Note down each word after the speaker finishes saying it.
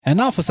And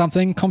now for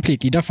something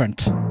completely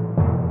different.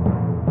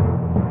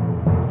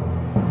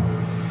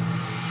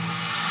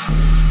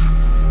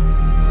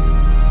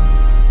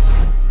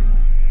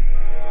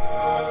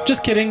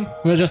 Just kidding.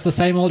 We're just the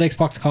same old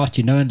Xbox cast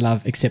you know and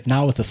love, except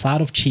now with a side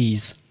of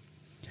cheese.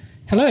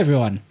 Hello,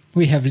 everyone.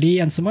 We have Lee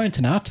and Simone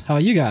tonight. How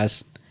are you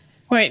guys?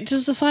 Wait,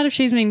 does the side of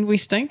cheese mean we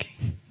stink?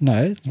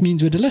 No, it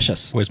means we're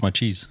delicious. Where's my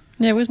cheese?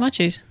 Yeah, where's my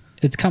cheese?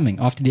 It's coming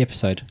after the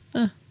episode.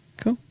 Oh,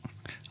 cool.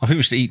 I think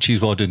we should eat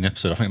cheese while doing the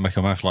episode. I think it'll make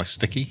our mouth like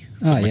sticky.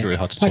 So make it really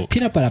hard to like talk.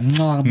 peanut butter.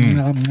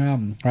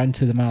 Right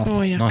into the mouth.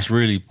 Oh, yeah. Nice,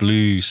 really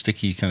blue,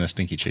 sticky, kind of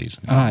stinky cheese.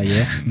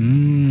 Yeah.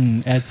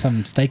 Add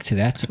some steak to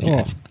that. Oh,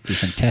 Yeah. be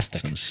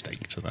fantastic. Some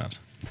steak to that.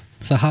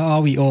 So how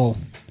are we all?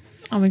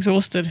 I'm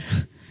exhausted.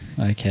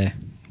 Okay.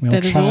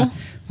 That is all?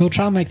 We'll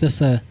try and make this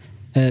a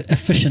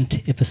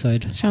efficient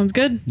episode. Sounds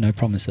good. No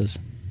promises.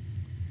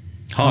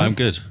 Hi, I'm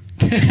good.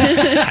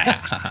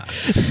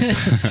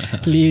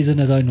 Lee's in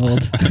his own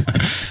world.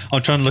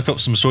 I'm trying to look up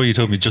some story you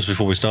told me just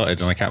before we started,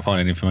 and I can't find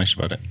any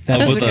information about it.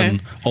 That's Other okay.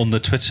 than on the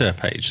Twitter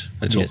page,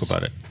 they talk Yes.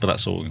 about it. But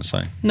that's all I'm going to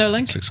say. No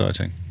link? It's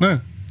exciting. No.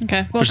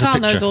 Okay. Well, Just a Carl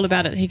knows picture. all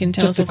about it. He can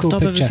tell Just us a off cool the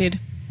top of his picture.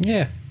 head.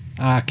 Yeah.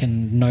 I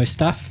can know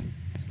stuff.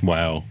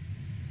 Wow.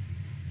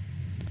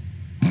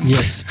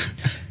 Yes.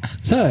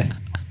 So,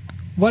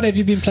 what have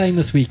you been playing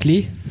this week,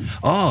 Lee?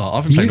 Oh,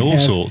 I've been playing all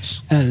have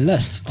sorts. A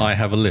list. I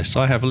have a list.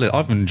 I've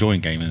been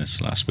enjoying gaming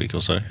this last week or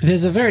so.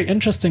 There's a very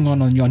interesting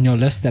one on your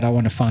list that I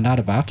want to find out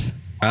about.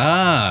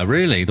 Ah,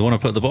 really? The one I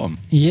put at the bottom?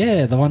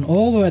 Yeah, the one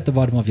all the way at the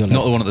bottom of your list.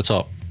 Not the one at the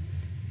top?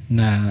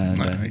 No,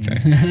 No,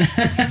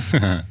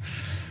 okay.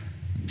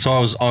 So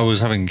I was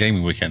having a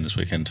gaming weekend this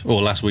weekend.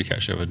 Or last week,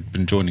 actually. I've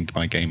been joining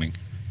my gaming.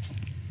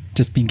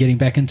 Just been getting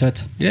back into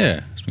it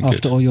Yeah, it's been after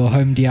good. all your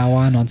home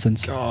DIY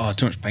nonsense. God,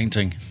 too much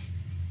painting.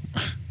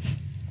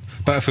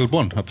 Battlefield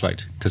 1 I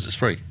played, because it's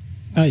free.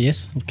 Oh,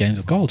 yes. Games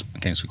with gold.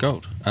 Games with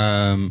Gold.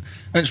 And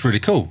it's really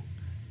cool.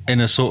 In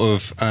a sort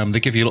of, they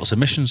give you lots of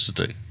missions to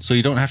do. So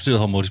you don't have to do the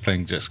whole multiplayer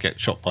and just get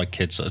shot by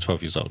kids that are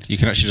 12 years old. You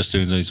can actually just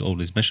do all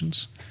these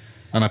missions.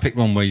 And I picked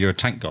one where you're a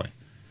tank guy.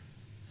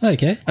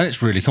 Okay. And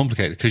it's really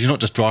complicated because you're not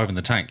just driving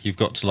the tank. You've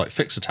got to like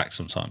fix the tank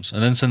sometimes.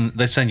 And then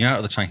they send you out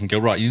of the tank and go,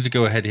 right, you need to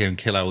go ahead here and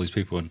kill all these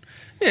people. And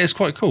yeah, it's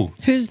quite cool.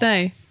 Who's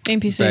they?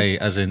 NPCs? They,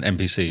 as in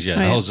NPCs, yeah.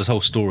 Oh, yeah. This whole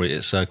story,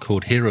 it's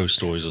called Hero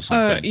Stories or Oh,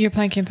 something. you're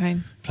playing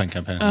campaign. Playing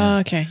campaign. Oh, yeah.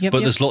 okay. Yep, But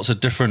yep. there's lots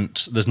of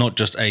different. There's not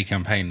just a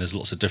campaign. There's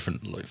lots of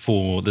different.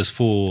 There's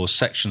 4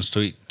 sections to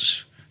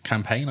each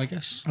campaign, I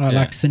guess. Oh, Yeah.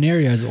 like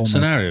scenarios almost.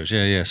 Scenarios,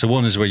 yeah. So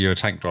one is where you're a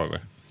tank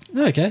driver,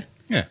 Okay.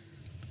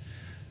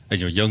 and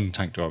you're a young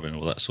tank driver, and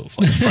all that sort of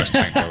like first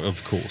tank driver,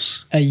 of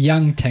course. A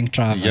young tank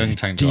driver. A young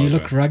tank Do you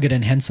driver. look rugged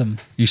and handsome?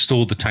 You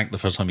store the tank the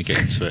first time you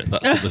get into it.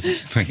 That's what the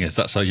thing is.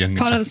 That's how young.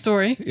 Part tank. of the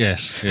story.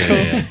 Yes. Yeah, Cool.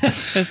 yeah, yeah.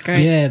 That's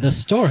great. Yeah, the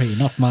story,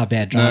 not my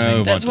bad driving.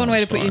 No. That's my one way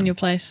to drive's put you in fine. your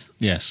place.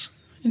 Yes.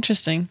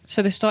 Interesting.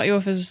 So they start you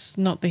off as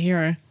not the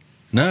hero.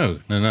 No.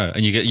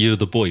 And you're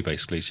the boy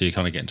basically, so you're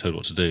kind of getting told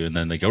what to do, and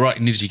then they go, right,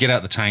 you need to get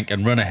out the tank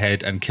and run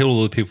ahead and kill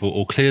all the people,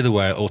 or clear the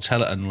way, or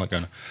tell it, and like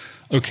going,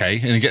 okay,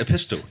 and then get a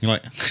pistol. You're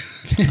like,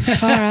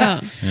 Far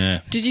out.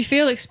 yeah. Did you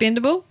feel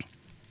expendable?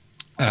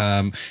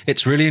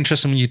 It's really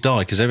interesting when you die,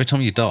 because every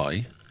time you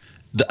die,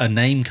 a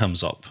name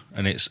comes up,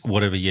 and it's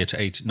whatever year to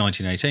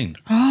 1918,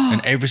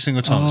 and every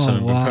single time it's Oh,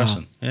 some wow.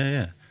 person.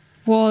 Yeah.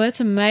 Whoa, that's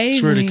amazing.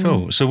 It's really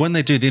cool. So when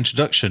they do the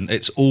introduction,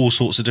 it's all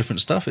sorts of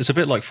different stuff. It's a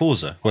bit like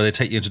Forza, where they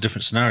take you into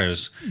different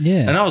scenarios.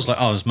 Yeah. And I was like,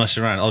 I was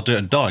messing around. I'll do it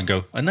and die and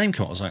go, a name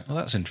come up. I was like, oh,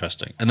 that's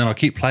interesting. And then I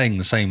keep playing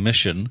the same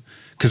mission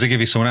because they give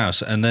you someone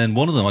else. And then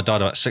one of them, I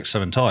died about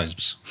 6-7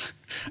 times.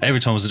 Every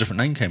time was a different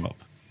name came up.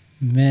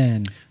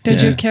 Man.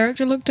 Did Yeah. your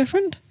character look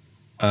different?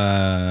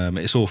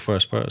 It's all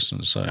first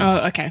person, so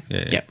Oh, okay.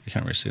 yeah, Yep. you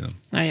can't really see them.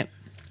 Oh, yep.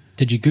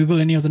 Did you Google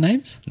any of the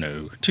names?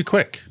 No, too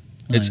quick.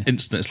 It's No.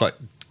 instant. It's like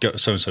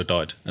so and so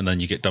died, and then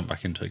you get dumped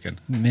back into it again.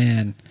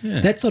 Man. Yeah.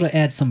 That sort of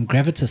adds some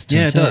gravitas to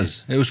Yeah, it. it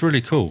does. It was really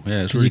cool.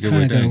 Yeah, it's a Because really you good way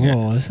kind of of go, doing it.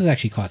 whoa, this is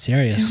actually quite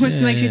serious. It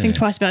almost makes you think Yeah.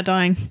 twice about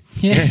dying.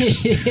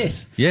 Yes.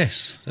 Yes.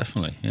 Yes,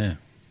 definitely. Yeah.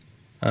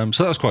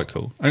 So that was quite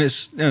cool, and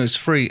it's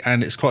free,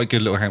 and it's quite a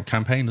good little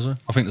campaign as well.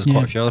 I think there's quite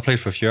Yeah. a few. I played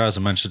for a few hours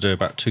and managed to do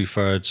about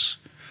 2/3.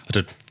 I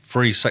did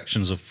 3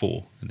 sections of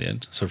 4 in the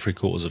end, so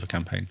 3/4 of a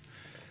campaign.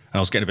 And I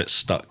was getting a bit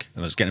stuck,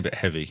 and I was getting a bit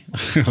heavy.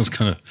 I was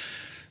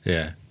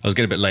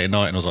getting a bit late at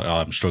night, and I was like, oh,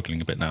 I'm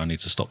struggling a bit now. I need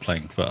to stop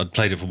playing. But I'd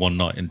played it for one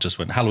night and just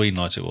went Halloween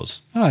night. It was.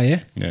 Oh, yeah.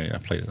 Yeah, I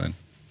played it then.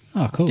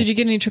 Oh, cool. Did you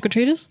get any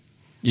trick-or-treaters?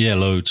 Yeah,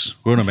 loads.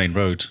 We're on a main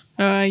road.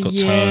 Got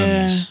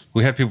Yeah. tons.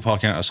 We had people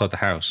parking outside the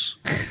house.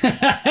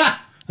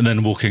 And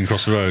then walking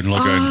across the road and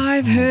like going,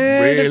 I've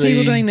heard of really?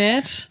 people doing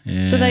that.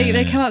 So they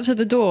Yeah. come up to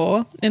the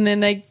door and then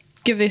they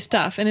give their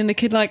stuff and then the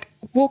kid like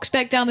walks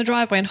back down the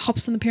driveway and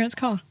hops in the parent's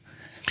car.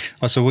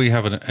 Oh, so we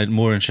have a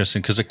more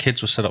interesting, because the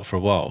kids were set up for a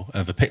while,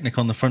 have a picnic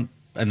on the front,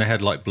 and they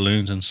had like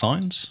balloons and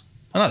signs,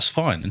 and that's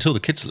fine until the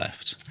kids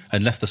left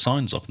and left the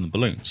signs up and the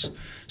balloons.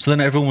 So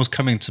then everyone was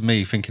coming to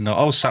me thinking, oh,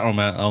 I was sat on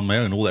my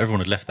own, everyone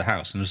had left the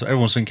house, and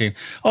everyone was thinking,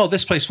 oh,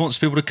 this place wants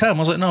people to come. I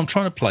was like, no, I'm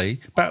trying to play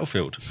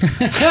Battlefield.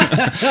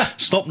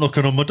 Stop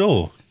knocking on my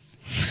door.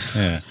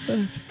 Yeah.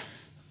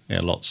 Yeah,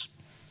 lots.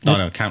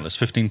 No, countless.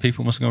 15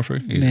 people must have gone through.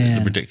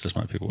 Man. A ridiculous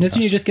amount of people. That's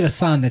when you just get a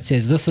sign that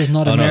says, "This is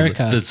not Oh,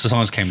 America." no, the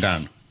signs came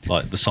down.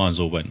 Like, the signs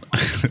all went.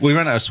 We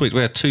ran out of sweets.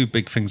 We had 2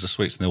 big things of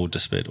sweets and they all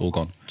disappeared, all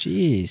gone.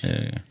 Jeez.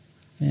 Yeah.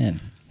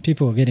 Man,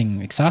 people are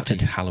getting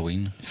excited.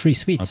 Halloween. Free I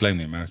sweets. blame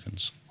the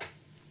Americans.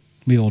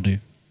 We all do.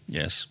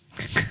 Yes.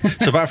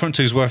 So Battlefront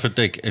 2 is worth a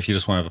dig if you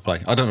just want to have a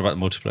play. I don't know about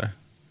the multiplayer.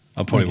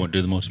 I probably Yeah. won't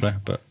do the multiplayer,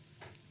 but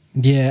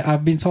Yeah,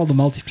 I've been told the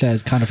multiplayer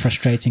is kind of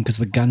frustrating because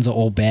the guns are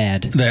all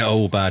bad. they're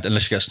all bad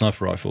unless you get a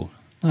sniper rifle.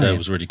 Oh, that yeah.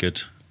 was really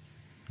good.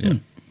 Yeah.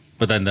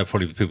 But then they're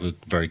probably people who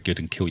are very good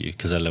and kill you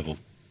because they're level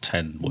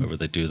 10, whatever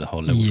they do, the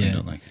whole level Yeah. thing,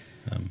 don't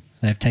they?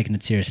 They've taken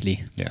it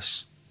seriously.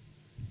 Yes.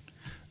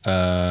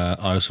 I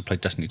also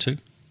played Destiny 2,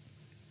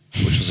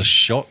 which was a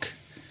shock.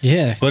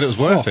 Yeah. But it was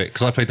worth it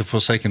because I played the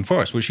Forsaken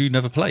Forest, which you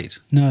never played.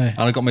 No. And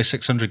I got my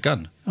 600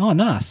 gun. Oh,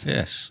 nice.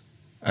 Yes.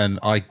 And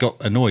I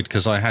got annoyed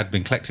because I had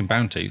been collecting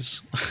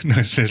bounties.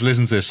 No, seriously,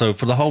 listen to this. So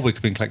for the whole week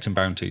I've been collecting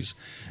bounties.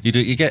 You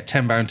get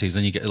 10 bounties,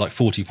 then you get like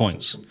 40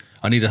 points.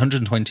 I need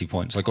 120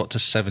 points. I got to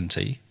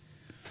 70.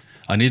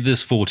 I needed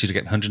this 40 to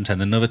get 110,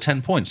 then another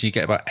 10 points. You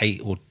get about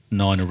 8 or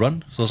 9 a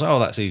run. So I was like, oh,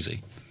 that's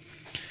easy.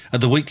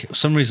 At the week, for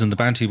some reason,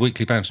 the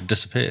weekly bounty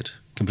disappeared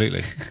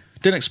completely.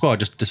 Didn't expire,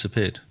 just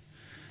disappeared.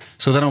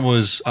 So then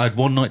I had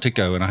one night to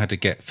go and I had to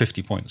get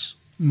 50 points.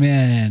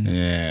 Man.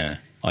 Yeah.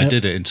 I Yep.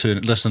 did it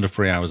in less than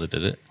 3 hours. I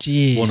did it.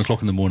 Jeez. 1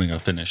 o'clock in the morning, I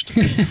finished.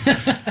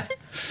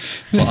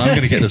 So I'm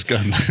going to get this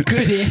gun.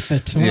 Good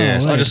effort. Wow,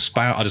 Yes, I wait.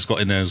 just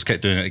got in there and just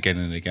kept doing it again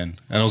and again.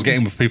 And I was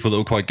getting with people that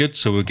were quite good,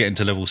 so we were getting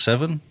to level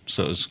 7,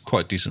 so it was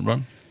quite a decent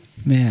run.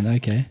 Man,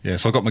 okay. Yeah,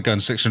 so I got my gun,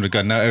 600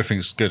 gun. Now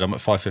everything's good. I'm at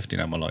 550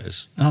 now, my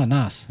lighters. Oh,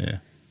 nice. Yeah.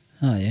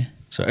 Oh, yeah.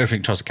 So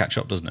everything tries to catch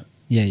up, doesn't it?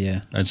 Yeah,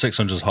 yeah. And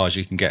 600 is as high as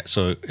you can get.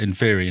 So in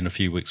theory, in a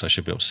few weeks, I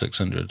should be up to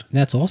 600.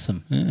 That's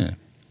awesome. Yeah.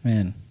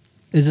 Man.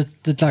 Is it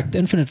like the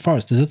Infinite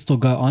Forest? Does it still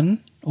go on?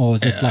 Or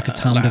is it like a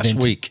timed last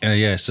event? week,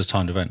 yeah, it's a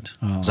timed event.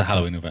 Oh, It's a okay.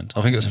 Halloween event.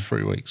 I think it's for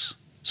 3 weeks.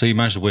 So you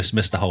managed to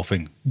miss the whole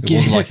thing. It Yeah,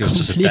 wasn't like it was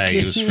just a day,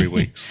 it was completely.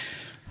 3 weeks.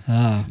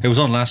 Ah, It was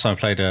on last time I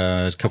played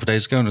a couple of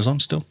days ago and it was on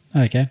still.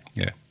 okay.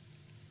 Yeah.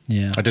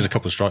 Yeah. I did a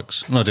couple of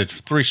strikes. No, I did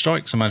 3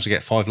 strikes. I managed to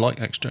get 5 light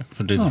extra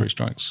from doing the Oh, 3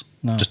 strikes.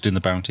 nice. Just doing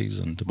the bounties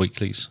and the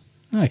weeklies.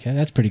 Okay,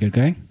 that's pretty good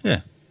going.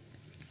 Yeah.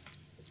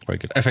 Very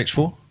good. FH4.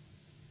 Oh,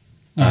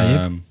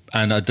 yeah.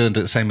 And I did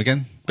the same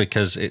again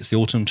because it's the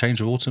autumn, change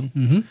of autumn.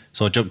 Mm-hmm.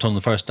 So I jumped on the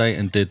first day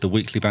and did the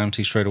weekly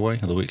bounty straight away,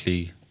 or the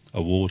weekly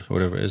award, or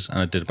whatever it is. And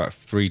I did about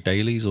 3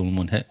 dailies all in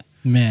one hit.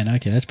 Man,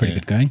 okay, that's pretty Yeah.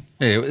 good going.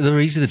 Yeah, they're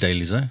easy, the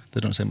dailies, though.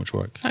 They don't say much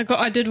work.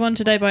 I did one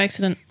today by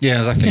accident. Yeah,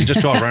 exactly. You just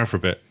drive around for a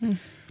bit.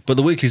 But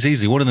the weekly's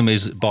easy. One of them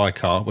is buy a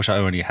car, which I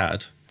already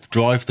had,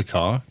 drive the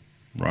car,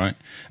 right,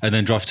 and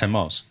then drive 10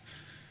 miles.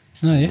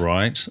 Oh, yeah.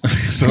 Right.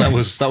 So that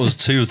was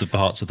 2 of the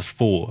parts of the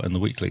 4, and the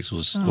weeklies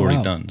was Oh, already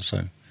wow. done.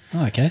 So,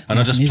 Oh, okay. and Nice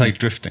I just easy. played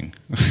drifting.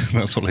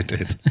 That's all I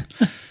did.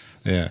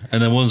 Yeah,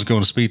 and then one's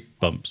going to speed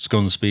bumps,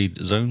 going to speed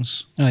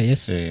zones. Oh,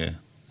 yes. Yeah, yeah.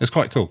 It's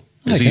quite cool.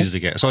 It's Okay. easy to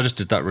get. So I just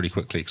did that really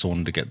quickly because I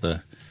wanted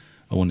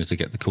to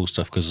get the cool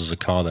stuff because there's a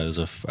car there. There's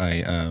a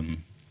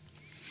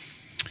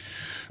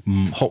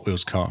Hot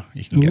Wheels car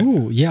you can get.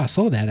 Ooh, yeah, I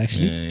saw that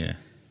actually. Yeah, yeah.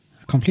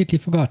 I completely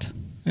forgot.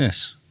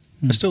 Yes.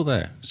 It's still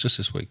there. It's just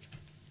this week.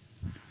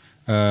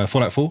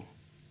 Fallout 4,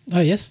 Oh,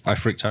 yes. I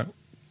freaked out.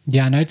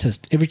 Yeah, I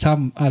noticed. Every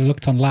time I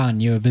looked online,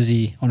 you were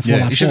busy on Fallout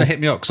Yeah, you should 4. have hit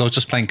me up because I was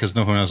just playing because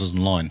no one else was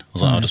online. I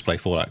was like, Mm. I'll just play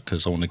Fallout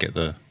because I want to get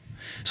the...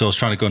 So I was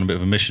trying to go on a bit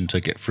of a mission to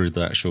get through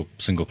the actual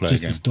single player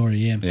Just game. the story,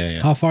 yeah. Yeah,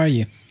 yeah. How far are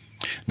you?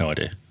 No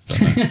idea.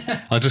 Don't know.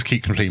 I just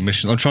keep completing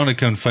missions. I'm trying to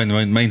go and find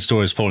the main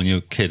story is following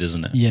your kid,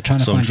 isn't it? Yeah, trying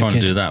to so I'm find your trying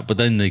to kid. do that. But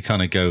then they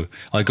kind of go...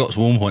 I got to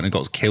one point and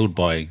got killed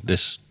by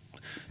this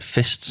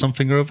fist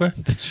something or other.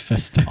 This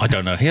fist. I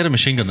don't know. He had a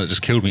machine gun that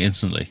just killed me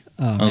instantly.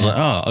 Oh, I was man.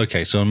 like,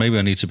 okay, so maybe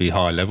I need to be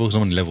higher level because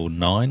I'm only level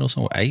 9 or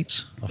so, or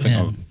 8. I think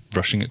Man. I'm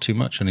rushing it too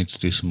much. I need to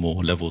do some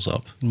more levels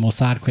up. More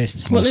side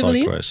quests. What More level are side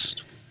you?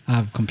 quest.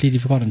 I've completely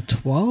forgotten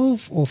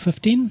 12 or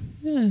 15.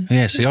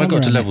 Yeah, see, I Somewhere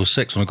got to in level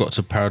 6 when I got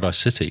to Paradise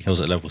City. I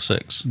was at level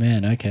 6.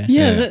 Man, okay.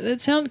 Yeah, Yeah.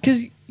 that sounds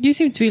because you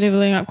seem to be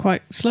leveling up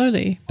quite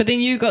slowly, but then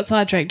you got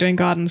sidetracked doing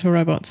gardens for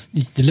robots.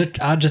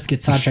 I just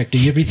get sidetracked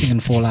doing everything in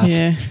Fallout.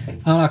 Yeah,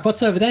 I'm like,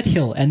 what's over that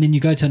hill? And then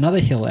you go to another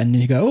hill, and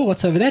then you go, oh,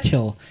 what's over that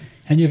hill?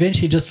 And you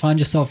eventually just find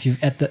yourself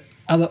at the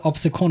other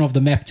opposite corner of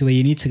the map to where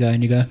you need to go,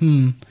 and you go,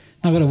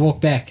 I've got to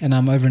walk back, and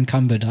I'm over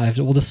encumbered. I have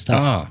all this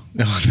stuff.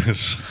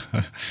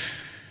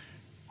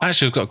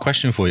 Actually, I've got a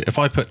question for you. If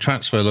I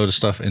transfer a load of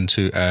stuff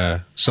into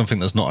something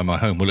that's not in my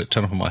home, will it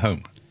turn up on my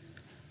home?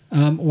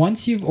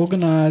 Once you've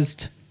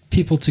organized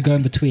people to go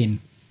in between,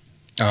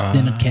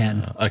 then it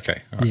can.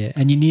 Okay. All right. Yeah,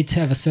 and you need to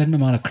have a certain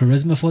amount of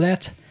charisma for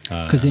that,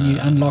 because then you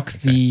unlock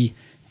the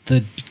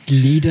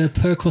leader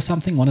perk or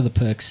something, one of the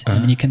perks,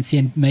 and then you can see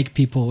and make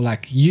people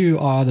like, you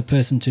are the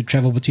person to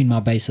travel between my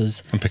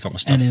bases, And pick up my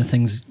stuff. and then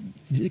things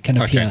can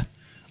appear. Okay.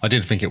 I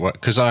didn't think it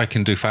worked because I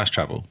can do fast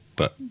travel,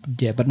 but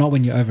Yeah, but not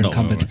when you're over not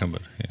when I'm encumbered.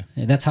 encumbered. Yeah.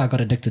 Yeah, that's how I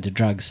got addicted to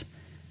drugs.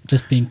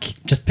 Just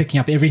picking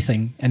up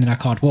everything, and then I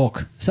can't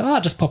walk. So I'll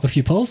just pop a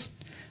few pills.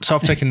 So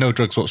I've taken no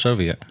drugs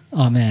whatsoever yet.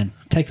 Oh man,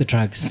 take the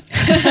drugs.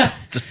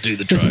 Just do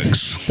the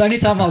drugs. The only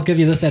time I'll give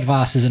you this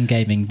advice is in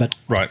gaming, but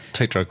Right,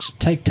 take drugs.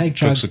 take Drugs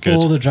drugs, are good.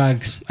 all the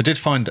drugs. I did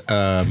find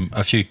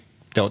a few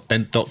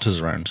doctors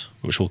around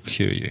which will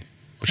cure you,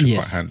 which is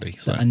Yes, quite handy.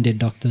 So, the undead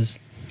doctors.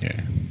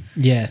 yeah.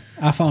 Yeah,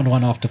 I found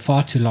one after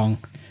far too long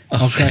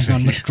of going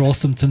on withdrawal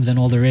symptoms and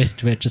all the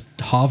rest, where it just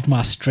halved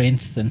my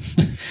strength and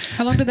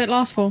How long did that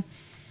last for?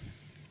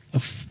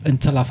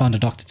 until I found a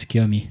doctor to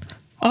cure me.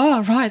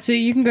 Oh, right. So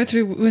you can go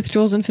through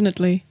withdrawals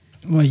infinitely.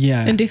 Well,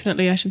 yeah,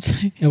 Indefinitely, I should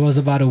say. it was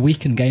about a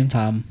week in game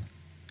time,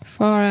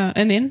 Far out.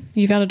 And then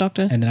you found a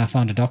doctor. and then I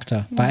found a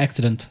doctor by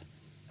accident.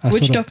 I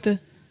Which sort of- doctor?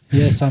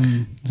 Yeah,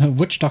 some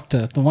witch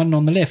doctor, the one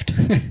on the left.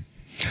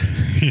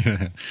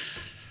 Yeah.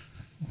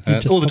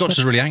 just All the popped doctors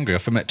are really angry.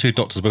 I've met 2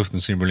 doctors, both of them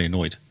seem really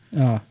annoyed.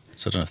 Oh.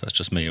 So I don't know if that's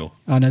just me or.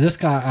 Oh no, this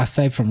guy I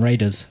saved from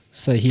raiders,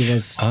 so he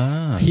was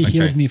he okay.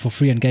 healed me for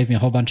free and gave me a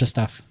whole bunch of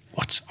stuff.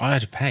 What? I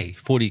had to pay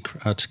 40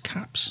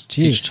 caps Jeez.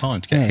 each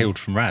time to get Yeah. healed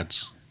from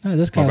rads. No,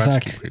 this My guy's rats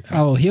like, keep creeping.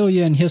 I will heal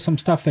you and here's some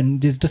stuff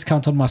and there's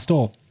discount on my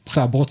store.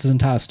 So I bought his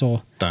entire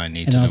store. I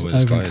need And to I know was where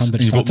this guy is.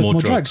 over-encumbered, You so I bought took more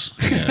more drugs.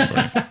 Yeah,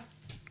 right.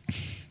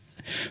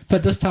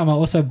 But this time I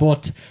also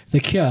bought the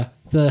cure,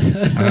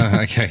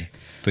 Okay.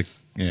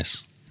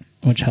 Yes.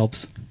 which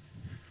helps.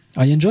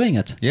 Are you enjoying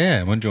it?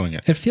 Yeah, I'm enjoying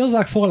it. It feels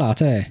like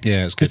Fallout, eh?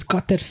 Yeah, it's good. It's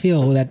got that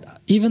feel that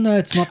even though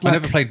it's not I like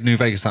never played New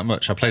Vegas that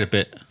much. I played a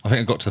bit. I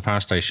think I got to the power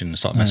station and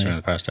started messing Oh, yeah. around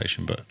with the power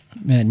station, but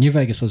man, New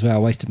Vegas was where I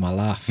wasted my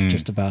life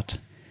just about.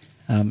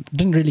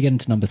 Didn't really get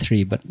into number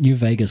 3, but New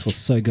Vegas was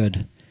so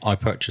good. I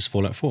purchased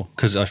Fallout 4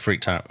 because I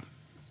freaked out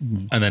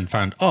and then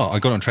found, I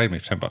got it on Trade Me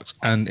for $10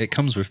 and it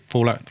comes with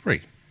Fallout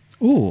 3.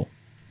 Ooh,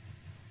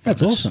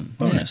 that's Bonus. awesome.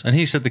 Bonus. And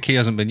he said the key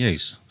hasn't been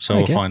used, so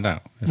Okay. we'll find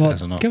out if it Well,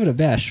 has or not. give it a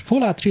bash.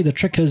 Fallout 3, the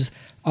trick is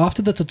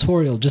after the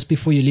tutorial, just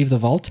before you leave the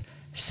vault,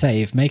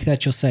 save. Make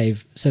that your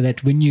save so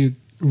that when you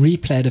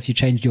replay it, if you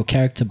change your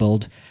character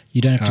build,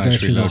 you don't have to go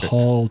just through the reload it.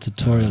 whole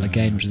tutorial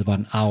again, which is about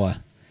an hour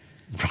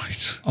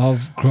Right.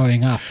 of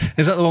growing up.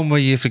 Is that the one where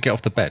you have to get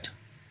off the bed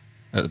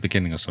at the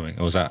beginning or something?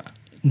 Or was that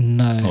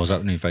No.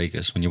 New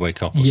Vegas when you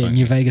wake up or Yeah, something?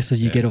 New Vegas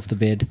is you Yeah. get off the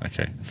bed.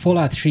 Okay.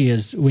 Fallout 3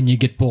 is when you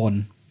get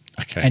born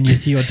Okay. and you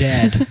see your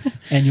dad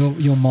and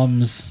your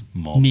mom's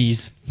Mom.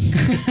 knees.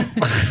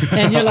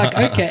 And you're like,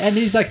 okay. And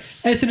he's like,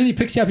 as soon as he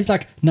picks you up, he's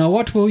like, now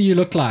what will you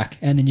look like?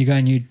 And then you go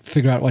and you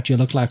figure out what you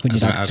look like when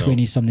As you're an like adult.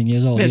 20 something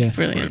years old. That's yeah.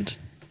 brilliant.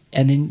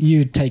 And then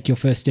you take your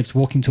first steps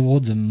walking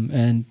towards him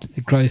and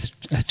growth.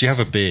 Do you have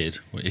a beard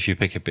if you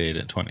pick a beard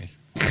at 20?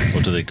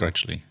 Or do they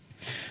gradually?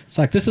 It's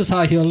like, this is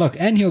how he'll look.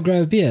 And he'll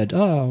grow a beard.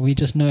 Oh, we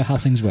just know how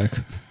things work.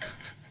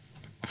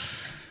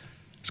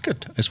 It's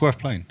good. It's worth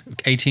playing.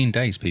 18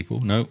 days,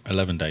 people. No,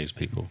 11 days,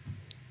 people.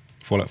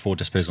 Fallout 4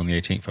 disappears on the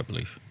 18th, I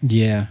believe.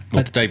 Yeah. Or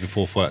the But, day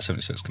before Fallout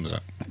 76 comes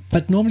out.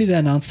 but normally they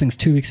announce things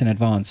 2 weeks in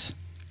advance.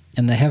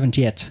 And they haven't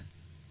yet.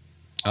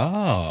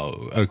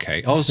 Oh,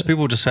 okay. Oh, so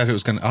people just said it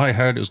was going. I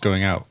heard it was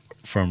going out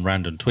from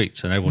random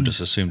tweets, and everyone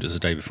just assumed it was the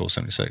day before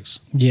 76.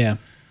 Yeah.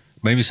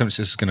 Maybe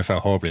 76 is going to fail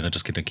horribly, and they're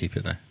just going to keep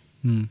it there.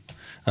 Hmm.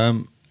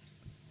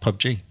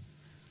 PUBG.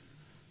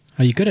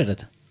 Are you good at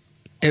it?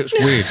 It was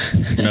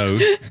weird. No,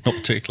 not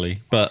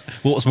particularly. But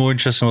what was more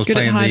interesting was Good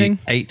at playing hiding.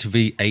 the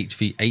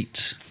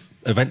 8v8v8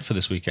 event for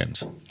this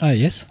weekend. Oh,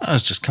 yes. That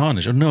was just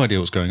carnage. I had no idea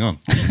what was going on.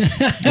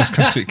 It was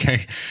complete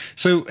chaos.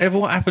 So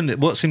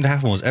what seemed to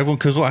happen was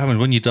because what happened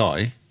when you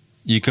die,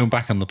 you come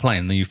back on the plane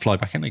and then you fly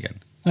back in again.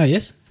 Oh,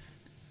 yes.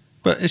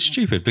 But it's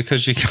stupid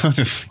because you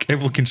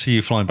everyone can see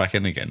you flying back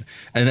in again,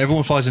 and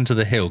everyone flies into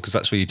the hill because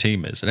that's where your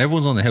team is, and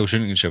everyone's on the hill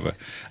shooting each other,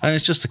 and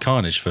it's just a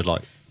carnage for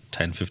like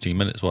 10, 15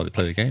 minutes while they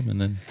play the game, and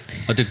then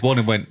I did one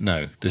and went,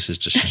 no, this is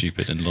just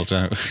stupid, and logged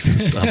out.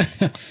 It's done.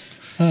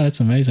 Oh,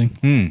 that's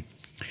amazing.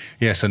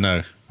 Yeah, so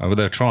no,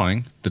 they're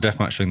trying. The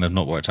deathmatch thing, they've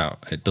not worked out.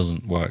 It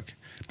doesn't work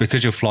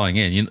because you're flying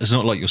in. It's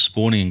not like you're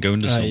spawning and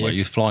going to somewhere. yes.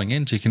 You're flying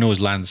in, so you can always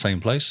land the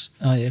same place.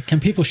 Oh, yeah. Can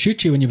people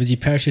shoot you when you're busy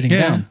parachuting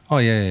down? Oh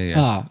yeah.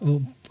 Ah,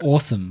 well,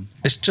 awesome.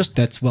 It's just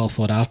That's well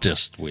thought out.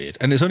 weird,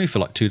 and it's only for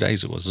like 2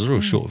 days. It was a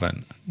real short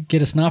event.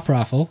 Get a sniper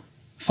rifle,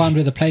 find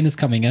where the plane is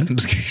coming in,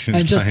 Just get in the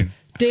and just plane.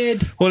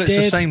 dead. Well, it's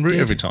the dead, same route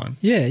dead. every time.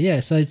 Yeah.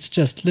 So it's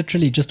just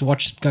literally just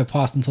watch it go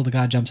past until the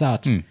guy jumps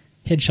out.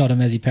 Headshot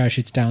him as he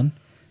parachutes down.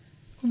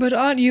 But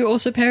aren't you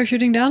also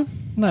parachuting down?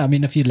 No, I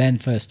mean if you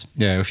land first,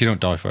 Yeah, if you don't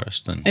die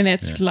first, then And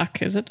that's yeah.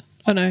 luck, is it?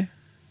 Oh, no.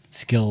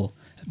 skill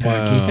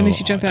apparently. Well, Unless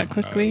you jump I out don't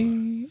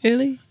quickly,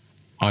 early.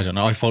 I don't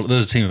know.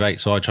 There's a team of 8,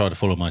 so I tried to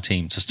follow my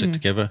team to stick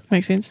together,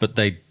 Makes sense. but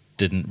they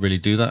didn't really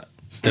do that.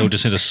 They were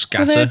just in a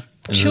scatter. they're in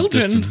the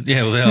children. distance.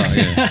 Yeah, well, they are.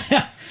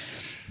 Yeah.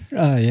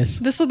 Oh yes.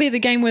 This will be the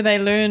game where they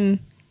learn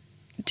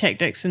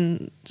tactics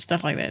and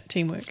stuff like that,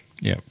 teamwork.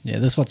 Yeah. Yeah,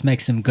 this is what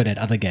makes them good at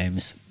other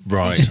games.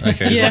 Right.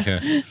 Okay. It's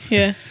Yeah.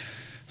 Yeah.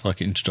 like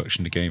an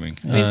introduction to gaming.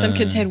 I mean, some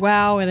kids had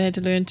WoW where they had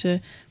to learn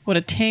what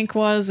a tank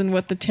was and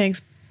what the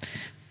tanks,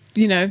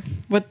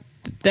 what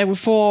they were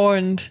for,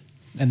 and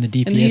And the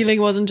DPS. the healing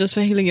wasn't just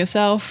for healing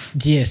yourself.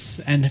 Yes,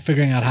 and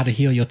figuring out how to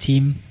heal your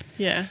team.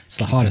 Yeah, It's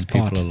the hardest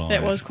Keeping part. people alive.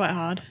 that was quite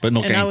hard. But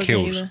not And I getting was a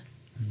killed. healer.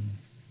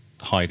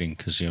 hiding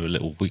because you're a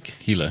little weak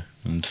healer.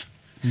 And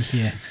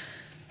Yeah.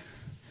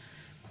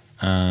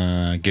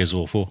 Gears of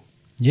War 4.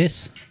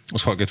 Yes. It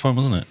was quite good fun,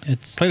 wasn't it?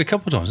 It's Played a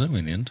couple of times, didn't we,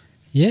 in the end?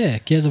 Yeah,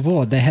 Gears of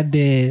War. They had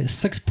their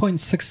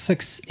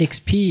 6.66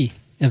 XP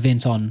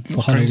event on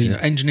for Crazy. Halloween.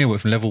 The engineer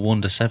went from level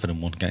 1 to 7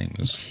 in one game. It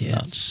was Yeah,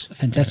 nuts. it's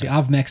fantastic.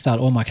 I've maxed out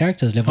all my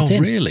characters level Oh,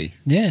 10. really?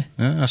 Yeah.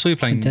 Yeah, I saw you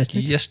playing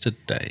fantastic.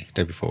 yesterday,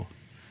 day before.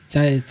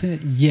 So,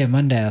 yeah,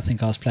 Monday I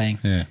think I was playing.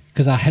 Yeah.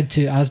 Because I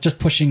was just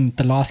pushing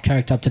the last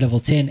character up to level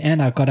 10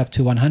 and I got up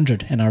to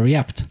 100 and I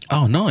re-upped.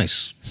 Oh,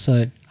 nice.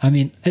 So, I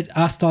mean,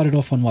 I started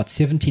off on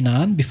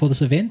 79 before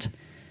this event.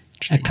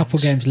 A couple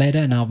Jeez. games later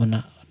and I'm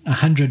on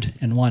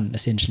 101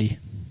 essentially.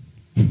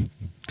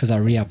 Because I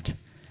re-upped.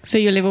 So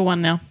you're level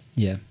 1 now.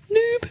 Yeah.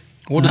 Noob.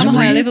 What I'm does a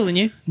higher re- level than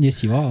you.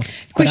 Yes, you are. But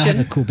I Question.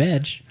 have a cool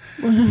badge.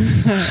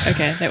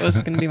 Okay, that was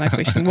going to be my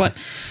question. Are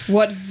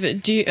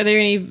there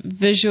any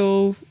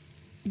visual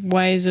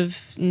ways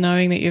of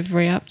knowing that you've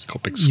re-upped? Got a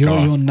big scar.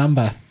 Your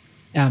number.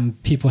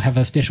 People have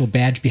a special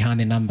badge behind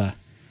their number.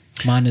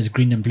 Mine is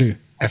green and blue.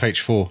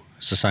 FH4,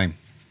 it's the same.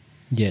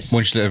 Yes.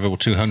 Once you level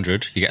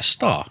 200, you get a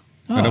star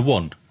and Oh. a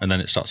 1, and then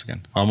it starts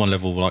again. I'm on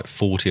level like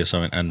 40 or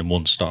something and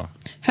 1 star.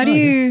 How do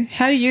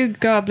you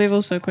go up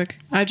levels so quick?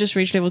 I just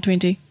reached level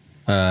 20.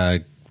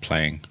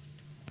 Playing.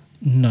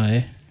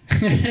 No.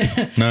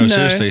 No,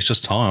 seriously, it's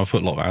just time. I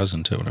put a lot of hours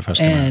into it when I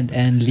first came out.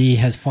 And Lee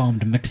has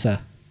farmed Mixer.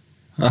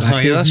 Oh, Like,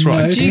 yeah, there's that's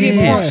right. no Do you get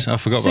Yes, points? I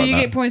forgot So about you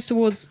that. get points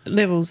towards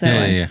levels that Yeah,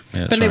 way. yeah,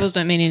 that's but right. levels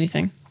don't mean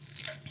anything.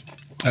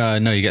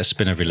 No, you get a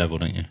spin every level,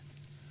 don't you?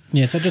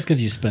 Yeah, so it just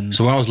gives you spins.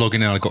 So when I was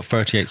logging in, I got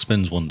 38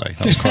 spins one day.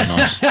 That was quite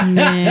nice.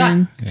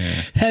 Man.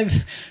 Yeah.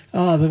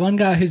 The one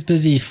guy who's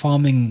busy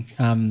farming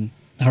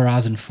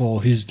Horizon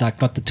 4, who's like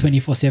got the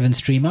 24/7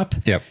 stream up.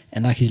 Yep.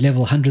 And like he's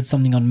level 100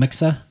 something on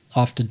Mixer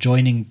after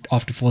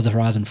Forza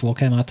Horizon 4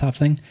 came out type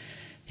thing.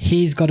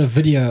 He's got a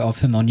video of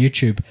him on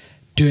YouTube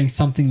doing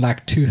something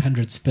like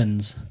 200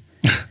 spins.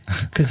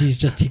 Because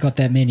he got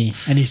that many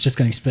and he's just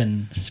going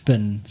spin,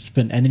 spin,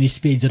 spin. And then he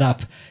speeds it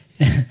up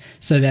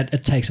so that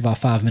it takes about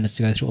 5 minutes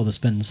to go through all the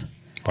spins.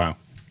 Wow.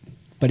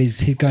 But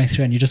he's going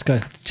through and you just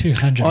go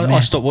 200. I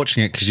man. stopped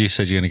watching it because you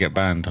said you're going to get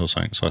banned or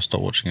something, so I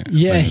stopped watching it.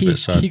 Yeah, Made me a bit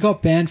sad. he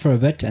got banned for a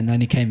bit and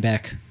then he came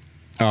back.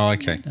 Oh,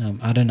 okay.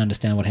 I don't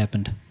understand what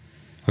happened.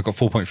 I got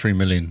 4.3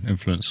 million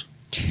influence.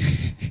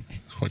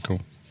 It's quite cool.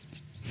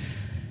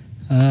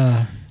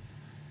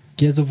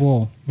 Gears of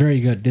War, very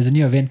good. There's a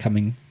new event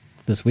coming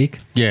this week.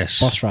 Yes.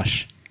 Boss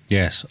Rush.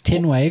 Yes.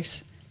 10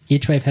 waves.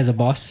 Each wave has a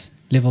boss.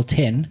 Level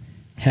 10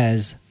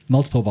 has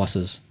multiple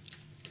bosses.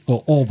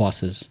 Or all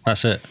bosses.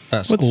 That's it.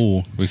 That's What's-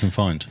 all we can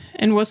find.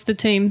 And what's the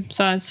team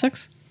size?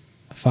 6?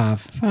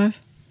 5. 5?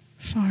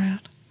 Far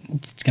out.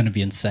 It's going to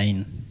be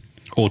insane.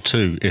 Or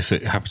 2 if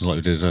it happens like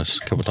we did us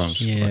a couple of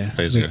times like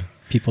days where ago.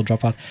 people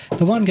drop out.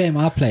 The one game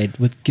I played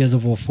with Gears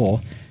of War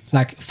 4,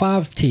 like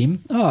 5 team,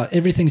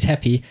 everything's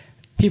happy.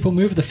 People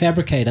move the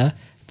fabricator.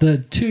 The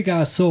 2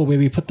 guys saw where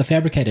we put the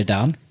fabricator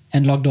down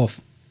and logged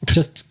off.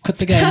 Just quit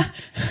the game.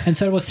 And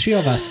so it was 3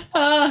 of us.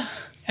 And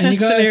That's you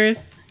go,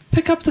 hilarious.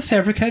 pick up the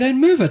fabricator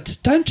and move it.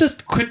 Don't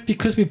just quit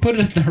because we put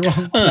it in the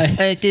wrong place.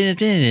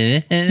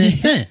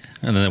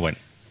 And then they went.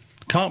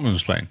 Cartman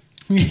was playing.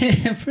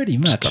 Yeah, pretty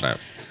Just much. got out.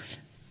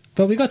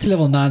 But we got to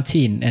level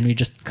 19 and we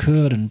just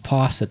couldn't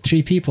pass it.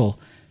 3 people.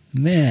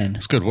 Man,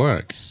 It's good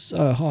work.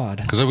 so hard.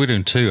 Because we were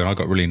doing 2 and I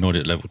got really annoyed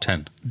at level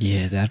 10.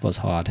 Yeah, that was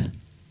hard.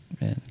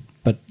 Man.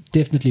 But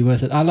definitely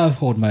worth it. I love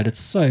Horde mode. It's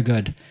so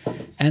good.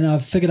 And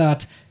I've figured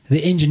out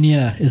the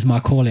engineer is my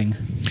calling.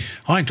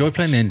 I enjoy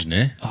playing the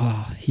engineer.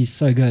 Oh, he's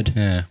so good.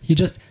 Yeah.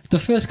 The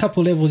first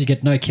couple levels you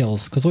get no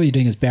kills because all you're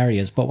doing is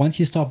barriers. But once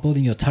you start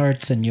building your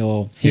turrets and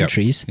your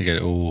sentries, You get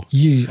it all.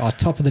 you are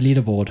top of the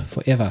leaderboard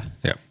forever.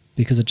 Yeah.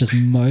 Because it just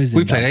mows them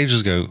We played down.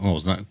 ages ago,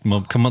 wasn't that?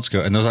 A couple months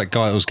ago, and there was that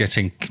guy that was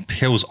getting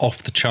kills off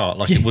the chart,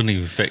 like Yeah. it wouldn't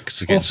even fix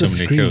to get Off so the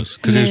many screen. kills.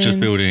 Because he was just Man.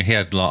 building, he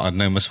had like, I don't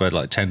know, must have had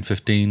like 10,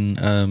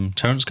 15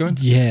 turrets going.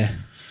 Yeah,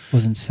 it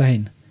was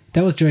insane.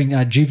 That was during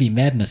Juvie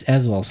Madness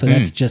as well. So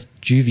that's just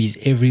Juvies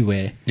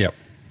everywhere. Yep.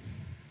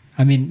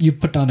 I mean, you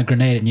put down a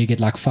grenade and you get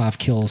like 5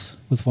 kills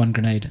with one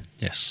grenade.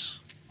 Yes.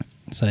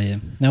 So yeah,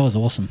 that was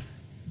awesome.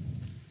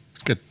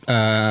 It's good.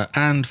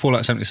 And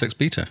Fallout 76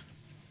 beta.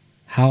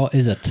 How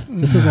is it?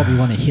 This is what we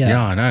want to hear.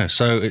 Yeah, I know.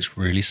 So it's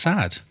really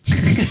sad.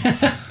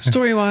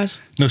 Story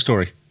wise. No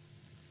story.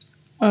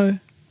 Oh.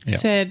 Yeah.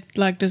 Sad,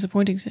 like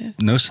disappointing sad.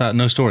 No sad.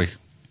 No story.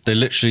 They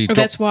literally. Oh,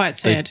 that's why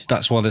it's sad.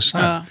 That's why they're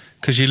sad. Ah.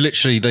 Because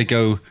they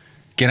go,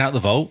 get out the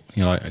vault.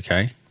 You're like,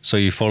 okay. So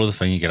you follow the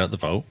thing. You get out the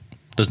vault.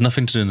 There's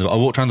nothing to do in the vault. I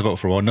walked around the vault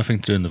for a while. Nothing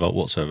to do in the vault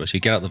whatsoever. So you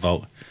get out the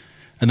vault,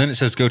 and then it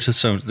says go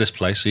to this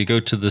place. So you go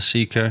to the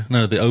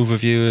the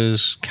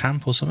overviewer's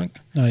camp or something.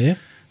 Oh yeah.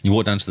 You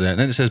walk down to there, and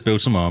then it says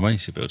build some armor. You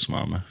see build some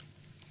armor.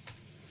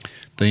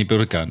 Then you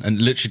build a gun, and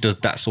it literally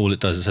that's all it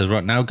does. It says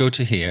right now go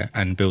to here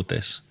and build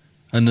this,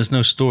 and there's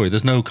no story.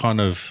 There's no kind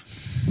of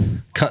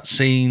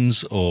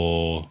cutscenes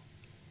or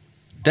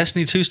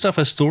Destiny 2 stuff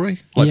has story.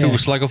 Like Yeah. people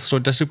slag off the story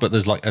of Destiny, but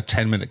there's like a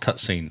 10-minute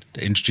cutscene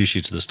to introduce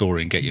you to the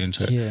story and get you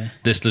into it. Yeah.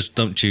 This just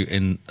dumped you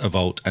in a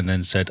vault and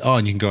then said, oh,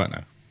 and you can go out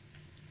now.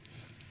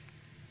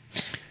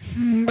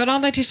 But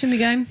aren't they testing the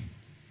game?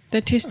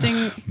 They're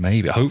testing.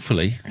 Maybe,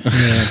 hopefully.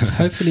 Yeah,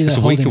 hopefully It's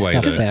they're a week holding away,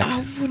 stuff though. back.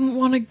 I wouldn't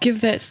want to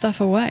give that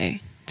stuff away,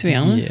 to be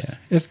honest.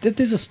 Yeah, if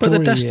there's a But story,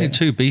 the Destiny yeah.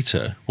 2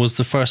 beta was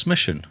the first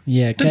mission.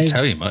 Yeah, It didn't gave-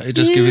 tell you much. It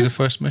just gave you Yeah. the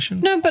first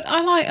mission. No, but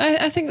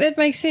I think that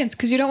makes sense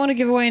because you don't want to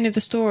give away any of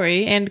the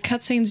story, and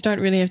cutscenes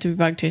don't really have to be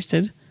bug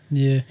tested.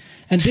 Yeah,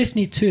 and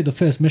Destiny 2, the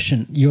first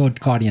mission, your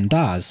Guardian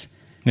dies.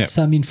 Yeah.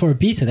 So I mean, for a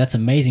beta, that's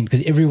amazing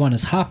because everyone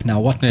is hyped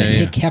now. What the Yeah,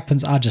 heck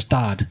happens? I just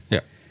died.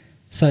 Yeah.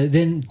 So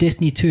then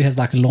Destiny 2 has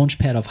like a launch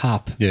pad of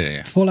hype.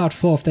 Yeah. Fallout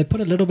 4, if they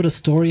put a little bit of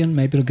story in,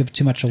 maybe it'll give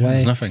too much away.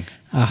 There's nothing.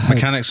 I hope.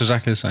 Mechanics are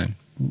exactly the same.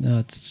 No,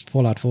 it's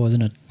Fallout 4,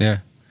 isn't it? Yeah.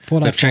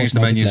 Fallout They've 4 changed is the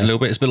menus a multiplayer. little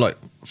bit. It's a bit like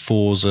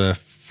Forza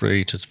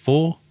 3 to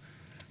 4.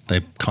 They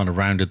kind of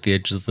rounded the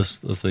edges of The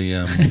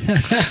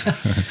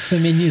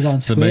menus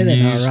aren't the square, they're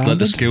now menus, like the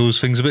rounded. skills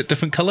things a bit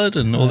different coloured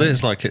and all Right.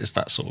 this. Like it's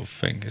that sort of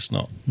thing. It's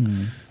not.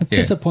 It's Yeah.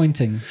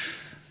 disappointing.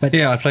 But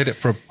Yeah, I played it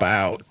for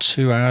about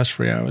 2 hours,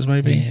 3 hours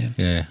maybe. Yeah.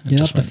 Yeah. it you're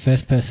just not the went-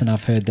 first person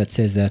I've heard that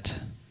says that.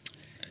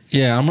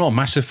 Yeah, I'm not a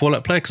massive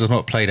Fallout player because I've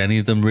not played any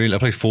of them really. I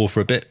played 4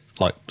 for a bit,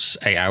 like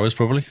 8 hours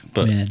probably.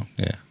 But Man.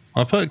 yeah,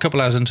 I put a couple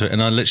hours into it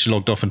and I literally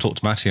logged off and talked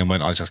to Matty and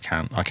went, I just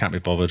can't. I can't be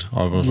bothered.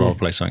 I would Yeah. rather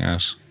play something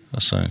else.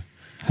 So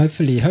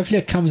Hopefully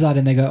it comes out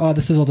and they go, oh,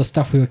 this is all the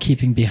stuff we were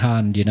keeping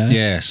behind, you know?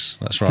 yes,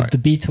 that's The, right. the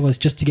beta was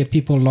just to get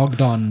people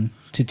logged on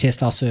to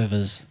test our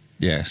servers.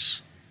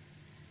 Yes.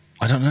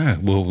 I don't know.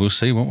 We'll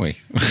see, won't we?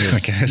 Yes, I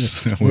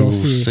guess yes, we'll we'll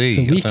see. see. It's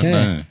a week, I don't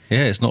eh? know.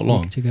 Yeah, it's not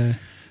long. Week to go.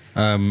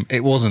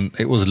 It wasn't.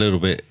 It was a little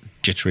bit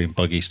jittery and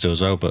buggy still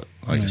as well, but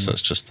I guess Yeah.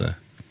 that's just the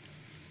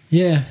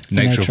Yeah. It's the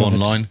nature of it.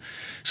 online.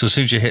 So as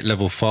soon as you hit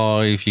level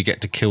 5, you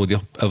get to kill the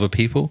other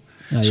people.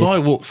 Oh,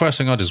 So yes. first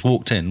thing I just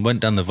walked in, went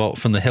down the vault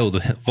from the hill.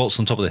 The vault's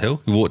on top of the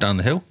hill. We walked down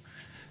the hill,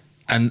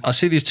 and I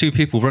see these 2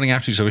 people running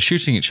after each other,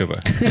 shooting each other.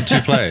 The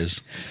 2 players,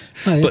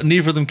 Oh, yes. but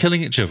neither of them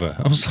killing each other.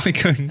 I was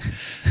like going,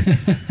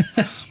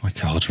 oh my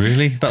God,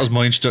 really? That was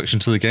my introduction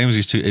to the game, was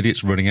these 2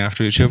 idiots running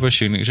after each other,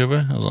 shooting each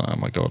other. I was like, oh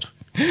my God.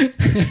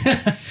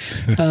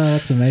 Oh,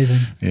 that's amazing.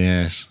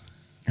 Yes.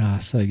 Ah,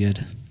 so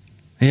good.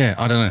 Yeah,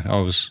 I don't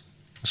know. It's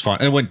fine.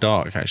 It went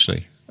dark,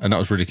 actually. And that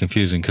was really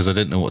confusing because I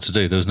didn't know what to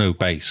do. There was no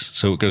base.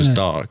 So it goes No.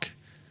 dark.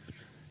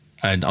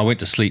 And I went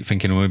to sleep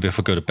thinking, well, maybe if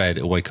I go to bed,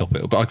 it'll wake up.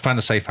 But I found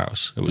a safe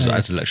house. It was Oh, it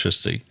yes. had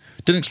electricity.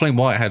 Didn't explain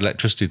why it had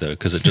electricity, though,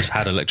 because it just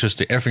had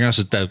electricity. Everything else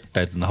was dead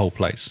in the whole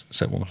place,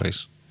 except one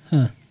place.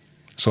 Huh.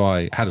 So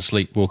I had a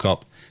sleep, woke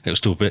up. It was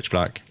still pitch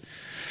black.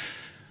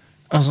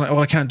 I was like, well,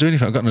 I can't do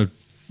anything. I've got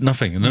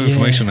nothing and no Yeah.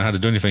 information on how to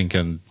do anything,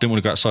 and didn't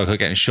want to go outside. I was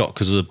getting shot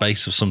because of the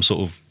base of some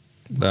sort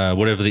of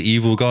whatever the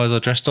evil guys are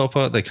dressed up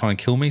at. They can't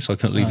kill me, so I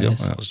couldn't leave Oh, the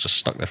yes. I was just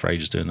stuck there for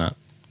ages doing that.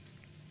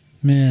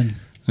 Man.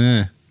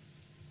 Yeah.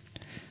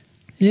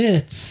 Yeah,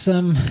 it's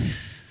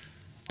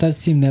does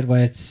seem that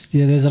way.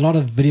 There's a lot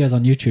of videos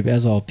on YouTube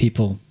as well.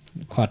 People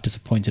quite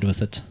disappointed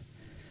with it.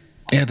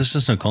 Yeah, there's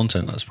just no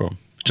content. That's the problem.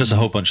 Just a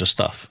whole bunch of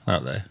stuff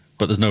out there,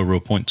 but there's no real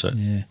point to it.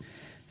 Yeah,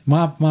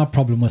 my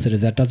problem with it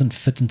is that it doesn't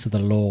fit into the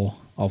lore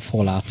of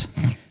Fallout.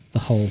 The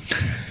whole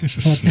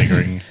Just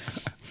sniggering.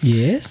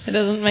 yes, It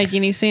doesn't make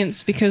any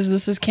sense because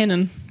this is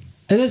canon.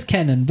 it is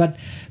canon, but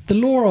the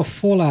lore of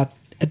Fallout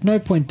at no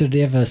point did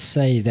it ever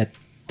say that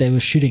they were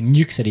shooting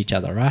nukes at each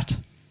other, right?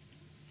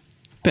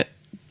 But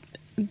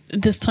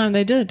this time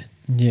they did.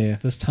 Yeah,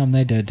 this time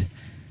they did.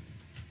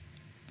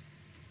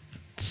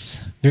 It's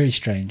very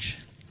strange.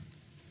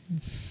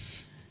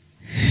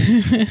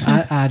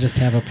 I just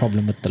have a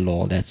problem with the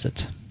lore. That's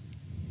it.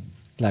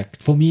 Like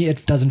for me,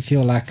 it doesn't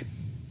feel like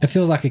it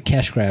feels like a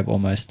cash grab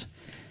almost.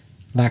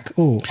 Like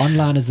oh,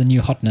 online is the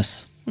new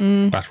hotness.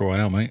 Battle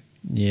Royale, mate.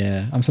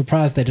 Yeah, I'm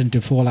surprised they didn't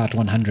do Fallout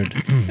 100.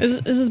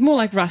 This is more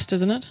like Rust,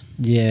 isn't it?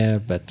 Yeah,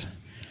 but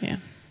Yeah.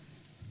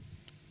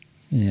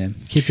 yeah,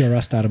 keep your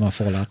Rust out of my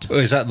Fallout. Oh,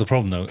 is that the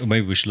problem, though?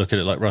 Maybe we should look at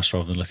it like Rust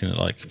rather than looking at it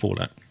like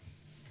Fallout.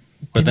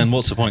 But then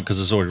what's the point? Because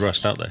there's already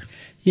Rust out there.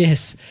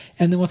 Yes,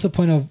 and then what's the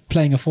point of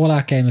playing a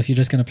Fallout game if you're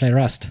just going to play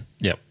Rust?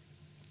 Yep.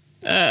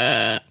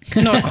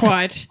 Not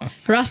quite.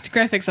 Rust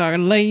graphics are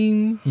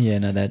lame. Yeah,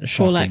 no, that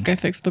Fallout shocking.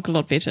 graphics look a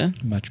lot better.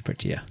 Much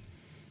prettier.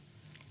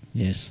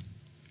 Yes.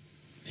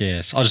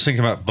 Yes. I was just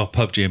thinking about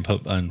PUBG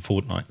and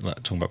Fortnite,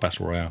 like, talking about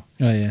Battle Royale.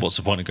 Oh yeah. What's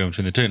the point of going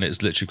between the two? And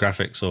it's literally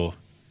graphics or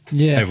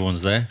Yeah.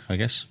 everyone's there, I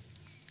guess.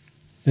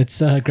 It's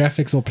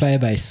graphics or player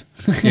base.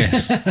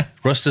 Yes.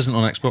 Rust isn't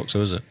on Xbox,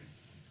 or is it?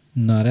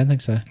 No, I don't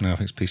think so. No, I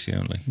think it's PC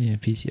only. Yeah,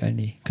 PC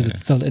only because Yeah.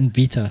 it's still in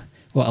beta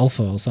or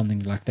alpha or something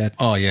like that.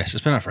 Oh, yes.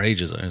 It's been out for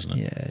ages, though, isn't it?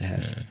 Yeah, it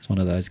has. Yeah. It's one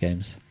of those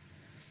games.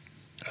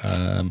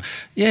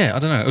 Yeah, I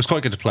don't know. It was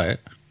quite good to play it,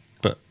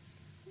 but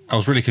I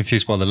was really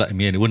confused why they letting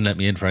me in. It wouldn't let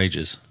me in for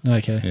ages.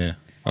 Okay. Yeah.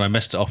 And I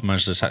messed it up and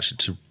managed to attach it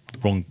to the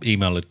wrong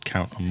email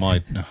account on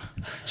my...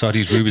 So I'd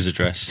use Ruby's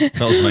address. That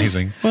was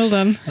amazing. Well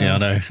done. Yeah, I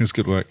know. It's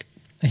good work.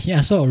 Yeah,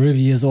 I saw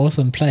Ruby is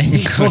awesome playing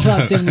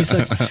Fallout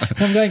 76.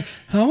 And I'm going,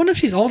 I wonder if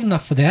she's old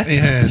enough for that.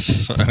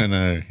 Yes, I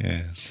know.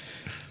 Yes.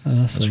 Oh,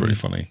 That's so really good.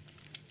 funny.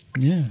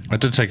 Yeah. I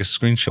did take a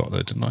screenshot,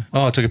 though, didn't I?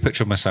 Oh, I took a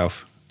picture of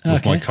myself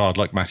with my Okay. card,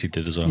 like Matty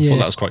did as well. I Yeah. thought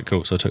that was quite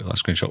cool, so I took that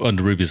screenshot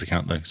under Ruby's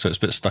account though, so it's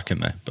a bit stuck in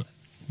there. But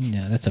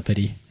Yeah, that's a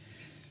pity.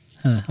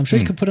 I'm sure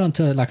you could put it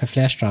onto like a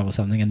flash drive or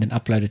something and then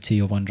upload it to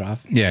your OneDrive.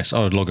 yes, I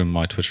would log in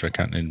my Twitter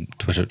account and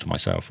Twitter it to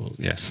myself. Or,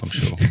 yes, I'm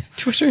sure.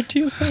 Twitter it to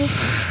yourself.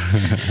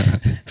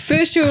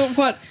 First, you're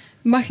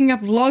mucking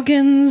up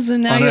logins,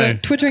 and now I know. you're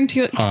twittering to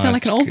you sound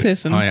like an old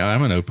person. I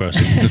am an old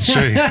person. It's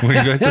true. We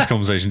had this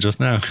conversation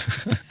just now.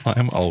 I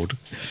am old.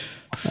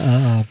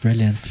 Oh,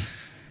 brilliant.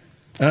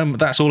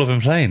 That's all I've been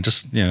playing.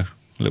 Just a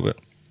little bit.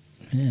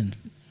 Man.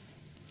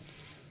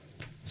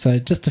 So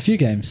just a few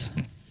games.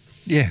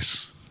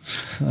 Yes.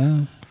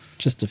 So,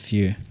 just a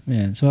few.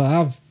 Man. So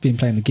I've been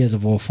playing the Gears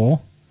of War 4,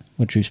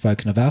 which we've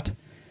spoken about.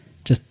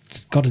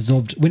 Just got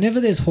absorbed. Whenever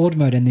there's horde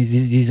mode and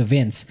these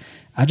events,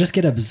 I just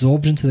get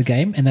absorbed into the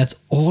game, and that's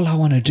all I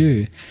want to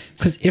do.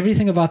 Because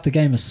everything about the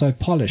game is so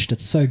polished.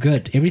 It's so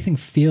good. Everything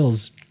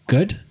feels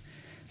good.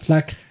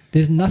 Like,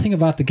 there's nothing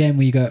about the game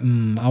where you go,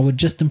 I would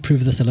just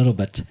improve this a little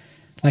bit.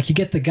 Like, you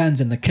get the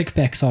guns and the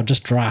kickbacks are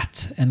just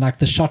right. And like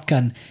the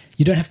shotgun,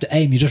 you don't have to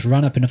aim. You just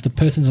run up, and if the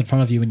person's in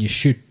front of you and you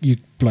shoot, you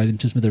blow them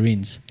to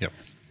smithereens. Yep.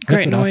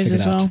 Great what I've noise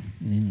as figured out.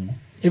 well.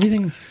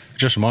 Everything. It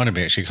just reminded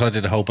me actually because I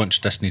did a whole bunch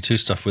of Destiny 2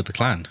 stuff with the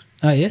clan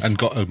Oh, yes. and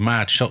got a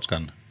mad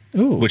shotgun.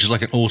 Ooh. Which is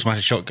like an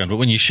automatic shotgun, but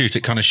when you shoot,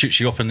 it kind of shoots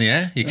you up in the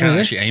air. You can't really?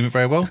 actually aim it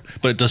very well,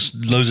 but it does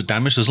loads of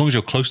damage. So as long as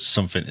you're close to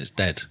something, it's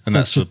dead, and So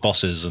that's it's for just-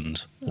 bosses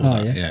and all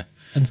Oh, that. yeah. Yeah.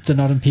 And it's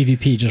not in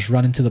PvP, just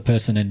run into the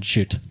person and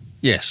shoot.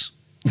 Yes.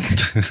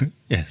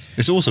 Yes.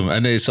 It's awesome,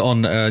 and it's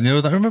on.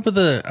 Remember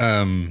the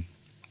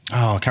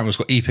I can't remember. It's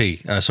got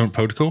EP, Summit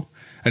Protocol,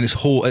 and it's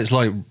horde. It's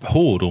like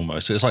horde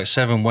almost. It's like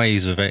 7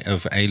 waves of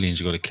aliens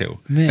you got to kill,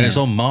 Man. and it's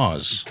on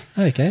Mars.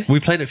 Okay. We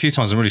played it a few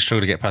times and really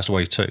struggled to get past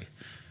wave 2.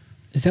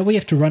 Is that where you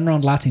have to run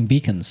around lighting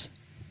beacons?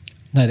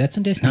 No, that's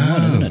in Destiny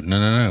 1, isn't it?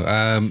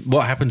 No.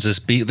 What happens is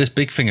this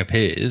big thing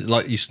appears.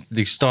 Like you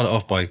start it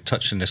off by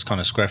touching this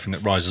kind of square thing that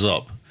rises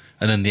up,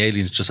 and then the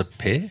aliens just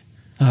appear.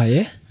 Oh,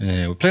 yeah?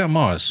 Yeah, we play on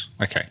Mars.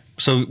 Okay,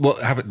 so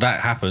that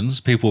happens?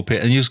 People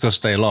appear, and you just got to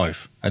stay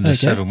alive. And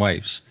there's Okay. 7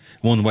 waves.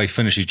 One wave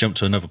finishes, you jump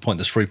to another point.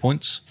 There's 3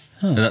 points,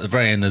 Huh. and at the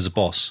very end there's a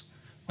boss,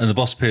 and the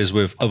boss appears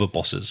with other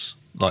bosses.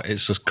 Like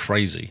it's just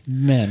crazy.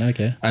 Man,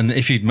 okay. And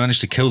if you manage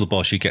to kill the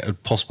boss, you get a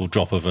possible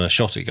drop of a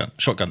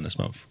shotgun this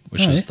month,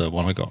 which Oh, is yeah? the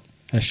one I got.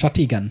 A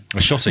shotty gun. A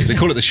shotty. They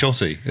call it the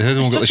shotty. Has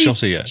anyone got the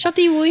shotty yet?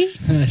 Shotty boy.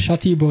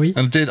 Shotty boy.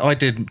 And I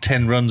did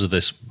 10 runs of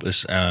this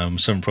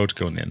Summon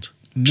Protocol in the end,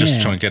 just to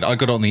Man. try and get it. I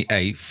got it on the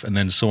 8th, and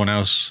then someone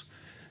else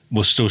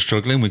was still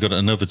struggling. We got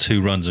another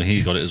 2 runs, and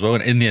he got it as well.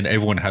 And in the end,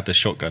 everyone had this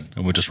shotgun,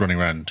 and we're just running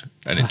around,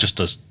 and it just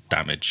does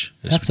damage.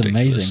 It's That's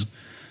ridiculous. amazing.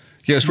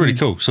 Yeah, it's really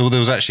cool. So there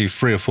was actually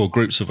 3 or 4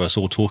 groups of us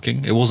all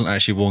talking. It wasn't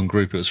actually one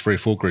group; it was 3 or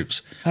 4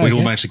 groups. Oh, We'd all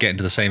okay. managed to get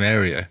into the same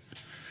area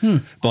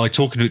by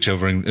talking to each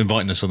other and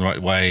inviting us on the right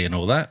way and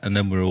all that. And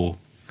then we're all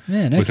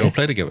Man, we could all okay.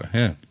 play together.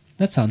 Yeah,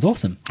 That sounds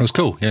awesome. it was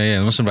cool. Yeah.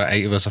 There must have been about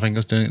 8 of us. I think I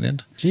was doing it at the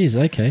end. Jeez,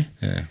 okay.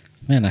 Yeah.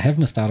 Man, I have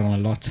missed out on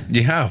a lot.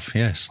 You have,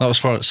 yes. That was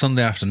for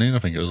Sunday afternoon, I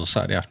think it was, or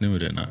Saturday afternoon we were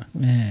doing that.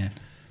 Man.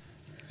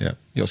 Yeah.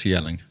 You got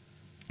yelling.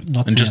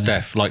 Lots And just of-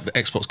 deaf. Like the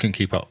Xbox couldn't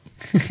keep up.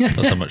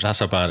 That's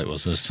how bad it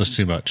was. There's just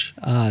too much.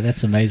 Ah,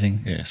 that's amazing.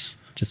 Yes.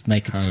 Just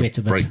make it Kind of sweat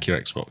a bit. break your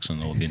Xbox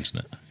and all the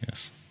internet.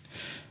 Yes.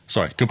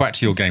 Sorry, go back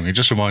to your game. You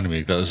just reminded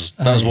me that was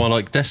Oh, why I yeah.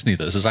 like Destiny.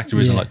 That's exactly the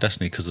reason I Yeah. like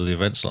Destiny, because of the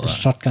events like The that.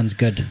 shotgun's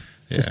good.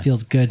 Just Yeah.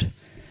 feels good.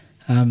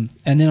 And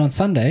then on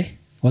Sunday,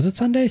 was it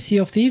Sunday? Sea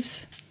of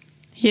Thieves?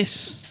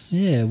 Yes.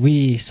 Yeah,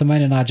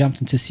 Simone and I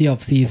jumped into Sea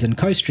of Thieves and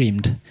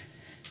co-streamed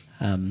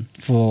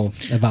for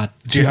about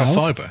 2 Do you have hours.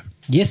 fiber?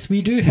 Yes,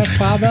 we do have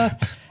fiber,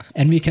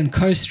 and we can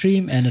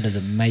co-stream, and it is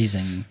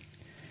amazing.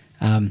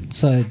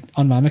 So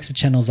on my Mixer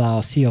channels,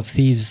 our Sea of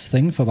Thieves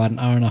thing for about an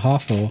hour and a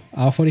half or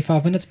hour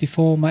 45 minutes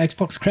before my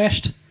Xbox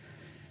crashed.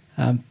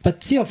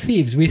 But Sea of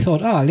Thieves, we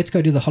thought, let's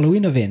go do the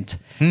Halloween event.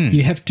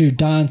 You have to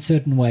die in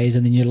certain ways,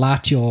 and then you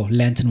light your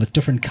lantern with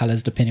different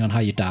colors depending on how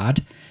you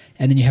died.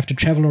 And then you have to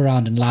travel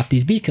around and light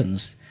these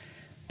beacons.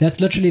 That's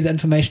literally the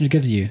information it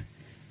gives you.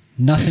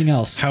 Nothing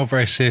else. How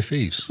very Sea of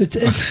Thieves. It's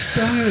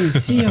so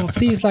Sea of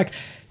Thieves. Like,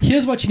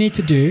 here's what you need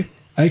to do.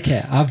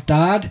 Okay, I've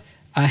died.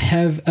 I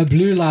have a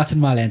blue light in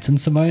my lantern.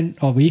 Simone,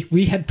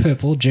 we had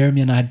purple.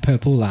 Jeremy and I had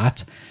purple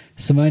light.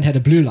 Simone had a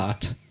blue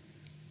light.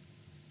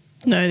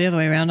 No, the other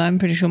way around. I'm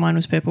pretty sure mine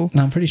was purple.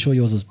 And I'm pretty sure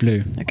yours was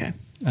blue. Okay.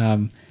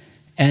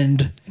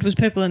 And It was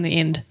purple in the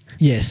end.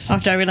 yes.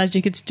 After I realised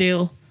you could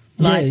steal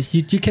lights.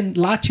 Yeah, you can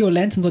light your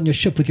lanterns on your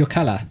ship with your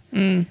color.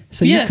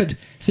 So Yeah.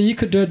 you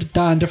could do it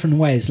in different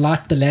ways.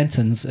 Light the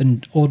lanterns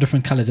in all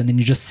different colors, and then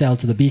you just sail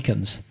to the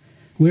beacons.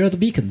 Where are the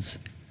beacons?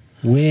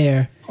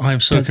 Where? I'm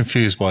so Does-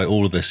 confused by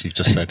all of this you've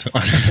just said.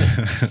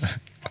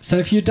 So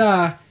if you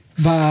die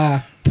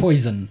by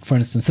poison, for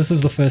instance, this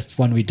is the first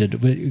one we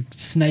did.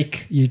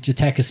 Snake, you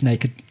attack a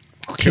snake, it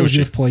kills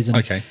you with poison.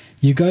 Okay.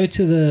 You go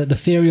to the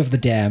Ferry of the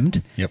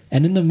Damned, Yep.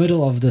 and in the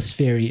middle of this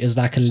ferry is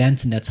like a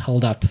lantern that's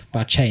held up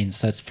by chains,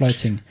 so it's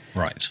floating.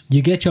 Right.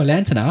 You get your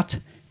lantern out,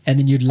 and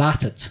then you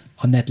light it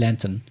on that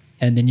lantern,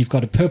 and then you've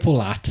got a purple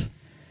light,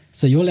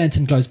 So your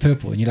lantern glows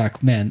purple, and you're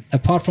like, man,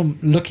 apart from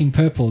looking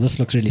purple, this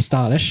looks really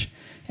stylish.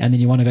 And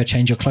then you want to go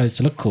change your clothes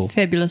to look cool.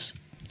 Fabulous.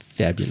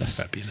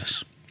 Fabulous.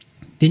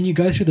 Then you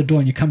go through the door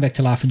and you come back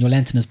to life and your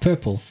lantern is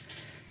purple.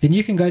 Then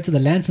you can go to the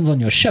lanterns on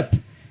your ship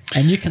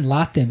and you can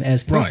light them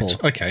as purple.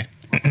 Right, okay.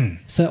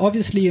 So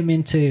obviously you're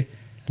meant to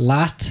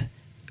light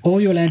all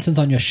your lanterns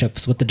on your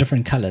ships with the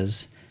different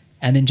colors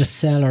and then just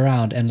sail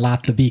around and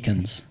light the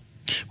beacons.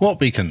 What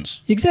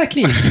beacons?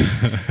 Exactly.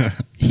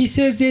 He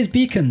says there's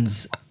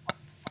beacons.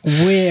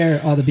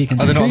 Where are the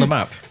beacons? Are they not on the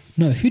map?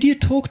 No, who do you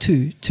talk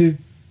to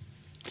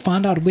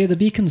find out where the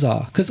beacons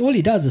are? Because all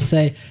he does is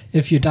say,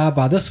 if you die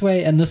by this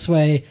way and this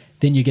way,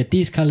 then you get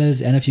these colors,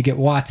 and if you get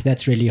white,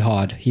 that's really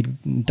hard. He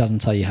doesn't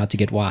tell you how to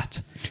get white.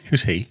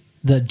 Who's he?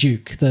 The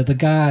Duke, the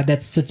guy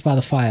that sits by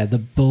the fire, the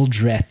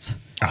bilge rat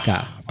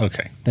guy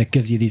Okay. that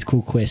gives you these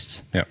cool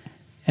quests. Yep.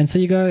 And so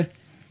you go,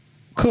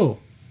 cool,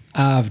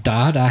 I've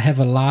died, I have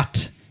a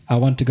light, I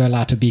want to go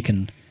light a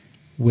beacon.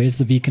 Where's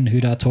the beacon?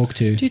 Who do I talk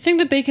to? Do you think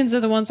the beacons are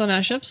the ones on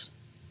our ships?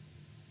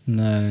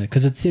 No,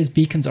 because it says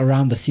beacons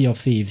around the Sea of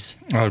Thieves.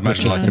 I would imagine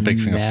Which is like the a big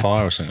thing of map.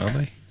 fire or something, are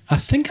they? I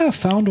think I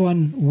found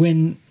one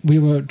when we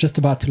were just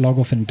about to log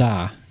off and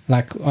die.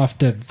 Like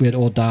after we had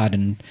all died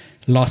and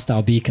lost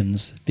our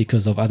beacons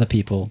because of other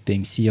people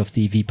being Sea of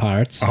Thieves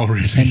pirates. Oh,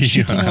 really? And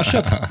shooting our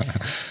ship.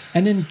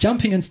 And then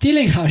jumping and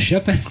stealing our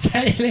ship and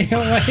sailing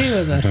away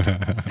with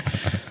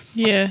it.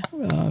 Yeah,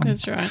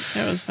 that's right.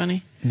 That was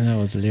funny. That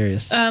was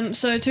hilarious.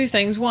 So 2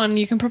 things. One,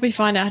 you can probably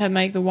find out how to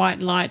make the white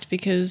light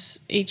because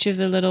each of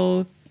the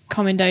little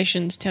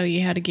commendations tell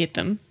you how to get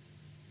them.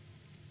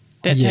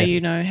 That's how Yeah.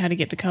 you know how to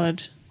get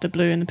the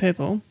blue and the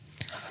purple.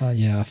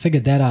 Yeah, I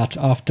figured that out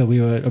after we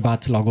were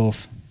about to log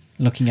off,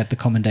 looking at the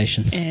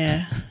commendations.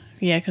 Yeah,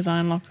 because I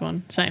unlocked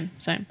one. Same.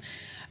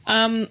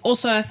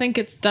 Also, I think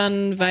it's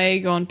done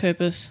vague on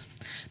purpose.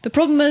 The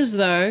problem is,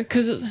 though,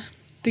 because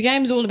the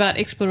game's all about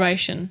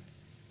exploration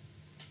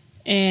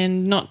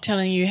and not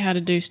telling you how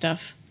to do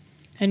stuff,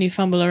 and you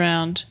fumble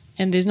around,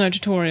 and there's no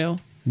tutorial,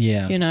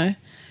 Yeah. you know.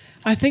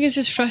 I think it's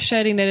just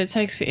frustrating that it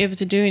takes forever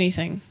to do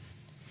anything.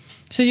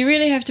 So you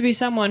really have to be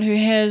someone who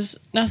has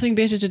nothing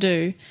better to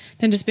do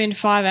than to spend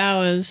 5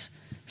 hours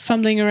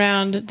fumbling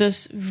around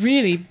this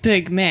really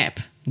big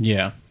map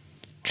Yeah.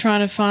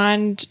 trying to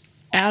find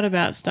out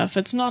about stuff.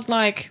 It's not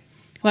like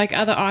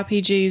other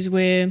RPGs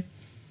where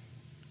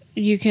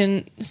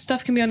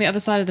stuff can be on the other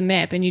side of the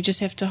map and you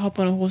just have to hop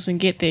on a horse and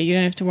get there. You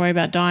don't have to worry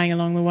about dying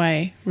along the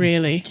way,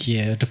 really.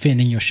 Yeah,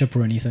 defending your ship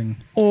or anything.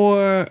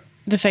 Or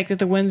the fact that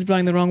the wind's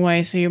blowing the wrong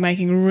way, so you're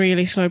making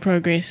really slow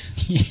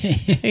progress.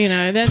 Yeah. You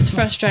know, that's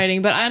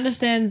frustrating. But I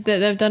understand that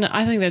they've done it.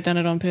 I think they've done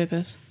it on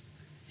purpose.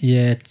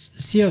 Yeah,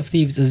 Sea of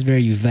Thieves is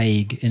very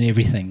vague in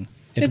everything.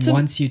 It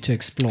wants you to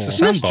explore. It's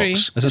a Mystery.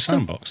 sandbox. It's a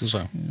sandbox as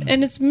well.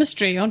 And it's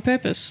mystery on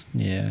purpose.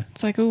 Yeah.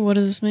 It's like, oh, what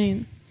does this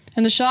mean?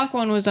 And the shark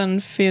one was done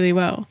fairly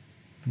well.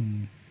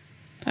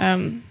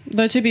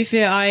 Though to be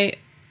fair,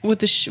 with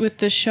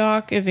the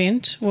shark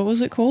event, what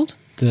was it called?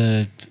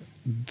 The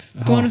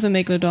one with the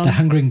megalodon. The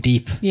Hungering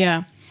Deep.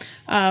 Yeah.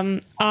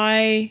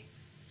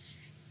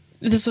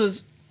 This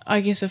was, I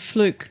guess, a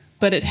fluke,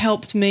 but it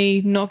helped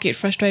me not get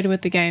frustrated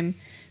with the game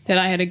that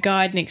I had a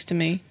guide next to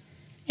me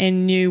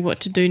and knew what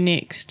to do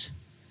next.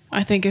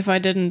 I think if I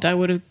didn't, I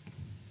would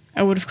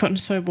have gotten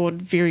so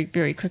bored very,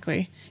 very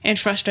quickly and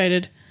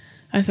frustrated,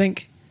 I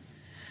think.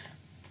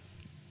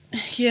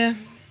 Yeah.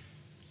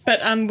 But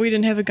we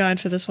didn't have a guide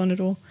for this one at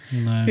all.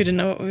 No. We didn't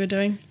know what we were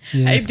doing.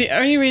 Yeah. The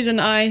only reason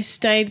I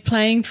stayed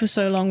playing for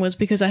so long was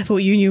because I thought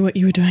you knew what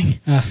you were doing.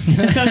 Ah.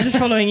 And so I was just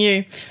following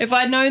you. If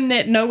I'd known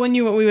that no one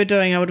knew what we were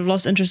doing, I would have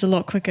lost interest a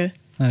lot quicker.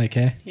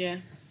 Okay. Yeah.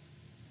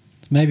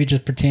 Maybe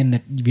just pretend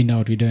that we know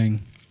what we're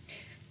doing.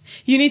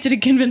 You need to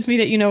convince me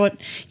that you know what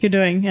you're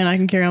doing and I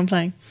can carry on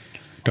playing.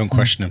 Don't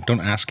question him.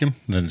 Don't ask him.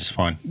 Then it's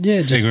fine.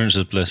 Yeah, just Ignorance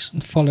is bliss.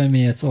 follow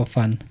me. It's all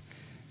fun.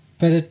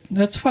 But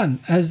it's fun.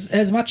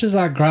 As much as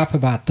I gripe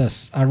about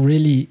this,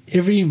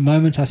 every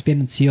moment I spend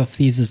in Sea of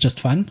Thieves is just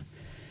fun.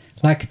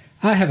 Like,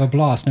 I have a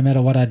blast no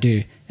matter what I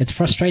do. It's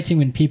frustrating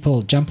when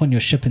people jump on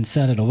your ship and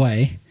sail it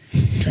away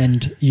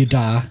and you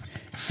die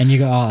and you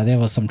go, oh, there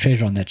was some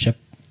treasure on that ship.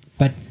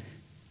 But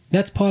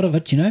that's part of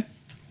it, you know?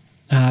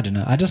 I don't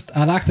know.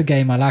 I like the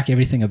game. I like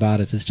everything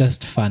about it. It's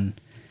just fun.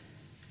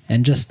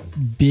 And just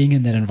being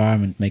in that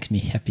environment makes me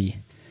happy.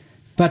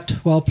 But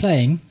while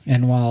playing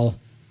and while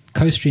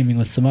co-streaming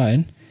with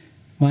Simone,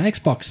 my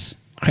Xbox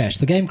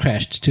crashed. The game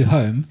crashed to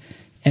home.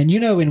 And you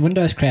know when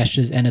Windows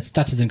crashes and it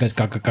stutters and goes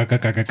ga ga ga ga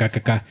ga ga ga ga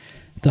ga,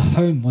 the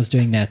home was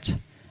doing that.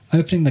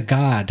 Opening the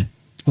guard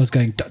was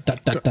going da da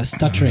da da,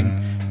 stuttering,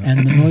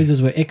 and the noises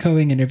were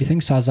echoing and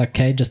everything. So I was like,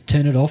 okay, just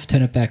turn it off,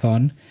 turn it back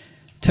on,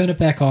 turn it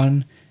back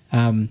on.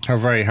 How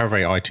very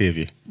IT of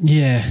you.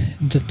 Yeah,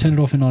 just turn it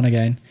off and on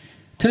again.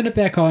 Turn it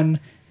back on.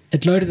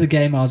 It loaded the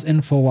game. I was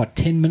in for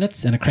 10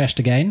 minutes and it crashed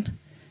again.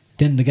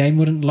 Then the game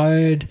wouldn't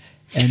load,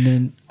 and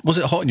then Was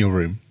it hot in your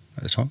room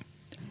at the time?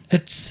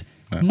 it's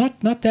No.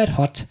 not that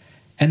hot,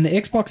 and the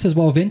Xbox is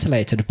well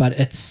ventilated, but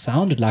it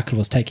sounded like it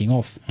was taking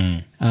off.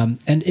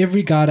 And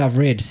every guide I've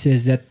read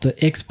says that the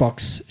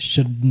Xbox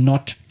should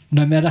not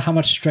no matter how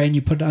much strain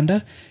you put it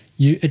under,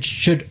 it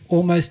should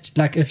almost,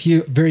 like if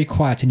you're very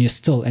quiet and you're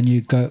still and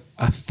you go,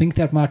 I think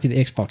that might be the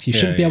Xbox. You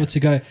shouldn't be able to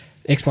go,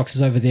 Xbox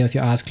is over there with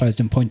your eyes closed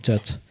and point to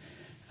it.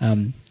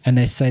 And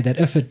they say that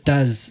if it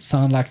does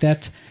sound like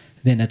that,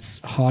 then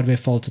it's hardware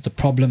fault, it's a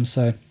problem.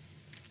 So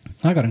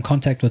I got in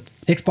contact with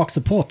Xbox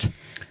support.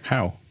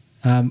 How?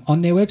 On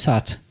their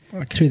website.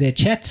 Okay. Through their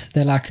chat,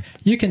 they're like,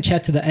 you can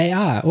chat to the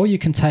AI or you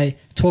can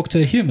talk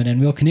to a human and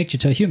we'll connect you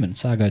to a human.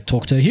 So I go,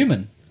 talk to a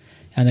human.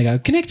 And they go,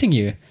 connecting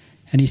you.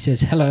 And he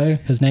says, hello.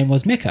 His name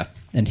was Mecha.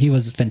 And he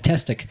was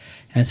fantastic.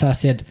 And so I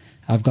said,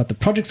 I've got the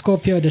Project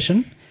Scorpio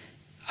edition.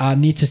 I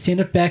need to send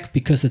it back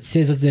because it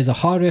says that there's a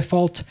hardware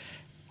fault.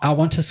 I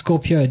want a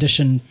Scorpio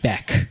edition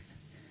back.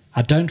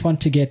 I don't want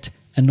to get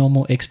a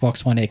normal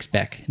Xbox One X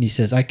back. And he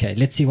says, okay,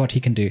 let's see what he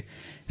can do.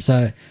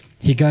 So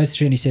he goes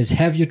through and he says,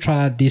 have you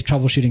tried these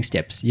troubleshooting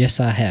steps? Yes,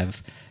 I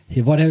have.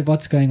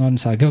 What's going on?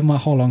 So I give him my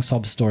whole long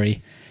sob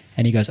story.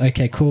 And he goes,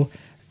 okay, cool.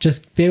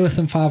 Just bear with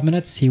him 5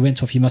 minutes. He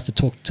went off. He must have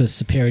talked to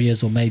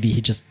superiors, or maybe he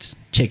just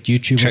checked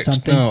YouTube or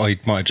something. No, he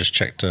might have just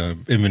checked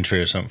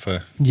inventory or something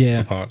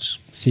for parts.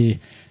 See,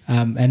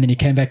 and then he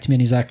came back to me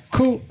and he's like,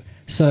 cool.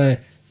 So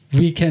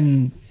we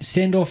can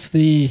send off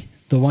the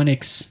One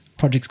X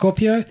Project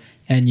Scorpio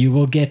and you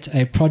will get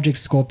a Project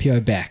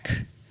Scorpio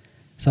back.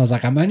 So I was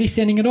like, I'm only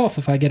sending it off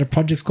if I get a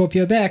Project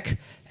Scorpio back.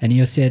 And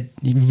he said,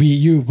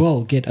 you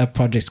will get a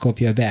Project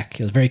Scorpio back.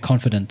 He was very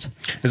confident.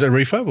 Is it a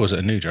refurb or is it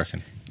a new, do you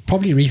reckon?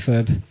 Probably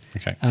refurb.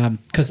 Okay.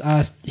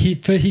 Because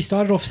he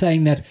started off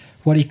saying that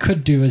what he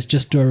could do is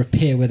just do a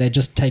repair where they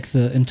just take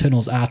the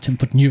internals out and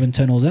put new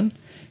internals in.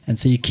 And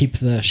so you keep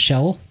the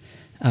shell.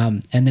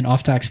 And then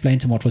after I explained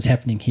to him what was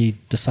happening, he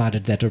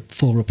decided that a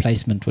full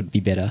replacement would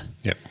be better.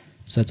 Yep.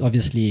 So it's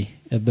obviously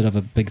a bit of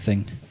a big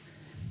thing.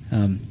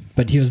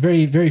 But he was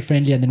very, very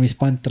friendly, and then we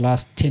spent the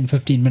last 10,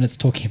 15 minutes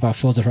talking about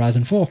Forza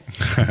Horizon 4.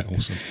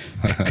 Awesome.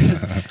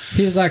 Because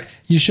he was like,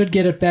 you should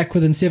get it back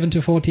within 7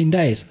 to 14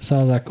 days. So I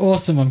was like,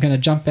 awesome, I'm going to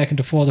jump back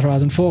into Forza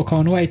Horizon 4,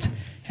 can't wait.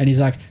 And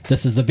he's like,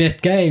 this is the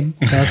best game.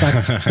 So I was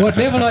like, what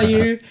level are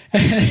you?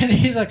 And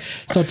he's like,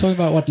 start talking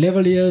about what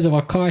level he is and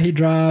what car he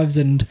drives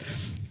and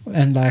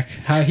like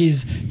how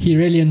he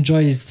really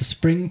enjoys the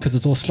spring because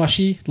it's all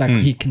slushy, like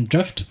he can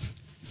drift.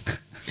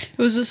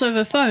 Was this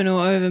over phone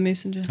or over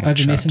Messenger? Over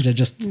chat. Messenger,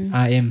 just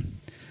IM.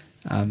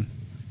 And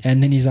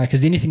then he's like,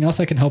 is there anything else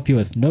I can help you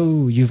with?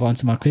 No, you've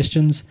answered my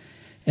questions.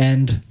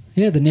 And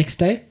yeah, the next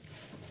day,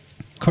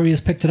 courier's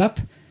picked it up.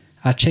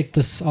 I checked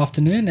this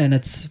afternoon and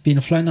it's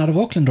been flown out of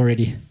Auckland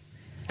already.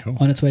 Cool.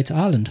 On its way to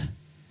Ireland.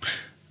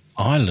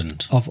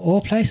 Ireland? Of all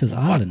places,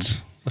 Ireland.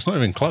 What? That's not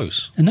even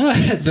close. No,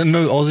 it's... There's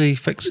no Aussie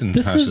fixing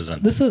houses then?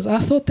 I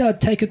thought they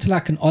would take it to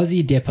like an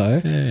Aussie depot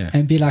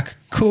and be like,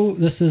 cool,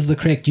 this is the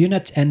correct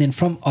unit. And then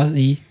from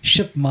Aussie,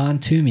 ship mine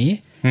to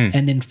me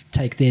and then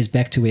take theirs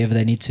back to wherever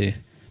they need to.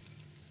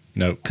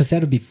 No. Because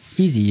that would be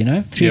easy,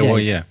 3 days. Well,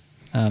 yeah.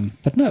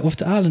 But no, off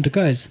to Ireland it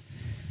goes.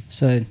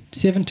 So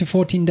 7 to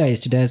 14 days,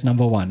 today is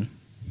number 1.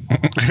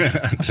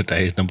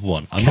 Today is number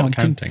 1. I'm not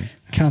counting.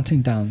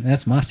 Counting down.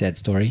 That's my sad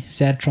story.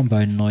 Sad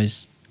trombone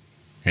noise.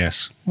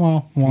 Yes.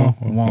 Wah, wah,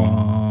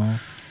 wah.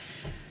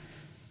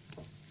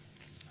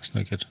 That's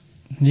no good.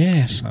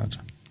 Yeah. Sad.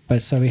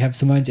 But so we have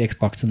Simone's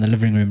Xbox in the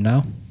living room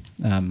now.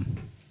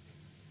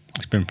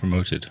 It's been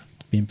promoted.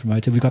 Being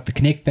promoted. We got the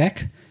Kinect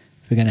back.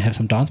 We're going to have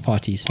some dance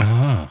parties.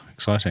 Ah,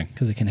 exciting.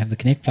 Because they can have the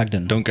Kinect plugged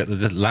in. Don't get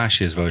the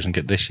last year's version,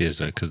 get this year's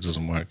though, because it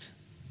doesn't work.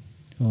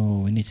 Oh,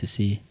 we need to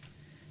see.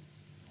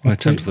 Well, they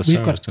turned to the We've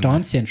servers, got didn't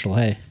Dance Central,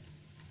 hey.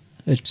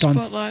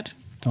 Spotlight.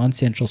 Dance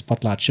Central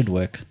Spotlight should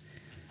work.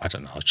 I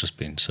don't know. I was just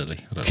being silly.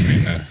 I don't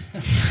really know.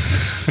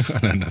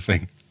 I know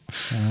nothing.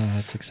 Oh,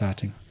 that's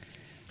exciting.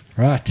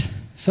 Right.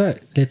 So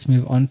let's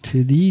move on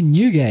to the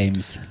new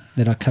games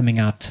that are coming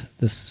out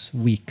this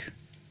week.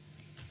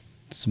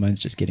 Simone's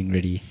just getting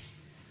ready.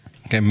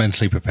 Get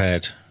mentally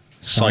prepared.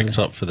 Solid.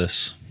 Psyched up for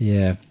this.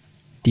 Yeah.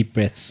 Deep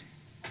breaths.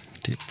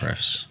 Deep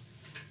breaths.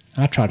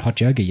 I tried hot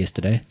yoga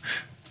yesterday.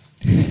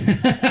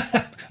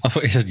 I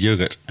thought you said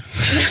yogurt.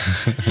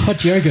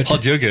 Hot yogurt.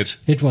 Hot yogurt.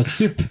 It was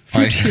soup.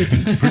 Fruit soup.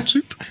 Fruit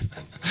soup.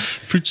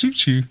 Fruit soup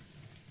chew.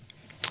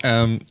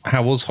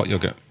 How was hot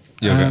yogurt?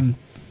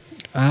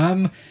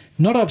 I'm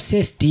not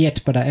obsessed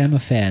yet, but I am a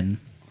fan.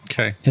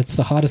 Okay. It's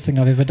the hardest thing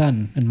I've ever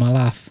done in my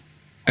life.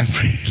 And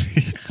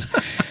really,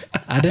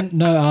 I didn't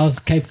know I was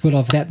capable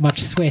of that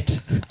much sweat.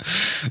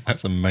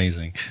 that's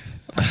amazing.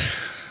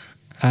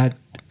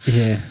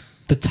 Yeah.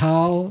 The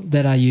towel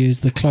that I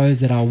used, the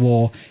clothes that I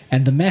wore,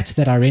 and the mat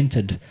that I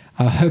rented,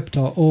 I hoped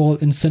are all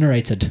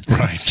incinerated.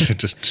 Right.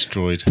 Just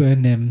destroyed.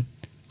 Burn them.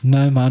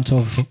 No amount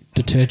of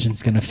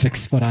detergent's going to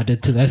fix what I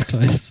did to those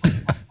clothes.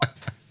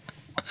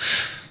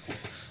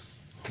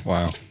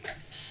 Wow.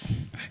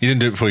 You didn't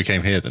do it before you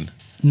came here then?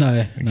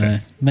 No.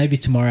 Maybe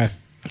tomorrow.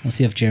 I'll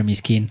see if Jeremy's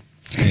keen.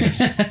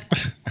 Yes.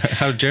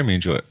 How did Jeremy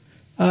enjoy it?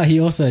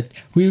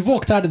 We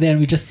walked out of there and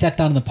we just sat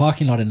down in the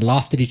parking lot and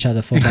laughed at each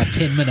other for about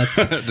 10 minutes.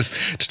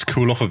 just to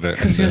cool off a bit.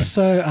 Because we were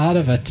so out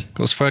of it. It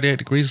was 38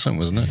 degrees or something,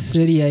 wasn't it?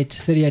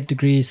 38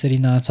 degrees,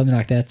 39, something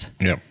like that.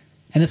 Yep.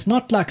 And it's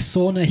not like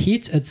sauna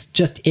heat, it's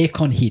just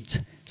aircon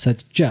heat. So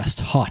it's just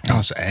hot. Oh,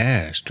 it's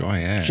air. It's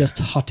dry air. Just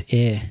hot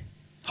air.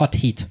 Hot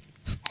heat.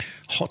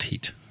 hot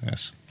heat.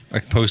 Yes.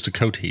 Opposed to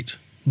cold heat.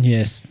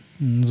 Yes.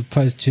 As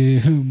opposed to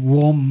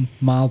warm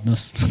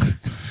mildness.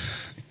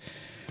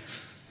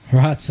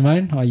 Right,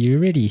 Simone, are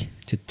you ready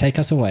to take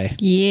us away?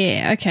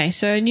 Yeah, okay.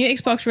 So new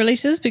Xbox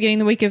releases beginning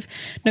the week of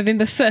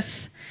November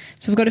 5th.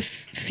 So we've got a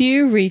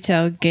few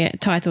retail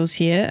titles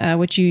here,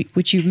 which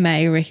you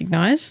may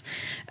recognise.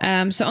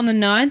 So on the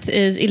 9th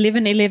is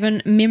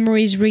 1111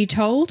 Memories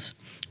Retold,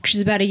 which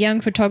is about a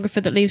young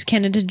photographer that leaves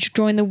Canada to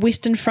join the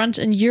Western Front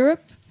in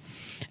Europe.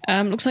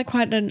 Looks like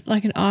quite an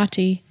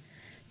arty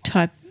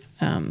type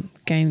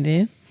game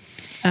there.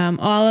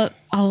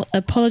 I'll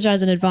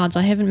apologise in advance.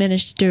 I haven't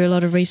managed to do a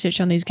lot of research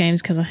on these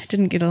games because I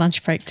didn't get a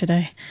lunch break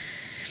today.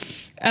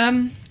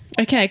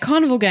 Okay,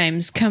 Carnival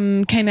Games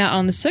came out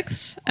on the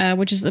 6th,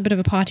 which is a bit of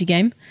a party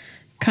game.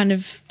 Kind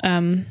of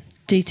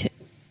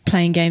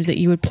playing games that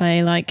you would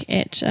play like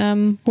at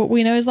what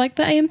we know as like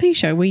the AMP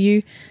show, where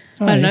you,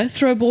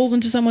 throw balls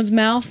into someone's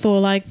mouth or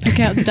like pick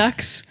out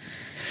ducks.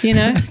 You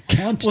know,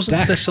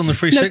 Wasn't this on the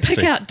 360? No,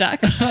 pick out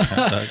ducks.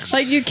 Ducks.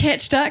 Like you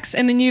catch ducks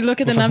and then you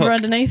look at the With a number hook.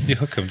 underneath. You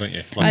hook them, don't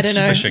you? I don't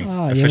know. Fishing. Oh, A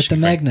yeah, with the fishing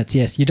thing. magnets,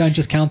 yes. You don't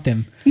just count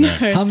them. No.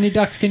 How many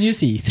ducks can you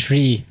see?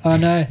 3. Oh,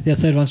 no, the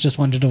third one's just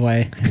wandered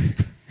away.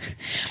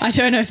 I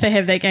don't know if they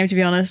have that game, to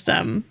be honest.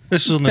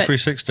 This was on the But-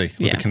 360 with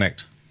yeah. the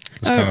Kinect.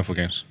 It's Oh. Carnival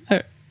Games.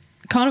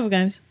 Carnival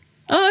Games.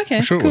 Oh, okay.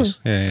 I'm sure cool. it was.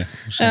 Yeah.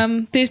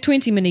 Sure. There's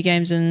 20 mini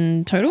games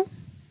in total.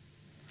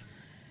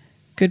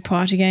 Good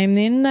party game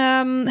then.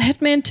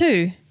 Hitman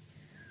 2,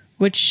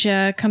 which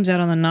comes out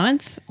on the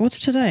 9th. What's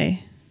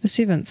today? The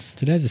 7th.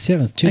 Today's the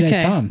 7th, 2 days'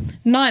 time.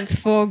 9th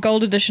for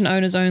Gold Edition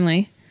owners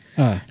only.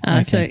 Oh,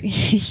 okay. So,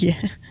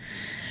 yeah.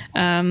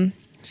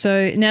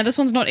 So now this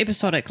one's not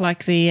episodic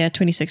like the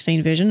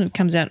 2016 version. It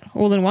comes out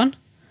all in one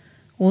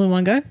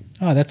go.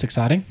 Oh, that's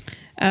exciting.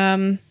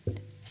 And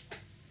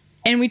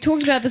we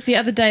talked about this the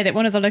other day, that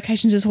one of the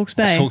locations is Hawke's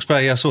Bay. It's Hawke's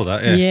Bay, yeah, I saw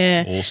that. Yeah.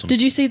 Yeah. It's awesome.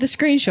 Did you see the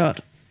screenshot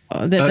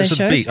that they it's a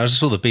showed? beach. I just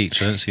saw the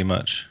beach. I didn't see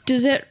much.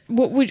 Does that?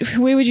 Where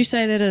would you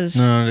say that is?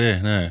 No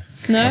idea, no.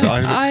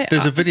 No?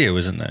 There's a video,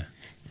 isn't there?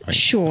 Like,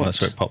 Short. That's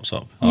where it pops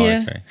up. Oh,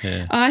 Yeah. okay.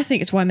 Yeah. I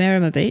think it's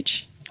Waimarama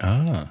Beach,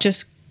 Ah.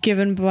 just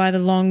given by the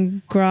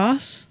long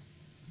grass.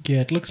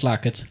 Yeah, it looks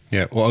like it.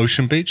 Yeah. Or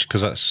Ocean Beach,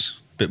 because that's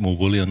a bit more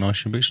woolly on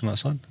Ocean Beach on that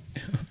side.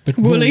 But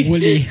Woolly.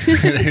 woolly.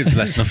 There's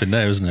less nothing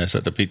there, isn't there? It's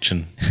at the beach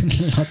and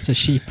Lots of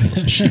sheep.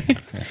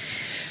 yes.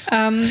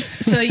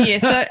 So yeah,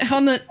 so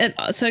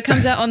it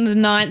comes out on the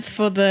 9th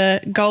for the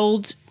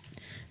gold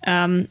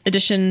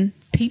edition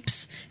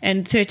peeps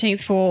and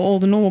 13th for all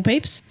the normal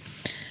peeps.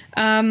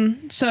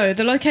 So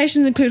the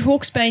locations include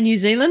Hawke's Bay, New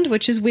Zealand,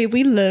 which is where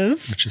we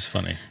live. Which is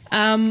funny.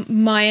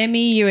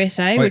 Miami,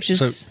 USA, Wait, which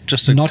is so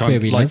just to Not kind where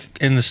of, we like live.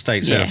 in the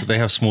States, Yeah. they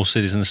have small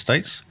cities in the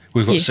States.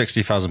 We've got Yes.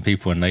 60,000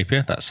 people in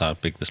Napier. That's how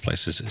big this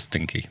place is. It's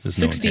dinky. There's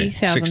no one here.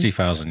 60,000.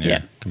 60,000, yeah,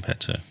 Yeah. compared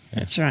to. Yeah.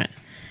 That's right.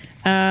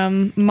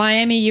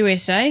 Miami,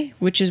 USA,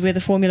 which is where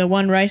the Formula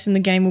One race and the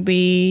game will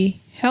be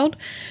held.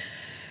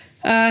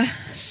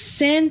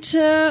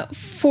 Santa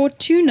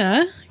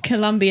Fortuna,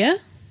 Colombia.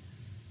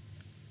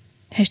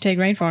 Hashtag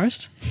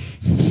rainforest.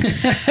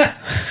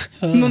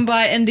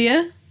 Mumbai,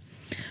 India.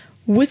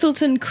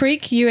 Whittleton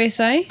Creek,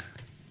 USA.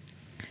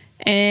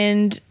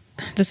 And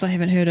this I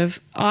haven't heard of.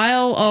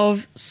 Isle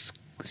of...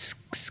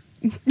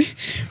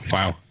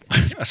 Wow.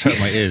 That's hurt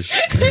my ears.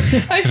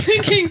 I'm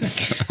thinking...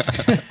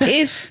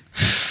 is...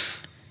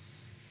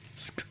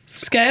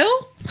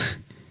 Scale?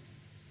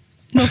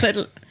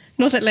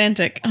 North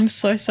Atlantic. I'm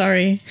so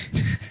sorry.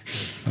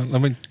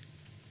 Let me.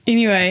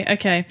 Anyway,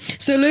 okay.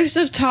 So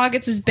Elusive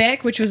Targets is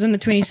back, which was in the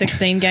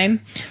 2016 game,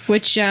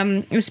 which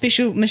was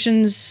special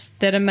missions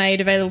that are made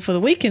available for the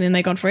week and then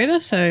they're gone forever.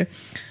 So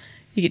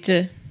you get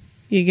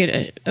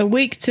a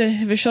week to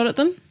have a shot at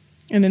them,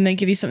 and then they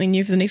give you something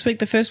new for the next week.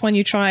 The first one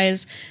you try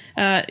is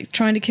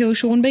trying to kill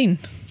Sean Bean,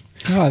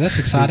 Oh, that's I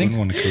exciting. wouldn't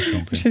want to kill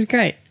Sean which Bean. is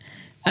great.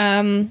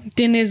 Then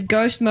there's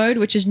Ghost Mode,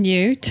 which is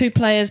new. 2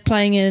 players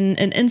playing in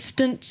an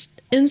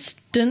instanced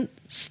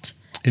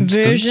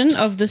version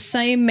of the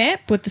same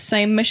map with the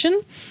same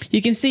mission.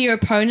 You can see your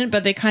opponent,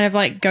 but they're kind of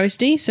like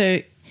ghosty,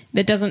 so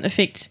that doesn't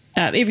affect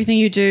everything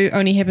you do.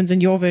 Only happens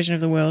in your version of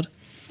the world,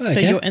 so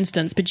Okay. your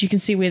instance. But you can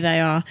see where they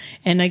are,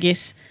 and I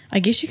guess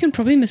you can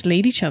probably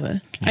mislead each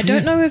other. I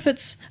don't know if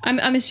it's.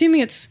 I'm assuming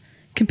it's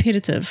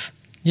competitive.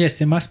 Yes,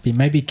 there must be.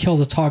 Maybe kill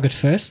the target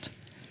first.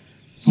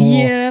 Or-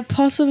 Yeah,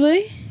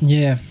 possibly.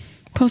 Yeah.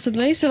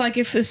 Possibly. So, like,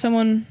 if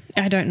someone,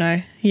 I don't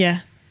know. Yeah,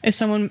 if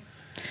someone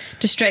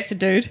distracts a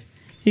dude,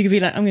 you could be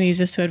like, I'm going to use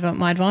this to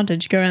my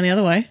advantage. Go around the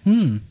other way.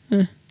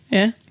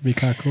 Yeah. Be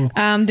quite cool.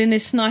 Then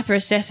there's Sniper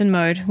Assassin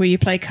mode, where you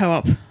play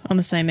co-op on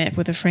the same map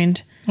with a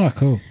friend. Oh,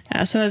 cool.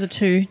 So those are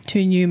two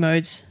new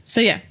modes.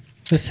 So yeah,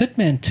 This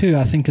Hitman 2,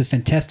 I think, is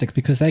fantastic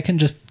because they can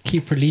just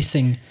keep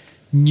releasing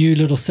new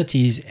little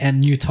cities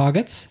and new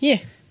targets. yeah.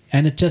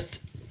 And it just,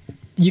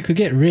 you could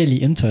get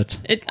really into it.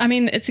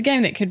 It's a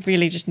game that could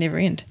really just never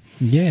end.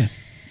 Yeah.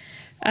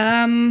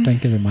 Um,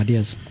 Don't give them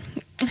ideas.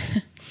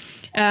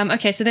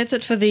 Okay, so that's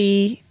it for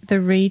the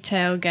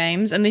retail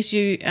games, unless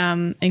you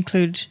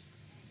include.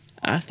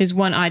 There's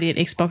one ID at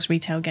Xbox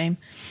retail game.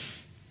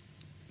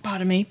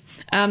 Pardon me.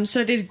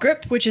 So there's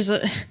Grip, which is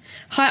a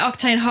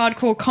high-octane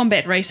hardcore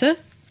combat racer.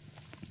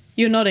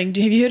 You're nodding.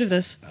 Have you heard of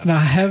this? And I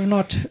have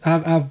not.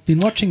 I've been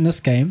watching this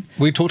game.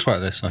 We talked about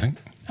this, I think,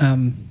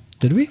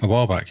 Did we? a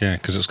while back. Yeah,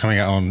 because it's coming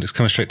out on. It's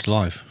coming straight to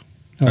live.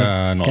 Oh,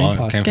 Not Game live.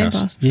 Pass. Game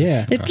Pass.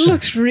 Yeah. It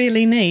looks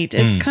really neat.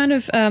 It's kind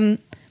of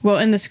well,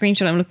 in the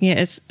screenshot I'm looking at,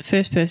 it's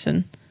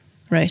first-person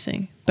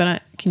racing.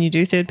 But can you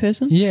do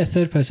third-person? Yeah,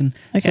 third person.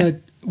 Okay. So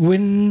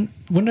when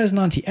Windows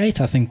 98,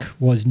 I think,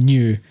 was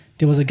new,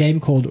 there was a game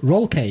called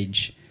Roll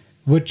Cage,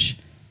 which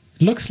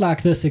looks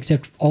like this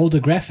except older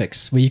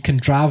graphics, where you can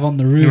drive on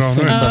the roof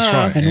and, That's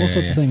right. and Yeah, all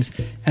sorts of things.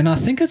 And I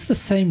think it's the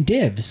same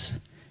devs.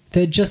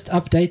 They just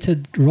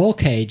updated Roll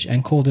Cage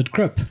and called it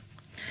Grip.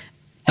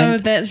 Oh,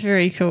 And that's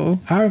very cool.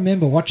 I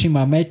remember watching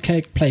my mate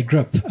play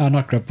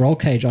Roll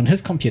Cage on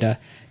his computer,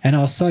 and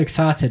I was so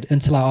excited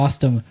until I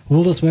asked him,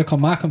 will this work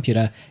on my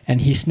computer? And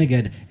he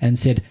sniggered and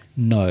said,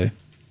 no.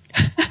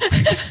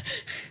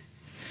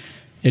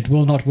 It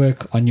will not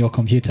work on your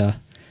computer.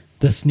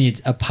 This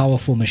needs a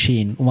powerful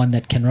machine, one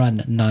that can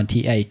run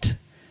 98.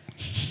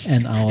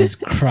 And I was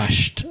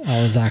crushed.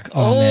 I was like,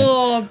 oh man.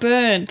 Oh,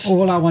 burnt.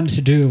 All I wanted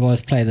to do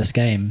was play this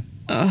game.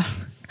 Oh.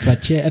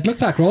 But yeah, it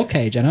looked like Roll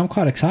Cage, and I'm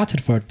quite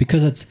excited for it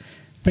because it's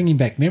bringing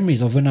back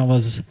memories of when I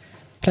was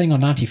playing on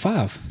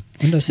 95.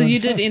 Windows So you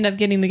 95. did end up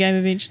getting the game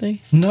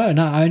eventually? No,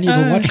 I only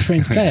ever watched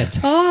friends play it.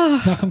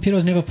 Oh, My computer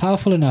was never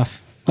powerful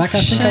enough. Like, I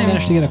think I Shame.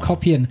 managed to get a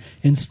copy and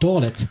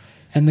install it,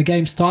 and the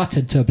game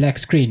started to a black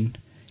screen,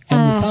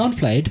 and the sound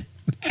played,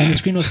 and the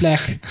screen was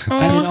black,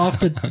 and then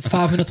after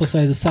 5 minutes or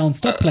so, the sound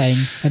stopped playing,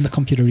 and the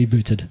computer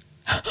rebooted.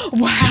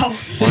 wow.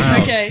 Wow.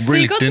 Okay, so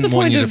Really you got to the didn't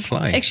want point you to of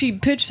play. actually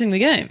purchasing the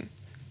game.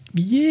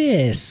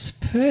 Yes,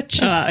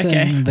 purchasing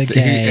okay. the He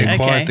game.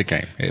 acquired Okay. the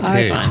game. It I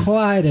appeared.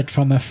 acquired it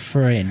from a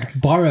friend.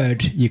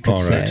 Borrowed, you could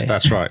Borrowed. say.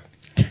 That's right.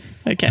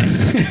 Okay.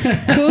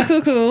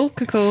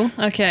 Cool.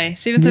 Okay,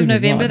 7th of Moving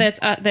November.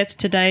 on. That's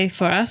today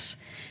for us,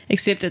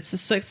 except it's the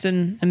 6th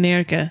in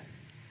America.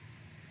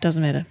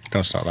 Doesn't matter.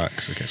 Don't start that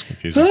because it gets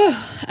confusing.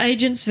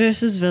 Agents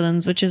versus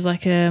villains, which is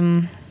like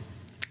what's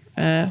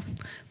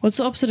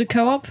the opposite of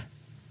co-op?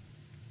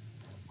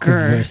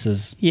 Grr.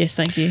 Versus. Yes,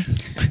 thank you.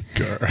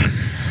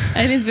 Grr.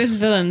 Aliens versus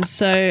villains.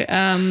 So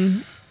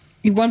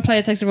one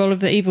player takes the role of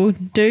the evil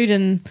dude,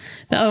 and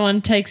the other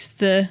one takes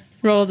the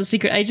role of the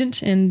secret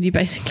agent, and you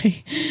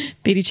basically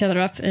beat each other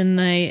up in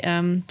a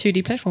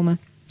 2D platformer.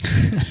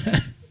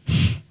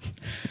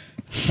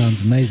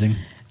 Sounds amazing.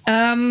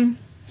 Um,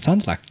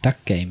 Sounds like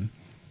Duck Game.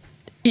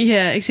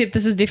 yeah, except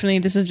this is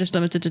just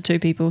limited to 2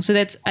 people. So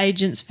that's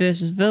Agents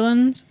versus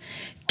Villains.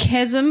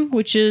 Chasm,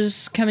 which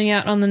is coming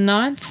out on the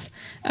 9th.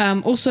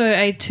 Also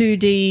a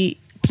 2D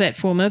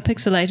platformer,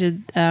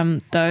 pixelated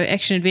though,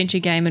 action-adventure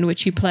game in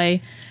which you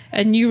play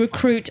a new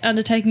recruit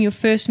undertaking your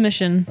first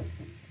mission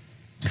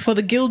for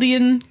the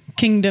Gildian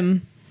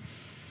Kingdom.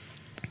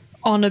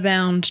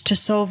 Honor-bound to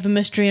solve the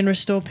mystery and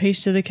restore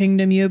peace to the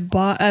kingdom, you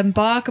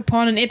embark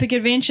upon an epic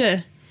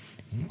adventure.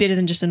 Better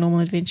than just a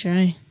normal adventure,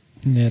 eh?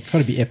 Yeah, it's got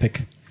to be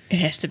epic. It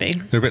has to be.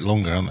 They're a bit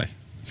longer, aren't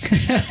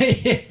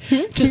they?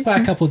 Just by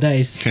a couple of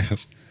days.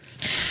 Yes.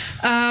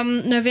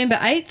 November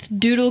 8th,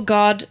 Doodle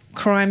God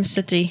Crime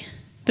City.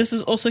 This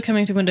is also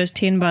coming to Windows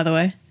 10, by the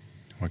way.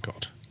 Oh my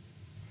god.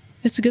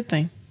 It's a good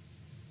thing.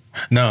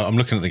 No, I'm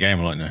looking at the game.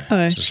 I'm like, no. Oh,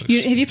 it just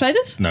looks- have you played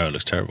this? No, it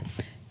looks terrible.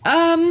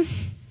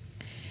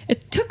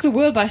 It took the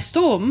world by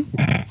storm.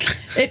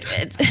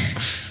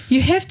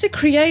 You have to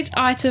create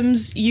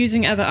items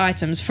using other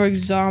items. For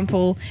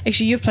example,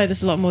 actually, you've played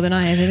this a lot more than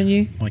I have, haven't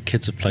you? My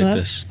kids have played Love?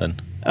 this then.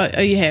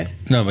 Oh, you have?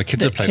 No, my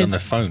kids The have played on kids-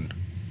 their phone.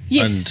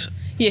 Yes. And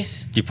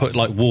Yes. you put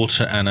like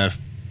water and a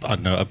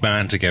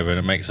band together and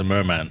it makes a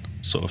merman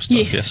sort of stuff.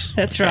 Yes,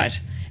 that's Okay. right.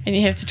 And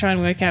you have to try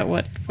and work out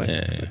what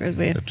Yeah, goes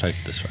where. they've played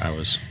this for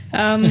hours.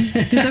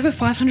 There's over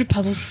 500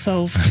 puzzles to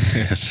solve.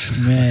 Yes.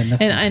 Man,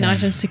 that's and insane.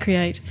 items to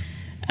create.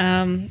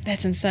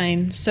 That's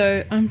insane.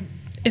 So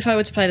if I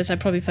were to play this, I'd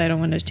probably play it on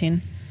Windows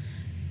 10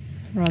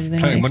 rather than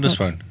Playing on Windows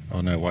Xbox. Phone.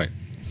 Oh no, wait.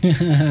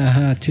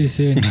 Too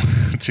soon.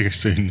 Too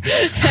soon.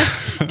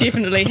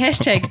 Definitely.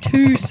 Hashtag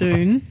too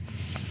soon.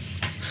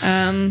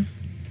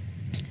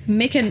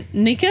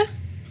 Mechanika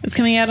is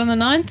coming out on the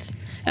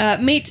 9th.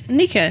 Meet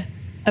Nika,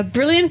 a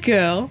brilliant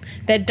girl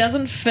that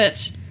doesn't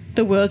fit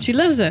the world she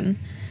lives in.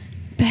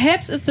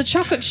 Perhaps it's the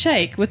chocolate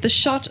shake with the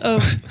shot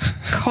of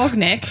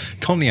cognac.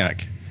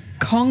 Cognac.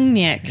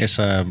 Cognac. It's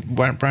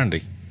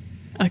brandy.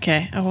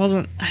 Okay,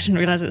 I didn't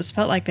realise it was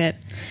spelled like that.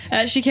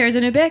 She carries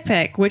in her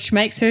backpack, which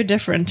makes her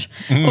different.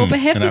 Or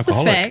perhaps an it's the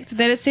alcoholic. fact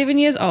that at 7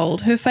 years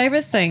old, her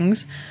favourite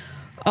things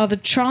are the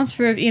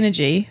transfer of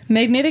energy,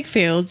 magnetic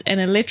fields,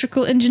 and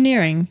electrical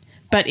engineering.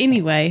 But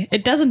anyway,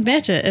 it doesn't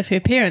matter if her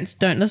parents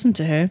don't listen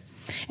to her.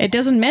 It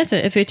doesn't matter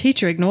if her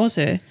teacher ignores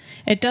her.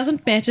 It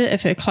doesn't matter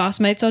if her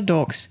classmates are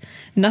dorks.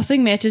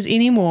 Nothing matters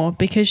anymore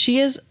because she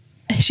has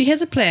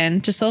a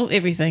plan to solve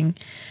everything.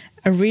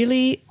 A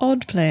really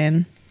odd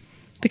plan.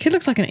 The kid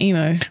looks like an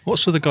emo.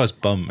 What's with the guy's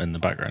bum in the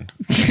background?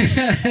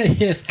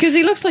 Yes. Because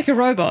he looks like a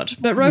robot,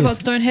 but robots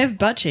Yes. don't have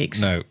butt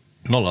cheeks. No,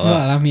 not like that.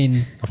 Well, I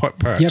mean, I'm quite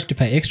proud. you have to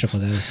pay extra for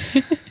those.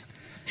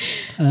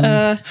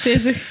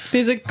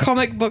 There's a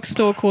comic book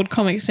store called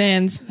Comic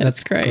Sans.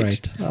 That's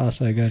great. Oh,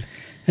 so good.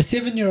 A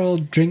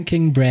 7-year-old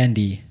drinking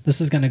brandy.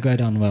 This is going to go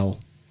down well.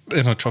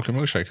 You know, chocolate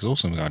milkshake is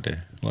awesome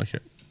idea. I like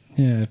it.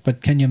 Yeah,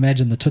 but can you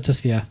imagine the Twitter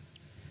sphere?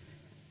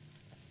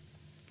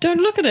 Don't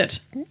look at it.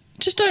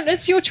 Just don't.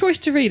 It's your choice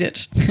to read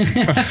it.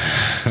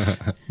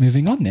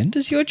 Moving on then.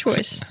 It's your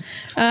choice.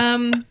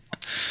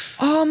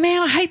 Oh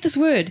man, I hate this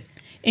word.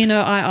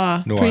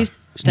 N-O-I-R. Noir. Please.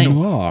 It's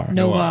Noir.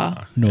 Noir.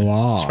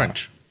 Noir. It's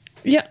French.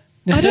 Yeah.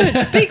 I don't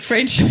speak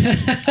French.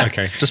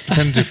 Okay, just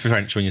pretend to be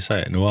French when you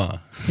say it. Noir.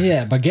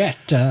 Yeah,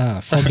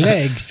 baguette, frog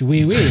legs,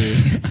 oui, oui.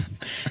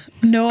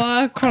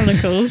 Noir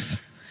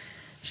Chronicles.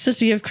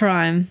 City of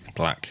Crime.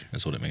 Black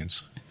is what it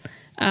means.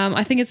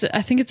 I think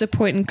it's a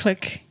point and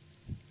click.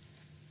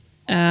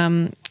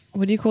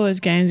 What do you call those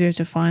games where you have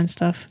to find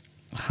stuff?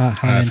 Hide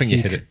I and think you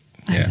seek. hit it.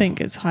 I Yeah. think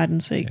it's hide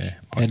and seek. Yeah.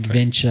 point and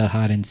Adventure,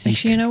 hide and seek.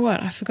 Actually, you know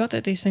what? I forgot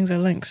that these things are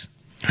links.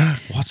 click.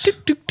 What?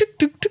 Tuk, tuk, tuk,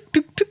 tuk, tuk,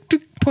 tuk, tuk,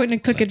 tuk. Point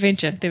and click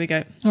adventure. There we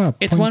go. Oh,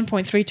 It's point-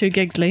 1.32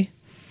 gigs, Lee.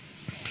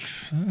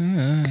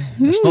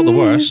 It's not the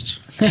worst.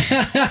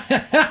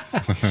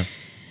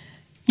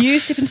 You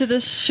step into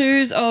the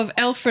shoes of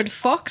Alfred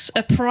Fox,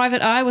 a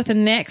private eye with a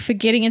knack for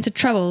getting into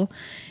trouble,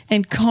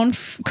 and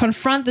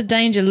confront the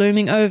danger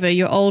looming over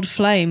your old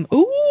flame.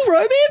 Ooh,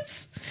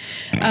 romance!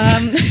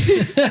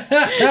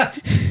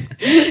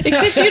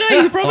 Except,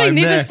 you probably I'm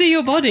never there. see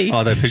your body.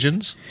 Are there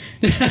pigeons?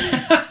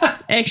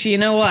 Actually, you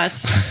know what?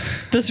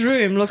 This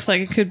room looks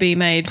like it could be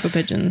made for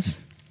pigeons.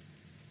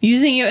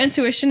 Using your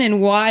intuition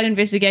and wide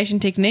investigation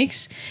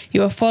techniques,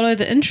 you will follow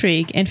the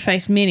intrigue and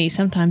face many,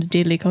 sometimes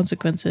deadly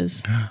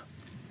consequences.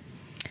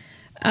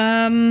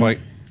 Wait,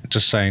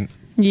 just saying.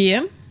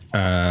 Yeah.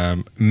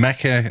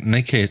 Mechanica?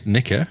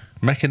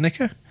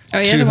 Oh,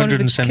 yeah, the one with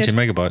the 270 kid.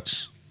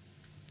 megabytes.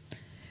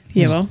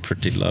 Yeah, well.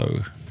 Pretty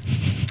low.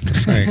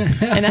 Just saying.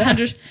 And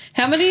 100.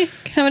 How many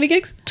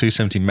gigs?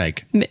 270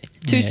 meg.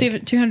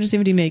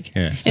 270 meg.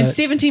 Yeah. And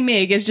 70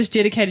 meg is just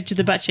dedicated to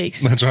the butt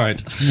cheeks. That's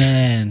right.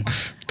 Man.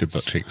 Good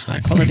butt cheeks. High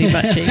quality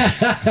butt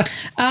cheeks.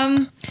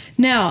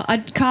 Now,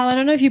 Carl, I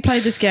don't know if you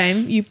played this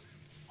game. You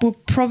were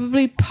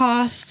probably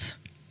past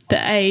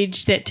the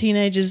age that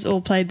teenagers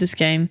all played this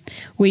game,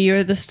 where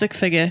you're the stick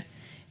figure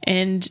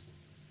and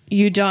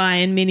you die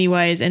in many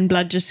ways and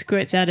blood just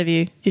squirts out of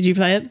you. Did you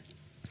play it?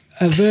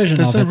 A version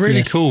There's of a it. really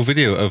yes. cool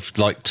video of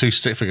like two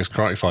stick figures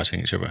karate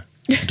fighting each other,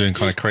 doing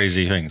kind of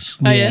crazy things.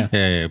 Oh, yeah?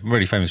 Yeah,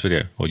 really famous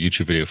video or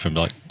YouTube video from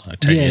like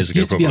 10 Yeah, years it ago,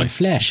 used to be probably. on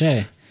Flash,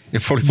 eh?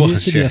 It probably It used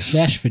was. to be a Yes.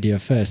 Flash video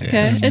first. Okay,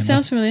 I it remember.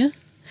 sounds familiar.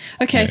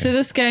 Okay, Yeah. so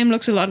this game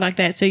looks a lot like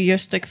that. So you're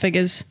stick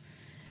figures,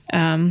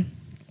 but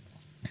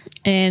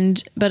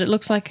it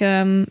looks like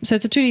so it's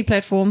a 2D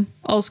platform,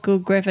 old school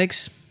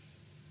graphics,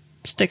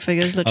 stick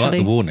figures, I like literally.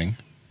 the warning.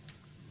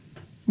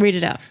 Read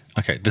it out.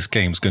 Okay, this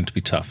game's going to be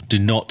tough. Do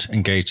not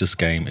engage this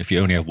game if you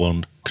only have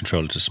one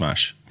controller to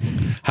smash.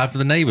 Have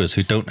the neighbours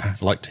who don't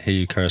like to hear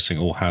you cursing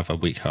or have a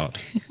weak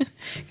heart.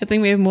 Good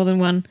thing we have more than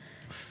one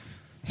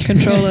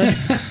controller,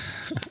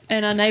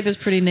 and our neighbour's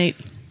pretty neat.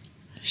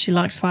 She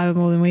likes fibre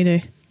more than we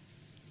do.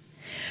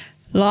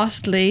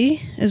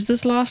 Lastly,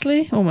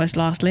 almost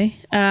lastly,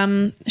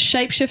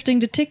 Shape-Shifting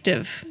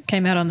Detective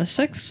came out on the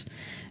 6th.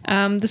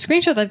 The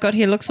screenshot they've got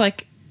here looks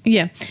like,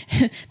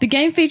 the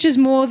game features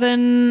more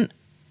than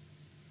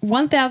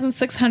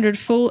 1,600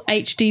 full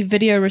HD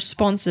video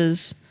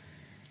responses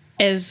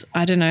as,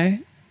 I don't know,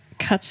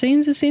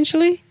 cutscenes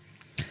essentially.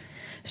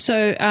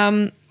 So,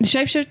 the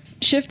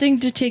Shape-Shifting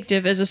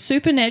Detective is a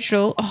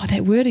supernatural,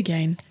 that word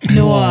again,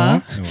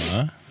 noir,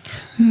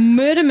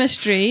 murder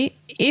mystery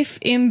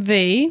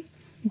FMV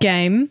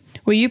game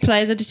where you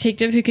play as a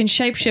detective who can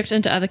shapeshift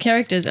into other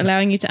characters,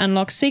 allowing you to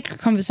unlock secret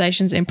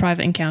conversations and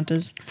private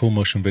encounters. Full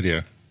motion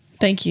video.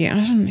 Thank you.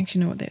 I don't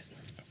actually know what that.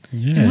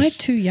 Yes. Am I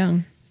too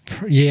young?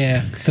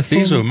 Yeah. The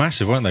These full- were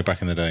massive, weren't they,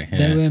 back in the day?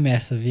 They Yeah. were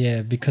massive,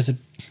 yeah, because it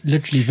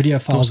literally video There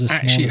files was were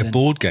actually smaller a than-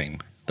 board game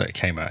that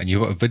came out, and you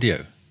got a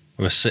video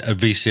or a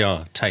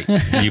VCR tape,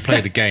 and you play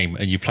the game,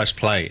 and you press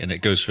play, and it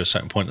goes for a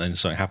certain point, and then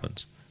something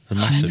happens. It's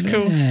massive.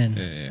 cool. Man,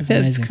 Yeah, yeah. That's That's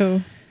amazing.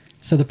 cool.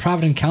 So the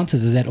private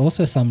encounters, is that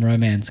also some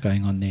romance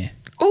going on there?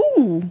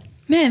 Ooh,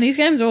 man, these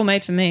games are all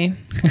made for me.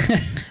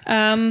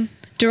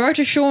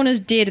 Dorota Shawn is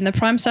dead, and the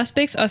prime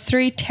suspects are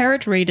 3 tarot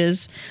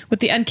readers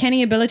with the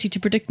uncanny ability to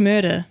predict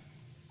murder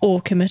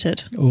or commit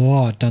it.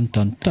 Oh, dun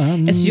dun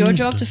dun. It's your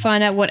job to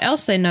find out what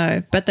else they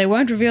know, but they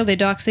won't reveal their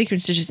dark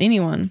secrets to just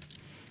anyone.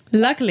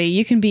 Luckily,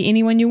 you can be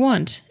anyone you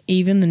want,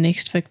 even the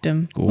next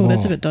victim. Oh,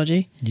 that's a bit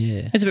dodgy.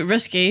 Yeah. It's a bit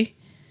risky.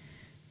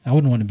 I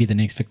wouldn't want to be the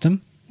next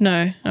victim.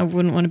 No, I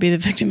wouldn't want to be the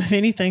victim of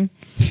anything.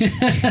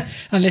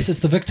 Unless it's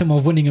the victim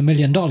of winning $1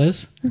 million.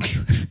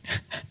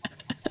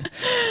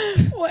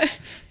 What?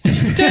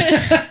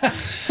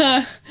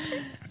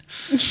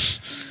 Just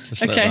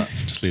Okay.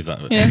 Just leave that.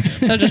 Yeah,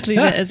 I'll just leave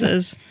it as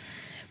is.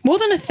 More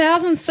than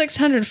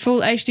 1,600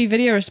 full HD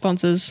video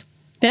responses.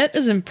 That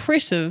is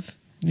impressive.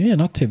 Yeah,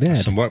 not too bad.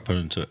 Some work put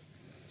into it.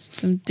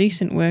 Some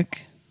decent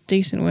work.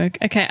 Decent work.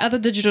 Okay, other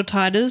digital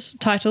titles,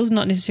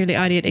 not necessarily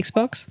ID at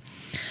Xbox.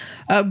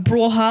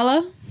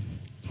 Brawlhalla,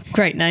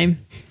 great name.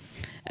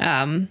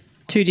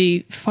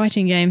 2D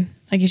fighting game,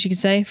 I guess you could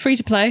say. Free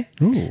to play.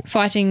 Ooh.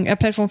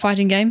 Platform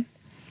fighting game.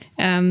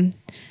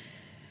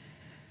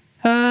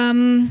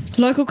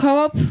 Local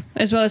co-op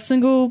as well as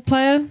single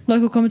player,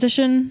 local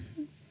competition,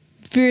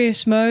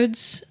 various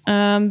modes,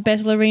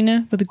 battle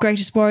arena with the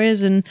greatest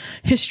warriors in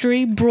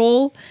history,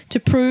 brawl to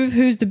prove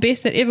who's the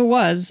best that ever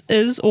was,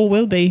 is, or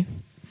will be.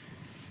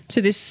 So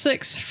there's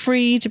 6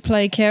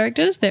 free-to-play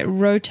characters that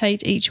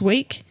rotate each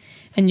week,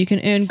 and you can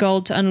earn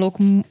gold to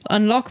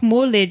unlock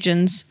more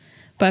legends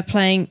by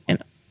playing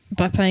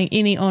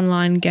any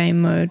online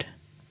game mode.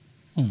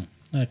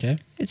 Okay.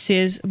 It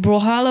says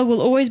Brawlhalla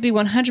will always be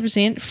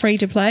 100%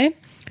 free-to-play,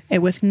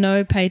 and with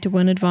no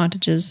pay-to-win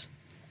advantages.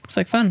 Looks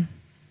like fun.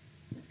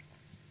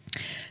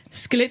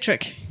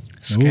 Skeletric.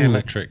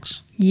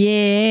 Scalextrics.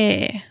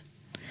 Yeah.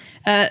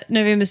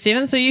 November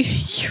 7th. So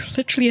you're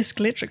literally a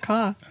Skeletric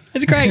car.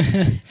 It's great.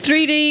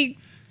 3D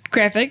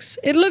graphics.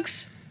 It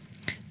looks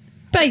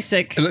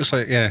basic. It looks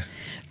like, yeah.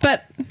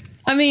 But,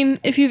 I mean,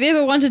 if you've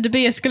ever wanted to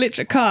be a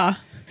Skeletric car,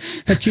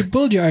 But you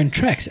build your own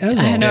tracks as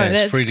well. I know, Yeah,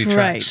 it's that's 3D great.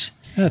 tracks.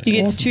 That's you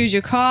get awesome. to choose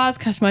your cars,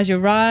 customize your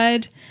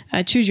ride,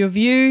 choose your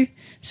view.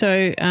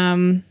 So,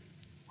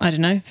 I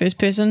don't know, first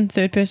person,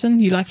 third person.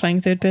 You like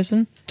playing third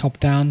person? Top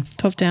down.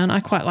 Top down. I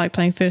quite like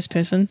playing first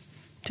person,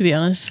 to be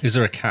honest. Is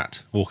there a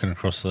cat walking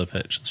across the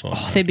pitch? That's what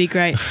Oh, that'd be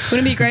great.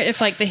 Wouldn't it be great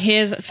if like the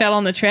hairs fell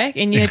on the track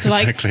and you had to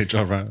like exactly,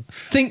 drive around.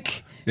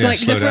 think Yeah, like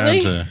slow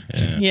differently? down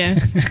to, yeah.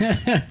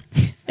 Yeah.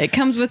 It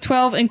comes with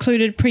 12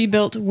 included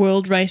pre-built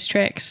world race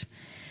tracks.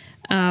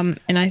 And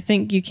I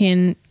think you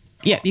can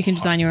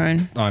design your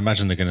own. I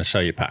imagine they're going to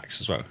sell you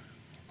packs as well.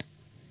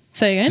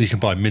 Say again? You can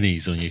buy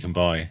minis, or you can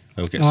buy.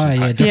 They'll get Oh, some yeah,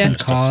 packs. different and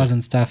stuff. cars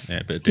and stuff. Yeah,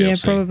 a bit of Yeah,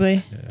 DLC.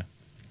 probably.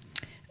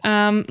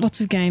 Yeah.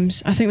 Lots of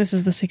games. I think this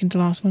is the second to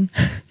last one.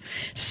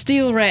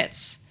 Steel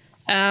Rats.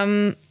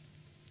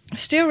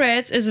 Steel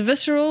Rats is a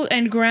visceral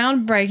and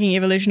groundbreaking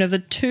evolution of the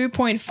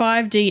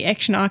 2.5D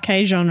action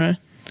arcade genre,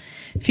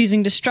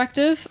 fusing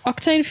destructive,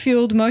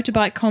 octane-fueled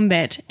motorbike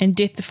combat and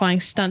death-defying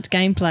stunt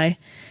gameplay,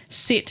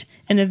 set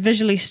in a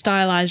visually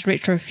stylized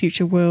retro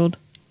future world.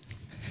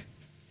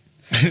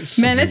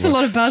 Man, that's a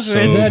lot of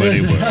buzzwords. So That many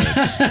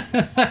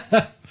is-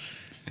 words.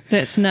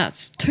 That's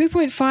nuts.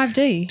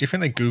 2.5D. Do you think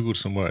they googled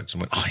some words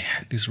and went, "Oh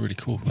yeah, these are really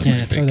cool"? What do Yeah,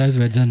 you throw think? those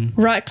words in.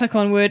 Right-click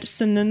on word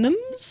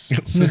synonyms.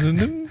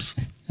 Synonyms.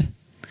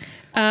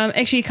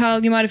 Actually,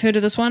 Kyle, you might have heard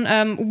of this one.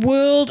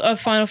 World of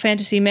Final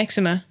Fantasy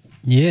Maxima.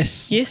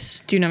 Yes.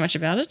 Yes. Do you know much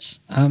about it?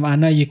 I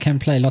know you can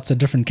play lots of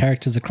different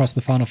characters across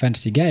the Final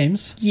Fantasy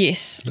games.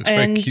 Yes. Looks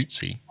and very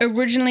cutesy.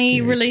 originally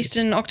Very released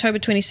in October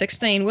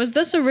 2016. Was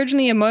this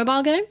originally a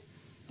mobile game?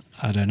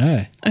 I don't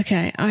know.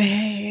 Okay,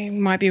 I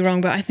might be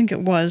wrong, but I think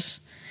it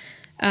was.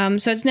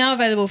 So it's now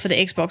available for the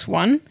Xbox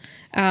One.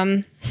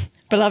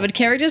 Beloved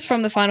characters from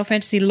the Final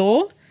Fantasy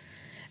lore,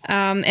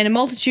 and a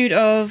multitude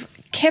of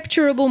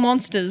capturable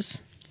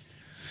monsters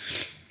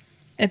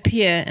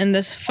appear in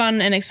this fun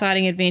and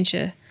exciting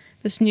adventure.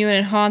 This new and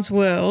enhanced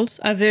world,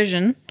 a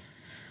version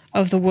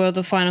of the world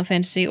of Final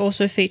Fantasy,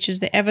 also features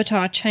the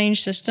Avatar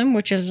change system,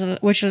 which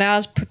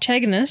allows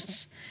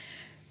protagonists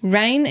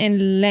Rain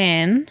and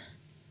Lan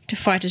to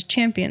fight as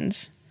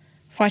champions.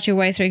 Fight your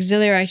way through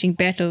exhilarating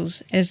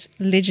battles as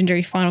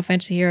legendary Final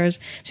Fantasy heroes.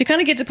 So you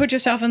kind of get to put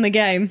yourself in the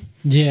game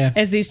Yeah.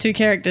 as these two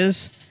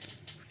characters,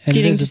 And it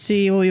getting is, to it's-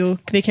 see all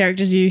the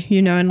characters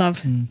you know and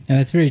love. And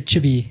it's very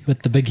chibi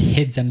with the big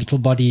heads and little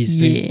bodies.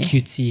 Very Yeah.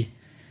 cutesy.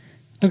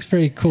 Looks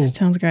very cool.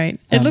 Sounds great.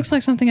 It Um, looks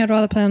like something I'd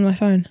rather play on my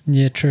phone.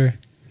 Yeah, true.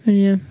 But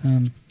yeah.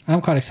 I'm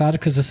quite excited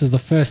because this is the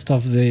first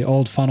of the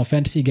old Final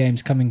Fantasy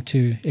games coming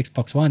to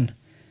Xbox One.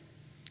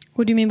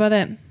 What do you mean by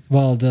that?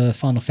 Well, the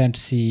Final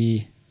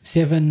Fantasy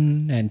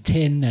 7 and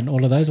 10 and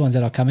all of those ones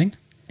that are coming.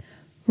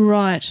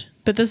 Right.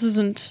 But this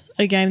isn't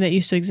a game that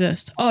used to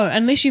exist. Oh,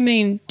 unless you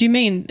mean... Do you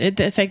mean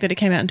the fact that it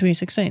came out in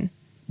 2016?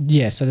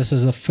 Yeah, so this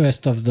is the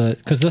first of the...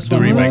 Because this The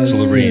one remakes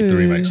was... or the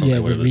remakes. Yeah,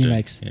 the whatever they do.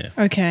 remakes. Yeah.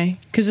 Okay.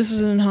 Because this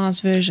is an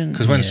enhanced version.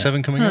 Because when's Yeah.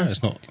 7 coming out?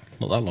 It's not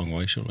that long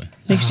away, surely.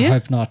 Next I year?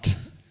 hope not.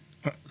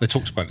 They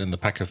talked about it in the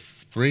pack of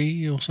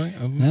 3 or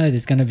something. No,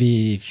 there's going to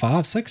be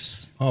 5,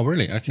 6. Oh,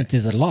 really? Okay.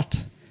 There's a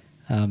lot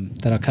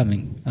that are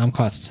coming. I'm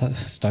quite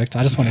stoked.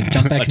 I just want to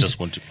jump back I into... just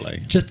want to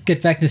play. Just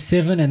get back to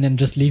 7 and then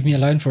just leave me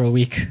alone for a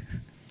week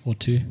or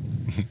 2.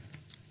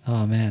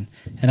 Oh, man.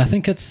 And I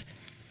think it's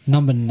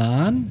number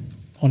 9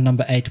 or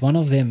number 8. One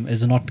of them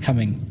is not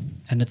coming.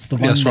 And it's the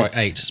one That's right.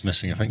 8 is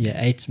missing, I think.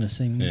 Yeah, 8's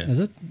missing. Yeah. Is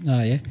it?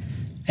 No, yeah.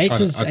 8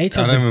 is... I 8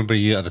 don't has the, remember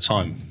you at the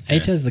time.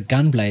 8 has the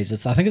gun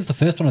blades. I think it's the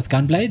first one with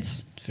gun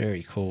blades.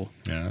 Very cool.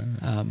 Yeah.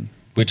 Um,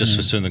 We just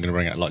assume they're going to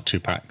bring out like 2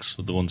 packs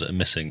of the ones that are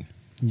missing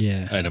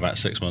yeah. in about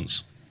 6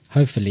 months.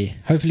 Hopefully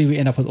we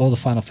end up with all the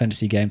Final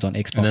Fantasy games on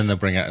Xbox. And then they'll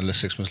bring out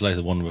 6 months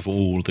later one with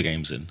all the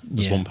games in.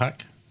 There's Yeah. 1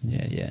 pack.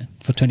 Yeah.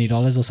 For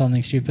 $20 or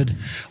something stupid.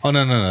 Oh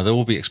no, they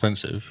will be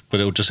expensive, but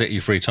it'll just hit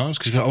you 3 times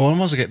because you're like, oh, I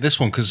might as well get this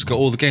one because it's got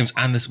all the games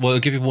and this. Well, it'll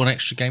give you one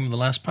extra game in the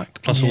last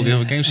pack plus all the Yeah.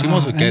 other games. So you might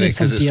as well and get it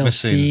there's because some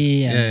it's DLC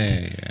missing.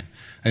 and- Yeah.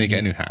 And you get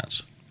a new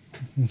hat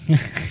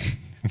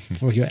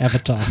For your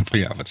avatar. for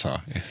your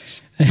avatar.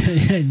 Yes,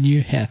 A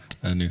new hat.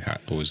 a new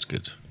hat, always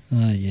good.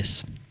 Ah,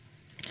 yes.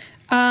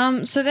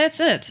 So that's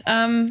it.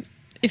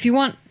 If you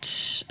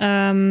want,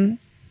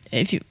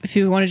 if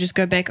you want to just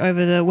go back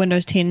over the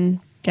Windows 10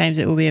 games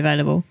that will be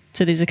available,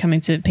 so these are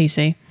coming to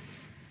PC.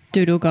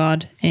 Doodle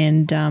Guard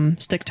and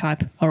Stick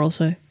Type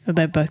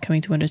they're both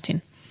coming to Windows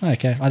 10.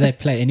 Okay. Are they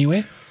play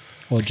anywhere?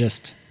 Or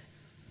just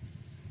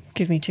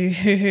Give me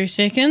 2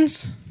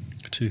 seconds.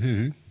 To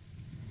who?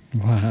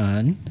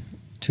 1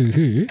 to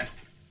who?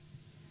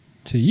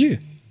 To you.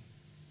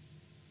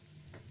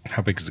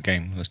 How big is the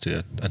game? Let's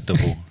do a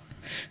double.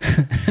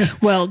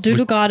 Well,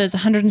 Doodle Guard is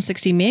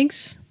 160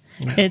 megs.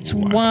 It's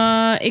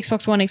Wow.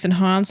 Xbox One X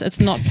enhanced. It's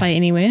not play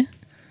anywhere.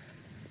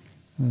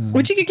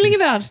 What you giggling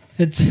about?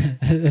 It's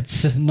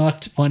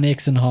not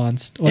 1X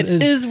enhanced. What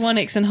It is One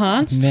X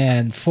enhanced.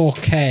 Man,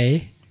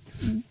 4K.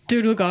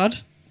 Doodle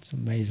Guard. It's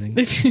amazing.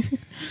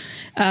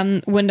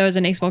 Windows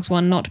and Xbox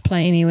One not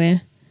play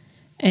anywhere,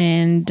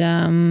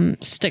 and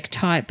Stick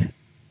Type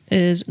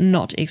is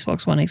not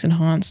Xbox One X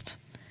enhanced.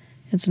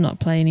 It's not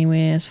play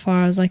anywhere as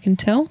far as I can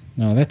tell.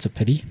 No, that's a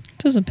pity.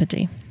 It is a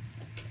pity.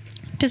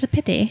 It is a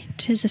pity.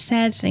 It is a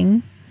sad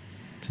thing.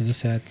 It is a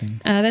sad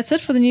thing. That's it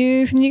for the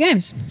new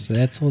games. So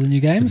that's all the new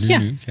games. Yeah.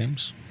 New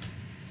games.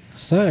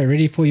 So,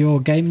 ready for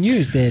your game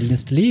news there,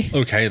 Mr. Lee?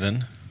 Okay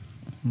then.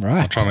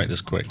 Right. I'll try and make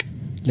this quick.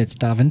 Let's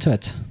dive into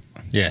it.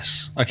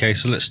 Yes. Okay,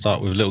 so let's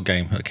start with a little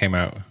game that came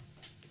out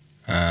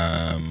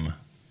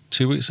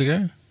 2 weeks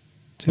ago.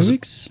 2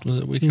 weeks? Was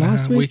it a week Last and a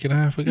half, week? week and a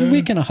half ago? A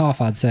week and a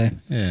half, I'd say.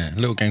 Yeah, a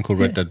little game called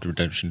Red Dead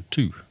Redemption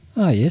 2.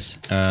 Oh, yes.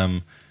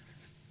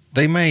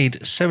 They made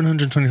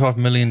 $725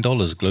 million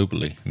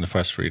globally in the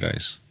first 3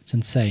 days. It's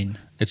insane.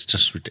 It's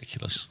just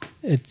ridiculous.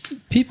 It's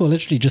people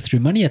literally just threw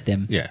money at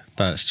them. Yeah,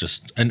 that's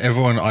just... And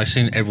I've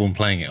seen everyone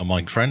playing it on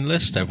my friend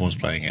list. Everyone's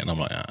playing it, and I'm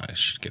like, I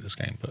should get this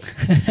game. But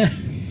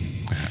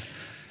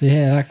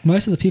Yeah, like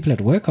most of the people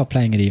at work are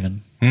playing it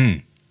even.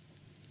 Mm.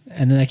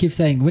 And then they keep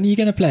saying, when are you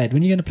going to play it?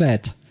 When are you going to play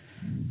it?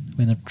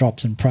 When it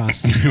drops in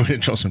price. When it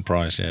drops in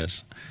price,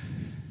 yes.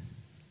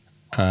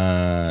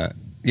 Yeah,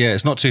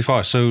 it's not too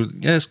far. So,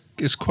 yeah,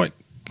 it's quite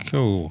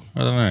cool. I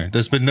don't know.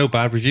 There's been no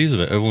bad reviews of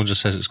it. Everyone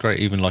just says it's great.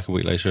 Even like a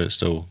week later, it's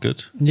still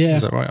good. Yeah.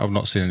 Is that right? I've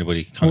not seen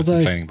anybody kind of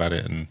complaining about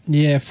it. And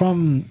Yeah,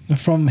 from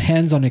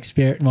hands-on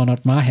experience, well,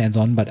 not my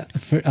hands-on, but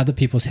for other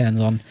people's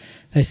hands-on,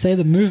 they say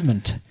the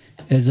movement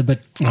is a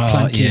bit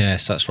clunky.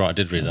 yes, that's right. I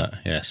did read that.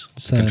 Yes.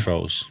 So- The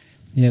controls.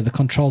 Yeah, the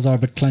controls are a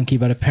bit clunky,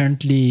 but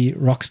apparently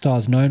Rockstar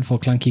is known for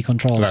clunky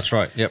controls. That's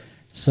right. Yep.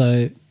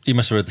 So, You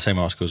must have read the same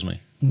article as me.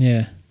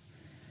 yeah,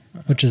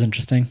 which is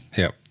interesting.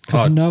 Yep.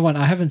 Because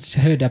I haven't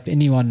heard up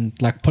anyone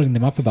like pulling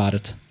them up about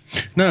it.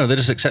 No, they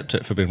just accept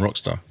it for being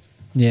Rockstar.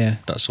 Yeah.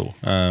 That's all.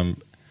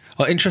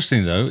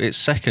 Interesting though, it's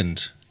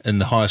second in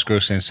the highest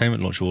grossing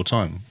entertainment launch of all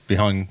time,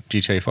 behind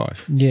GTA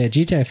 5, Yeah,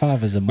 GTA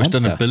 5 is a which monster.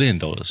 done $1 billion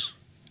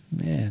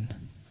Man.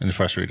 in the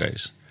first 3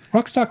 days.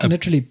 Rockstar can $1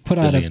 literally put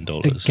out a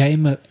billion.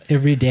 game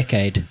every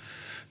decade.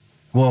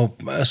 Well,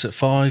 is it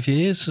 5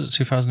 years? Is it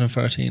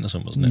 2013 or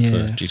something, wasn't it,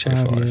 Yeah, for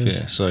GTA 5 5? years.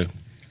 Yeah, so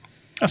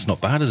that's not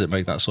bad, does it,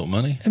 make that sort of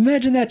money?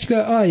 Imagine that. You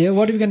go, oh yeah,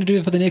 what are we going to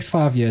do for the next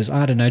 5 years?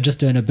 I don't know, just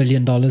doing $1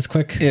 billion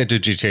quick. Yeah, do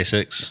GTA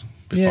 6,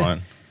 be Yeah.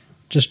 fine.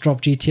 Just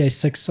drop GTA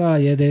 6. Oh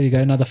yeah, there we go.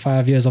 Another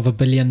 5 years of $1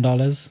 billion.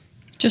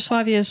 Just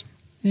 5 years,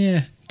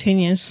 Yeah. 10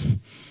 years.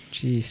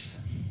 Jeez.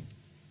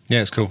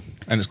 Yeah, it's cool.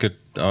 And it's good.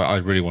 I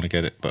really want to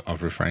get it, but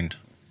I've refrained.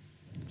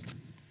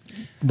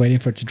 Waiting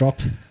for it to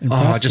drop in Oh,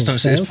 price. I just or don't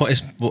see sales.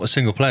 it's a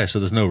single player, so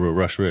there's no real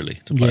rush really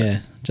to play. Yeah,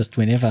 just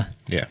whenever.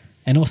 Yeah.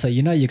 And also,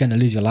 you know you're going to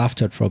lose your life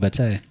to it for a bit,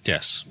 eh?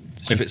 Yes.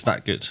 It's If just- it's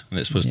that good, and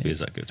it's supposed to be Yeah. as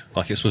that good.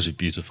 Like, it's supposed to be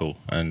beautiful,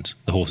 and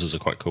the horses are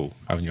quite cool,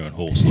 having your own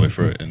horse all the way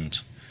through it, and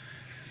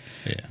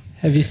yeah.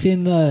 Have you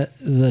seen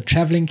the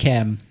traveling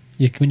cam?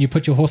 When you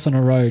put your horse on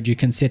a road, you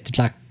can set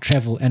to like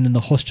travel, and then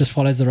the horse just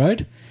follows the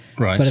road.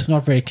 Right. But it's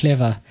not very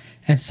clever.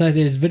 And so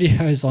there's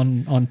videos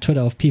on Twitter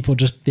of people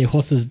just their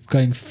horses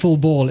going full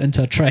ball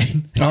into a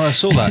train, Oh, I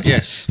saw that,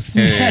 yes.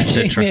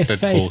 smashing their Dead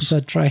face horse. into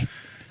a train.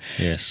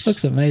 Yes.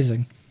 Looks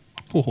amazing.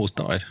 Poor horse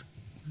died.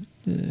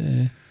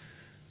 Yeah,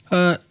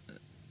 and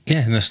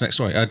that's the next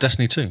story.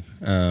 Destiny 2.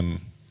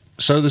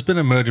 So there's been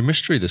a murder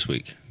mystery this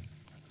week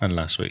and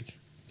last week.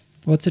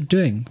 What's it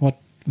doing? What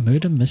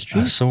murder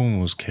mystery? Someone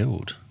was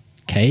killed.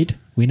 Cade,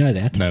 we know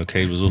that. No,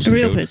 Cade was also A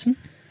real killed. person.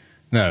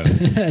 No. Well,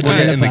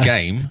 yeah, in the Developer.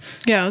 game,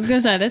 Yeah, I was going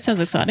to say, that sounds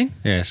exciting.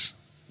 yes.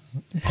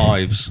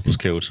 Ives was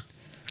killed.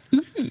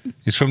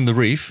 He's from the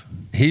Reef.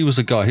 He was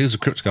a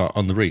crypto guy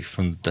on the Reef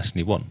from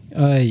Destiny 1.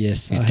 Oh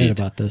yes, He's I heard dead.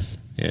 about this.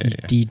 Yeah, He's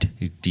yeah. dead.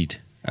 He did.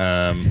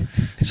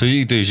 So what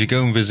you do is you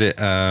go and visit.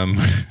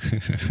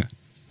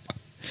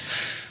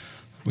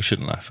 We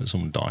shouldn't laugh at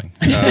someone dying.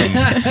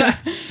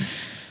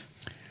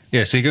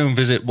 Yeah, so you go and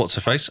visit what's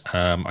her face.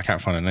 I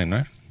can't find her name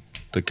now.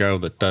 The girl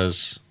that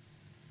does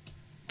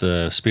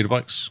the speeder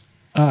bikes.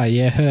 Oh,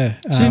 yeah, her.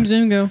 Zoom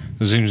Zoom girl.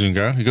 The Zoom Zoom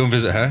girl. You go and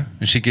visit her,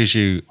 and she gives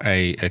you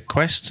a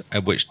quest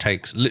which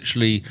takes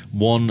literally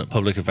one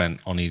public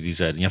event on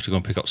EDZ, and you have to go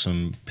and pick up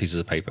some pieces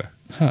of paper,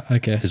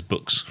 Okay. his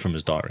books from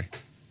his diary.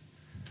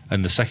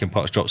 And the second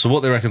part's dropped. So what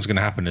they reckon is going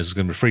to happen is there's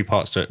going to be 3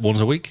 parts to it. One's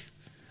a week,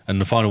 and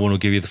the final one will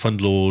give you the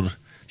Thunderlord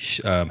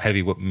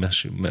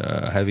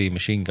heavy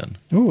machine gun.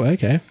 Oh,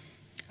 okay.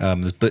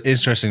 But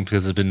it's interesting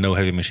because there's been no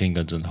heavy machine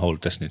guns in the whole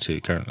of Destiny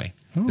 2 currently.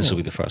 Oh. This will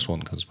be the first one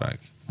that comes back.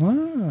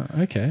 Ah,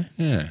 okay.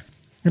 Yeah.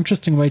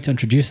 Interesting way to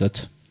introduce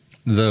it.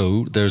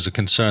 Though there's a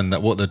concern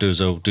that what they'll do is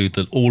they'll do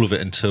all of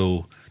it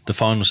until the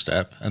final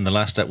step, and the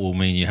last step will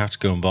mean you have to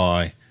go and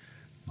buy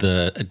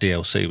the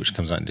DLC, which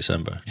comes out in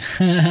December.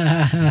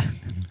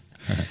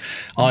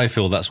 I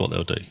feel that's what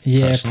they'll do.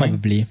 Yeah, personally.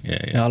 probably.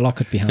 Yeah. I'll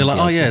lock it behind. They're like,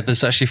 oh DLC. yeah,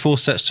 there's actually 4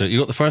 steps to it. You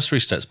got the first 3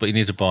 steps, but you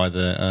need to buy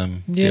the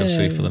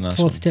DLC for the last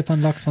 4th one. step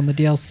unlocks on the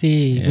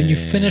DLC when you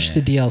Yeah. finish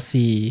the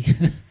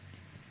DLC.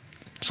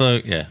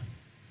 So yeah,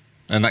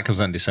 and that comes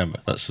out in December.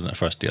 That's the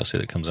first DLC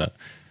that comes out.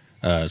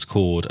 It's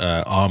called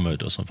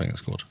Armored or something.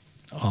 It's called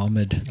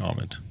Armored.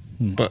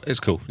 But it's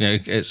cool. Yeah,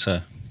 it's.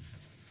 I'm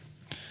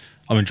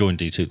enjoying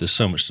D2. There's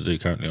so much to do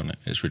currently on it.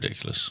 It's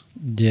ridiculous.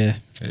 Yeah.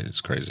 It's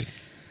crazy.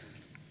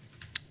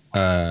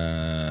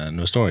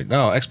 No story.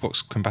 No,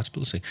 Xbox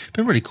compatibility.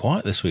 Been really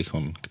quiet this week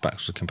on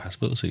backwards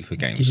compatibility for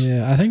games.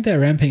 Yeah, I think they're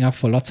ramping up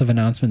for lots of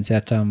announcements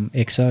at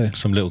XO.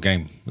 Some little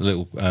thing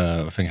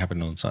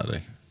happened on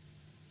Saturday.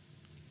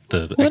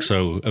 The What?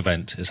 XO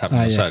event is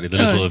happening on yeah. Saturday. The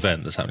little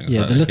event that's happening on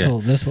Yeah, Saturday. the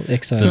little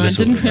XO. The I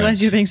little didn't realize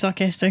events. you were being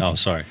sarcastic. Oh,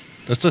 sorry.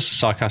 That's just a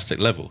sarcastic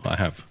level I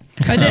have.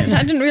 I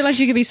didn't realize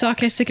you could be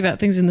sarcastic about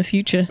things in the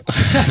future.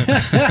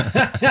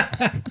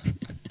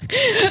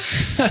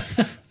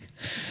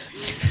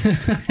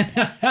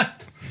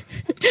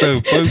 So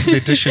both the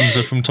editions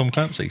are from Tom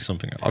Clancy.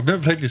 Something I've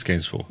never played these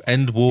games before.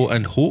 End War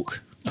and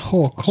Hawk.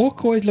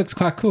 Hawk always looks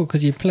quite cool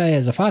because you play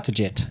as a fighter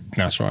jet.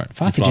 That's right.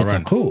 Fighter You fly jets are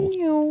around.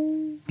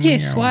 Cool.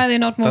 Yes, why are there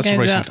not more That's a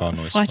games racing about car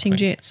noise, I fighting think.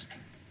 jets?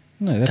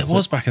 No, that's There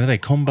was back in the day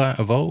Combat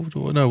Evolved.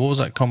 Or, no, what was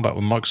that Combat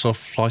with Microsoft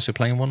Flight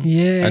Plane one?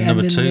 Yeah, And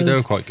number and then 2, they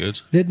there's- were quite good.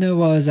 Then there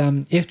was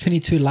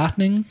F-22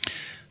 Lightning.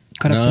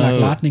 Got up to like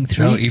Lightning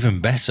 3. No, even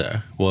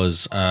better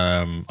was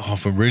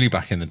from really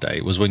back in the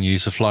day was when you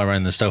used to fly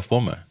around the stealth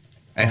bomber,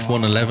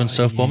 F-111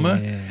 stealth bomber,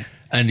 yeah.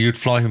 and you'd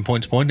fly from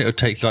point to point. It would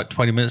take you like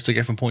 20 minutes to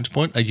get from point to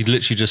point, and you'd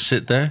literally just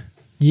sit there,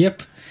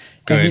 Yep.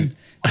 Going- And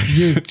then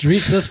you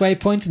reach this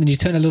waypoint and then you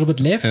turn a little bit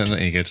left and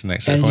then you go to the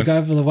next and you point. go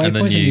over the and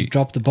then waypoint and you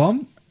drop the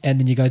bomb and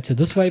then you go to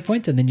this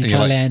waypoint and then you and try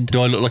you're like, land.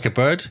 do I look like a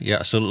bird? Yeah,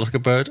 I still look like a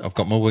bird. I've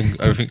got my wing,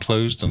 everything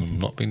closed, and I'm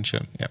not being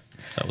shown. Yeah,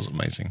 that was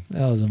amazing.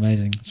 That was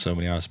amazing. So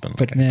many hours spent. on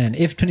But that game. man,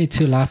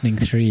 F-22 Lightning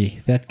 3,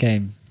 that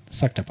game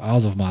sucked up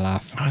hours of my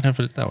life. I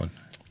never did that one.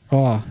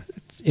 Oh,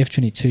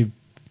 F-22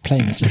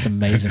 playing is just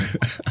amazing.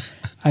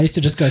 I used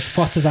to just go as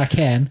fast as I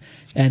can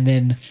and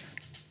then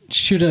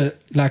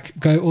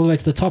go all the way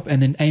to the top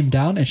and then aim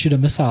down and shoot a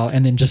missile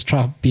and then just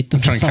try to beat the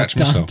Try and missile catch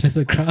down missile. to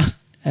the ground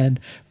and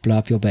blow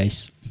up your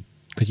base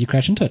because you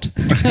crash into it.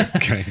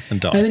 Okay, and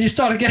die. And then you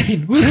start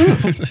again.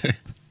 Woohoo!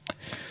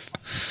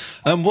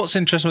 What's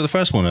interesting with the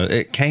first one,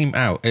 it came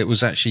out, it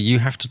was actually, you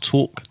have to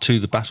talk to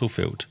the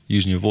battlefield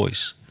using your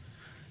voice.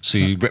 So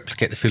you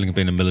replicate the feeling of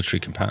being a military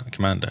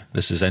commander.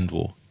 This is End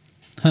War.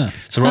 Huh.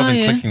 So rather Oh, than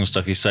yeah. clicking on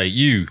stuff, you say,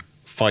 you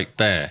fight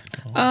there.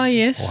 Oh,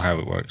 yes. Or how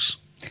it works.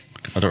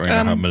 I don't really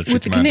know how military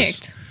with the commanders...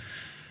 Kinect.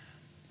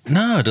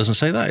 No, it doesn't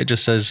say that. It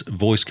just says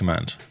voice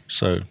command.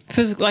 So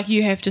Like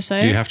you have to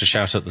say you it. have to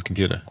shout at the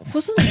computer.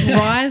 Wasn't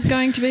Rise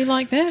going to be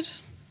like that?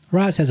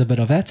 Rise has a bit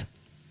of that.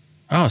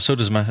 Oh, so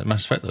does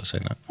Mass Effect, though,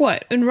 saying that.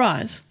 What? In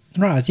Rise?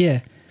 Rise, yeah.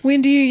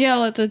 When do you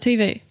yell at the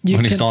TV? You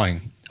When he's can-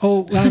 dying.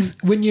 Oh,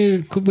 when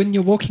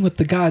you're walking with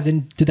the guys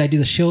and do they do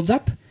the shields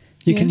up?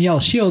 You can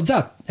yell shields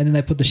up and then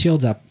they put the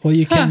shields up. Or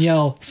you can Huh.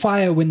 yell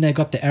fire when they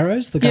got the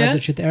arrows, the guys Yeah.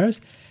 that shoot the arrows.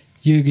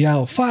 You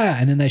yell fire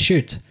and then they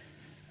shoot.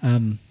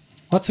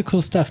 Lots of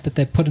cool stuff that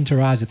they put into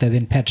Rise that they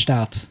then patched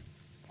out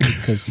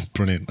because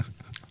Brilliant.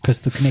 the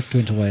Kinect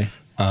went away.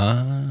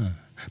 Ah.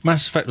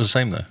 Mass Effect was the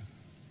same, though.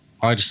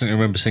 I just didn't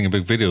remember seeing a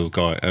big video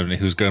guy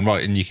who was going,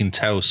 right, and you can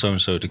tell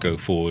so-and-so to go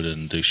forward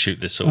and do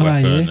shoot this sort of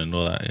weapon yeah. and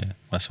all that. Yeah,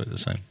 Mass Effect the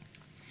same.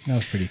 That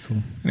was pretty cool.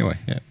 Anyway,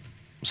 yeah.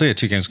 So yeah,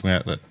 2 games coming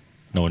out that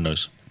no one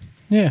knows.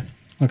 Yeah,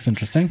 looks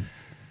interesting.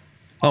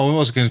 Oh, we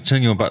also going to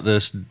continue about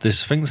this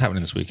thing that's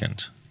happening this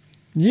weekend.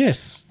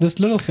 Yes, this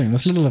little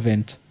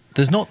event.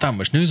 There's not that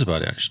much news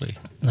about it, actually.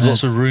 No,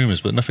 Lots it's of rumours,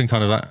 but nothing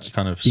kind of that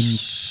kind of being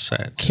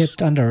set.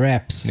 Kept under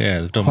wraps. Yeah,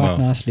 they've done quite well.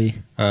 nicely.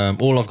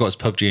 All I've got is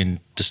PUBG and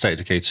the State of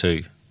Decay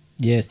 2.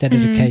 Yeah, State of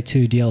Decay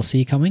 2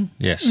 DLC coming.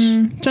 Yes.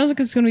 Sounds like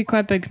it's going to be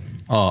quite big.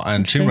 Oh,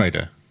 and Tomb Actually.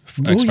 Raider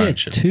Oh yeah,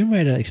 expansion. Tomb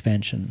Raider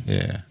expansion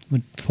Yeah.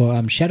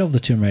 for Shadow of the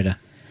Tomb Raider.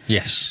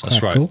 Yes, that's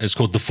Quite right. cool. It's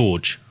called The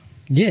Forge.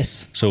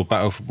 Yes, So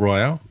Battle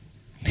Royale.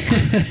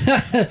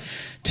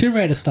 Tomb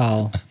Raider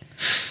style.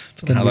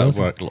 It's How gonna be that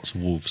awesome. work? Lots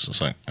of wolves or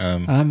something.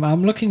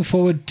 I'm looking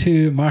forward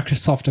to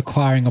Microsoft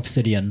acquiring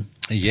Obsidian.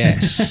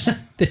 Yes.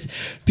 There's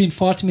been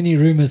far too many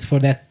rumors for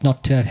that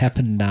not to have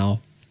happened now.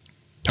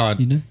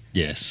 You know?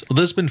 Yes. Well,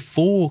 there's been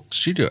 4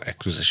 studio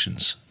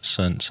acquisitions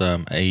since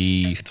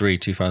A3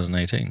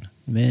 2018.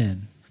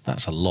 Man.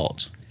 That's a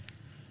lot.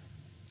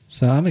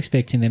 So I'm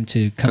expecting them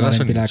to come Because out that's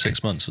and be been like,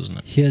 6 months, isn't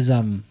it? here's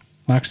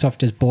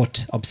Microsoft has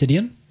bought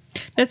Obsidian.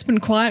 That's been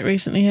quiet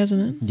recently,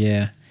 hasn't it?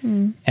 Yeah.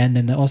 And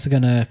then they're also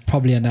going to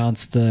probably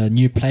announce the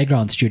new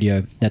Playground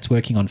studio that's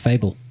working on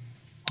Fable.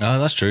 Oh,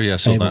 that's true. Yeah, I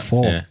saw Fable that.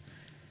 4. Yeah.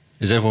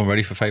 Is everyone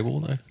ready for Fable,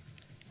 though?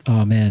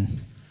 Oh, man.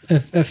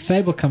 If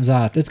Fable comes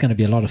out, it's going to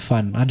be a lot of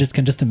fun. I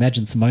can just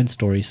imagine Simone's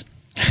stories.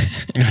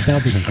 That'll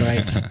be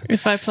great.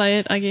 If I play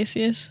it, I guess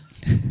yes.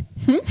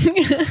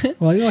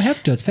 Well, you'll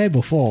have to. It's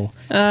Fable 4.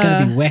 It's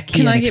going to be wacky Can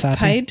and I get exciting.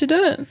 paid to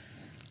do it?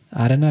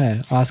 I don't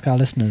know. Ask our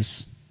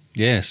listeners.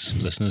 Yes,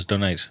 listeners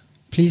donate.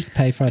 Please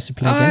pay for us to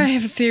play I games.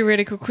 have a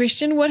theoretical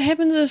question. What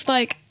happens if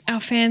like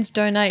our fans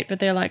donate, but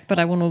they're like, but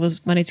I want all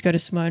this money to go to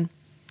Simone?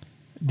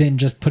 Then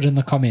just put in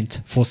the comment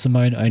for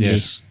Simone only.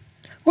 Yes.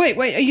 Wait,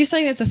 are you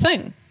saying that's a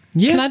thing?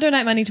 Yeah. Can I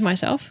donate money to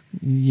myself?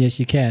 Yes,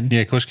 you can.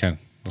 Yeah, of course you can.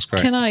 That's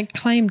great. Can I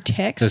claim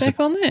tax There's back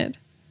on that?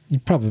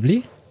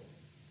 Probably.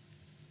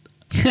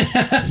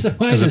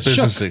 Simone As a is shook.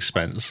 business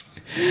expense.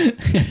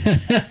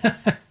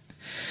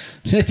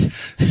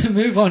 Let's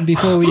move on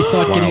before we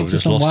start Wow, getting we into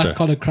just some lost her.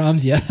 white-collar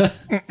crimes here.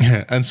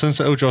 And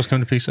Sunset Overdrive's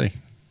coming to PC.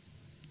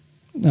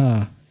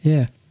 Oh,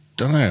 yeah.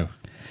 Don't know.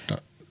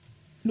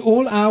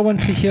 All I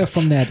want to hear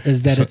from that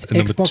is that So, it's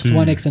number Xbox 2.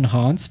 One X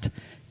enhanced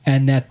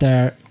and that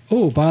they're...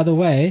 Oh, by the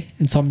way,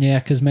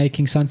 Insomniac is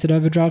making Sunset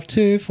Overdrive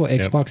 2 for Yep.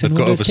 Xbox They've and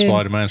got Windows over 10.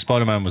 Spider-Man.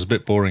 Spider-Man was a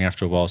bit boring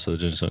after a while, so they're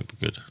doing something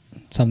good.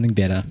 Something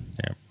better.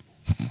 Yeah.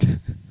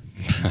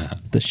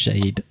 The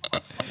shade.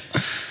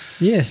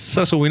 Yes.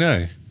 So that's all we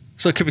know.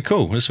 So it could be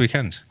cool this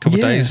weekend. Couple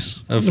Yeah. days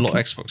of a lot of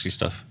Looking- Xboxy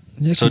stuff.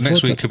 Looking So next forward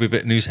to week it. could be a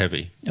bit news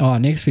heavy. Oh,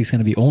 next week's going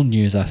to be all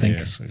news, I think.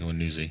 Yes, or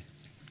newsy.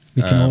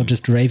 We can all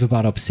just rave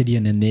about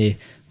Obsidian and their...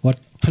 What?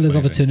 Pillars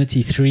of Amazing.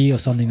 Eternity 3 or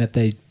something that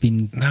they've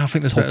been... No, I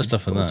think there's Told better to-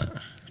 stuff than told that.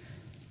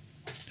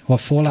 Well,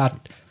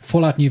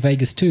 Fallout New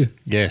Vegas 2.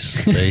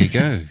 Yes, there you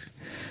go.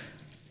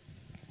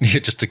 Yeah,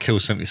 just to kill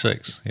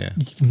 76. Yeah.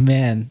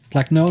 Man,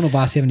 like no one will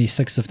buy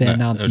 76 if they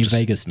announce they'll New just-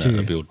 Vegas no, 2.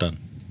 it'll be all done.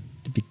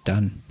 It'd be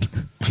done.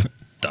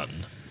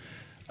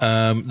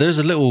 Done. There's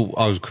a little,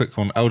 I was a quick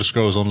one. Elder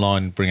Scrolls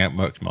Online bring out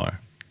Murkmire,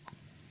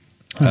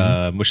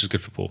 which is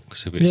good for Paul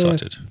because he'll be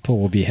excited.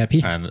 Paul will be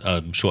happy. And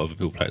I'm sure other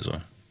people play as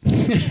well.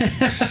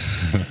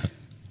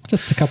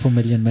 Just a couple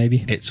million,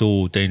 maybe. It's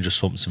all dangerous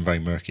swamps and very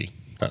murky.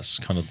 That's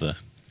kind of the...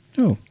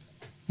 Oh,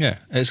 Yeah,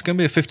 it's going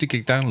to be a 50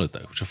 gig download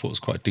though, which I thought was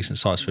quite a decent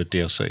size for a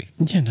DLC.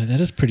 yeah, no,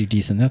 that is pretty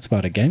decent. That's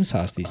about a game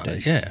size these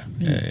days. Yeah.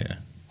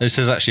 It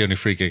says actually only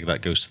 3 gig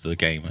that goes to the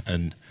game,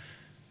 and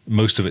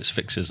most of it's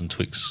fixes and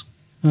tweaks.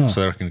 Oh.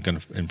 So they're going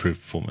to improve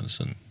performance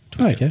and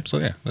tweak Okay. it. So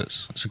yeah,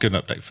 it's a good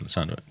update for the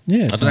sound of it. Yeah, I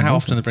don't know sounds how awesome.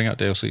 often they bring out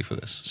DLC for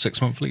this.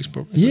 6 month release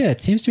probably. Yeah,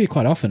 it seems to be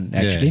quite often,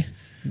 actually. Yeah.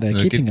 They're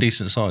They're keeping good, it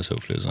decent size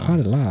hopefully as well. quite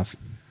alive.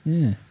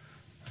 Yeah.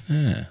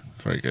 Yeah,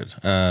 very good.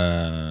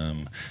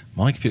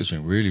 My computer's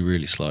been really,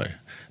 really slow.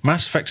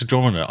 Mass Effect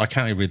Andromeda, I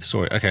can't even read the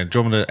story. Okay,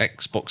 Andromeda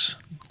Xbox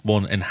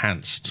One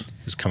Enhanced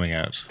is coming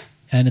out.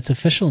 And it's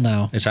official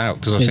now. It's out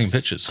because I've There's seen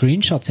pictures.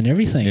 screenshots and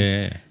everything.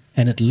 Yeah,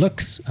 And it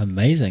looks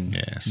amazing.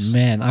 Yes.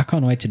 Man, I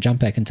can't wait to jump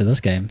back into this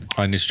game.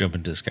 I need to jump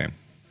into this game.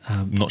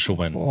 I'm not sure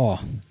when. Oh,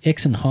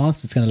 X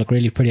enhanced, it's going to look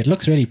really pretty. It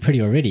looks really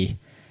pretty already.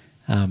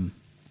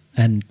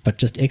 But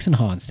just X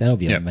enhanced, that'll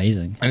be Yeah.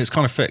 amazing. And it's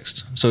kind of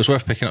fixed, so it's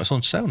worth picking up. It's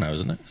on sale now,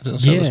 isn't it? Is it on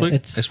sale Yeah, this week?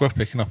 it's- It's worth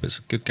picking up. It's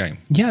a good game.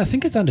 Yeah, I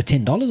think it's under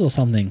 $10 or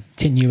something.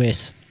 10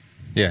 US.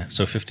 Yeah,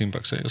 so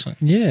 $15 or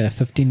something. Yeah,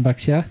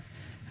 $15 here.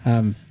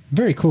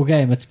 Very cool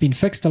game. It's been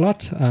fixed a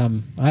lot.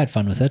 I had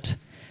fun with it.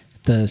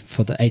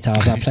 For the 8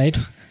 hours I played.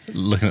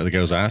 Looking at the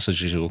girl's ass as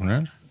she's walking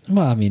around.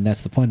 Well, I mean,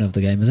 that's the point of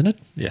the game, isn't it?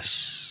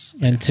 Yes.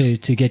 And to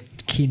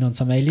get keen on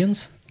some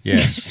aliens.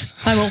 Yes.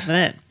 I'm all for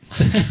that.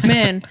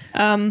 Man,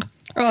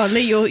 Lee,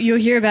 you'll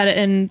hear about it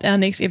in our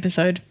next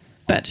episode.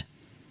 But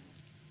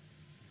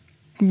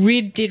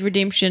Red Dead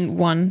Redemption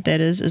 1, that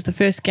is the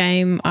first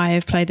game I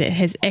have played that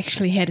has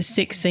actually had a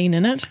sex scene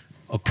in it.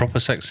 A proper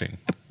sex scene.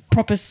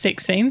 Proper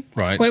sex scene.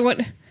 Right. Wait, what?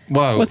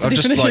 Well, What's the I'm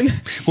just definition?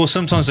 like, well,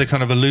 sometimes they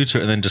kind of allude to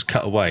it and then just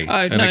cut away, Oh,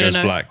 and no, it goes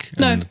no. black.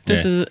 No, and-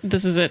 this yeah.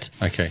 is it.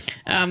 Okay.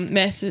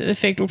 Mass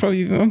Effect will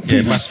probably be more.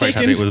 Yeah, Mass Effect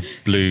had it second. with a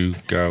blue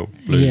girl.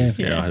 Blue. Yeah.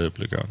 Yeah, I had a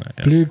blue girl. In it,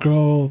 yeah. Blue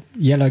girl,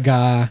 yellow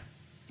guy,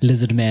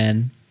 lizard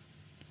man.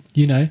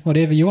 You know,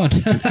 whatever you want.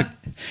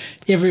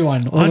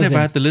 Everyone. All I of never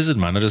them. had the lizard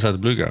man. I just had the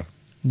blue girl.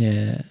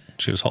 Yeah.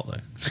 She was hot though.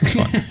 It's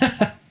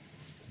fine.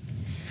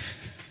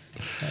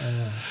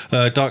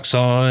 Dark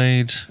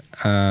Side.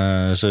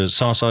 So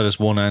Starsiders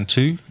 1 and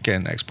 2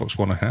 getting Xbox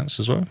One Enhanced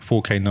as well.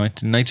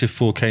 4K native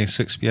 4K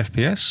 60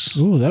 FPS.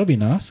 Ooh, that'll be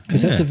nice.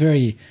 Because that's Yeah. a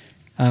very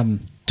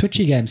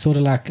twitchy game. Sort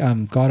of like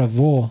God of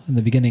War in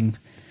the beginning.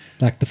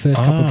 Like the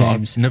first couple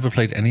games. I've never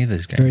played any of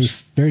these Very,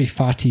 games. very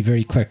fighty,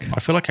 very quick. I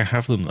feel like I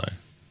have them though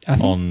I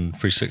think on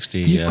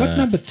 360. you've got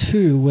number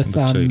 2 with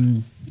number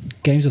 2.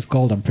 Games with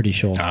Gold, I'm pretty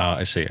sure.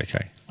 I see.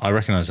 Okay, I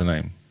recognise the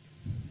name.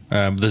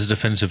 There's a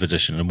definitive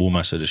edition and a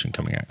Warmaster edition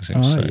coming out. It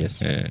seems, Oh, so,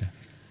 yes. Yeah.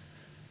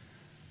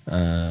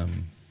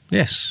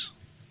 Yes,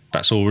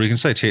 that's all we can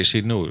say.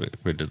 THC, no,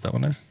 we did that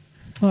one now.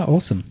 Oh,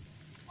 awesome.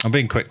 I'm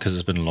being quick because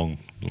it's been a long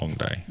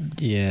day.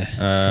 Yeah.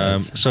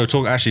 Yes. So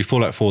talk actually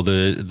Fallout 4,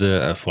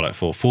 Fallout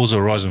 4, Forza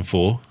Horizon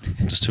 4,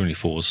 just too many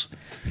fours.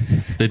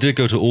 They did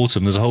go to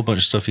autumn. There's a whole bunch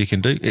of stuff you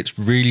can do. It's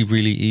really,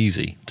 really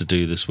easy to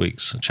do this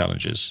week's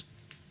challenges.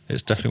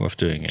 It's definitely worth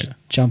doing it.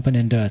 Jump in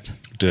and do it.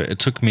 Do it. It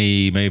took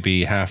me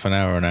maybe half an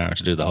hour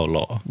to do the whole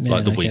lot, Yeah,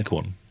 like the okay. week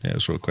one. Yeah, it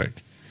was real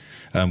quick.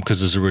 Because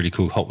there's a really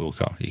cool Hot Wheel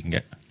car you can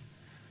get.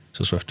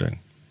 So it's worth doing.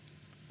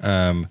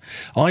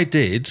 I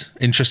did,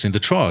 interesting, the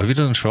trial. Have you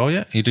done the trial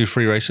yet? You do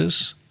 3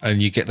 races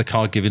and you get the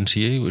car given to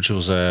you, which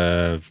was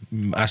a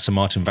Aston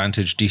Martin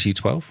Vantage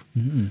DC12.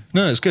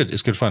 No, it's good.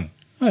 It's good fun.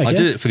 Oh, okay. I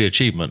did it for the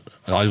achievement.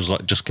 I was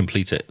like, just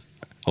complete it.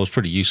 I was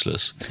pretty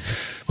useless.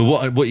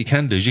 But what you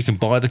can do is you can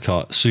buy the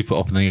car, soup it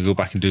up, and then you go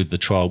back and do the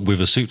trial with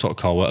a souped up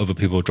car where other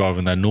people are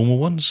driving their normal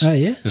ones. Oh,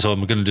 yeah? And so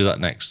I'm going to do that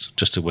next,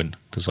 just to win,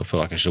 because I feel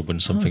like I should win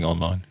something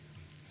online.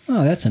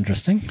 Oh, that's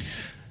interesting.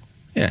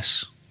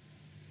 Yes.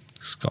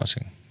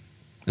 Exciting.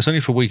 It's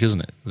only for a week,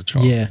 isn't it? The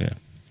trial. Yeah.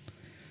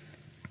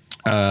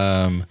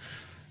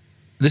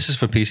 This is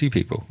for PC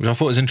people, which I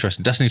thought was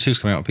interesting. Destiny 2 is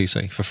coming out on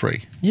PC for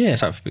free. Yeah.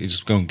 It's out for, you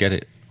just go and get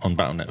it on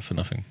Battle.net for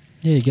nothing.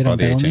 Yeah, you get By on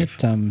the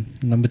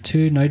Battle.net. Number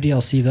 2, no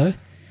DLC though,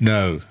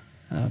 No,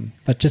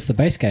 but just the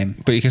base game.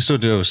 but you can still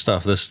do other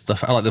stuff. There's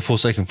stuff like the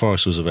Forsaken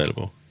Forest was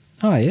available.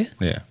 Oh, yeah?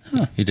 Yeah,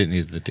 Huh. you didn't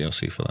need the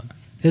DLC for that.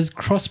 Is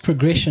cross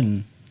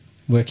progression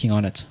working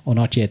on it or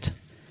not yet?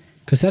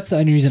 Because that's the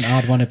only reason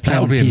I'd want to play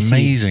That on would be PC.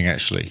 amazing,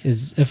 actually.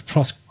 Is if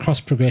cross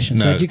progression,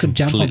 so No, that you could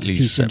jump onto completely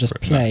PC and just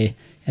separate, play,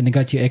 and then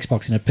go to your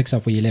Xbox and it picks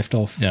up where you left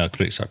off. Yeah,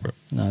 completely separate.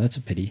 No, that's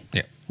a pity.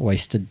 Yeah.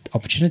 Wasted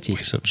opportunity.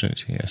 Waste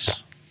opportunity,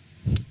 yes.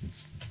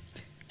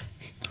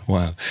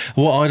 Wow.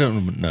 What I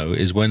don't know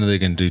is when are they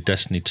going to do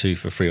Destiny 2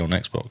 for free on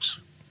Xbox?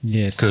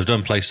 Yes. Because they've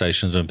done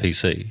PlayStation, they've done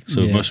PC,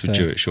 so it Yeah, must be so-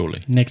 due it surely.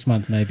 Next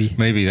month, maybe.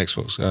 Maybe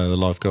Xbox, the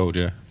Live Gold,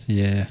 yeah.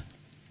 Yeah.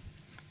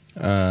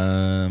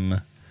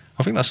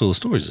 I think that's all the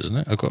stories, isn't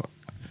it? I've got.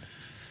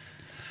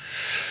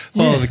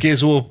 Yeah. Oh, the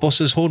Gears of War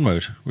bosses horde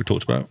mode we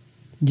talked about.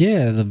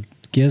 Yeah, the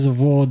Gears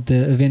of War,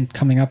 the event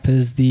coming up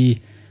is the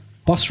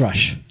Boss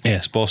Rush.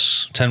 Yes,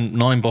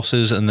 9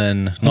 bosses, and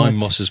then 9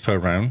 it's- bosses per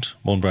round.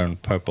 1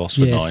 round per boss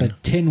for Yeah, 9. so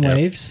 10 Yep.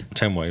 waves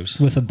 10 waves.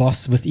 with a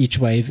boss with each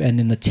wave, and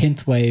then the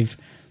 10th wave,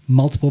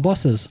 multiple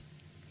bosses.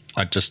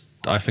 I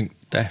think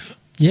death.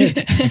 Yeah,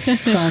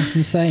 sounds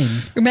insane.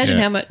 Imagine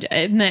Yeah. how much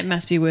that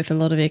must be worth a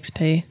lot of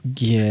XP.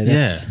 Yeah,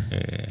 that's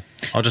Yeah.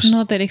 I just.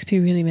 Not that XP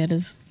really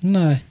matters.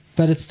 no,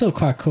 but it's still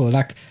quite cool.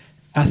 Like,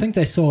 I think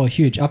they saw a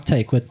huge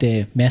uptake with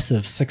their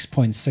massive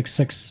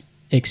 6.66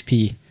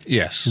 XP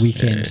Yes.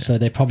 weekend. Yeah. So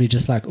they're probably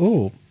just like,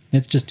 oh,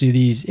 let's just do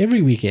these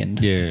every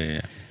weekend.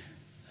 Yeah.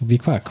 It'll be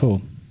quite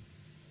cool.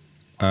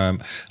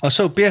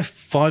 So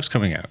BF5's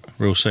coming out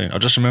real soon. I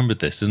just remembered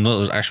this. It's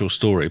not an actual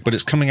story, but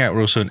it's coming out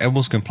real soon.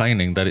 Everyone's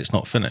complaining that it's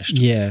not finished.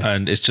 Yeah.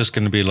 And it's just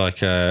going to be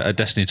like a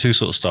Destiny 2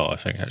 sort of style, I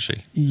think,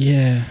 actually.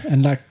 Yeah,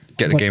 and like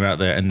Get the what- game out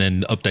there and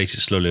then update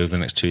it slowly over the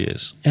next 2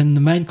 years. And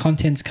the main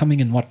content's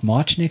coming in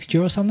March next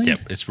year or something?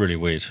 Yep, it's really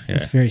weird. Yeah.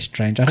 It's very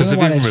strange. I don't Because know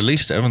they've why even they just-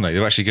 released it, haven't they?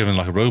 They've actually given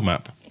like a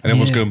roadmap. And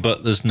everyone's Yeah. going,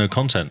 but there's no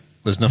content.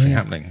 There's nothing Yeah.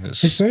 happening.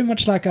 It's very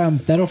much like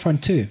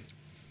Battlefront 2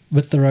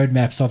 with the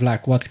roadmaps of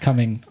like what's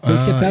coming. But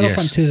except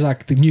Battlefront yes. 2 is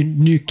like the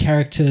new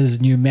characters,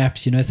 new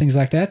maps, things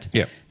like that.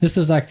 Yep. This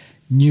is like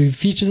new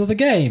features of the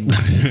game.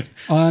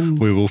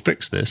 We will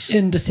fix this.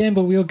 In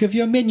December, we'll give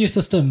you a menu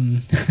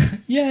system.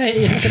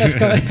 Yay! So let's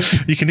go.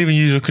 You can even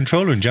use your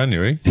controller in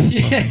January.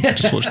 Yeah.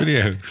 Just watch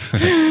video.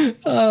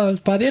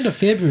 By the end of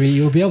February,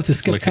 you'll be able to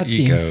skip Look at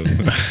you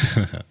cutscenes.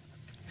 go.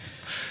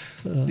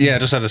 Yeah, I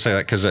just had to say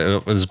that because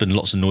there's been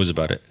lots of noise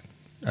about it.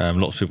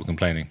 Lots of people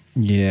complaining.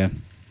 Yeah.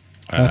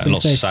 I think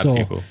lots of sad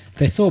people.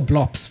 they saw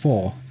Blops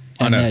 4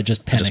 and they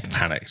just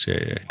panicked.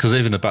 Yeah. Because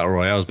even the Battle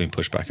Royale has been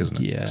pushed back, isn't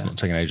it? Yeah. It's not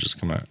taking ages to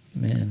come out.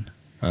 Man.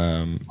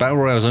 Battle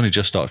Royale's only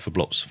just started for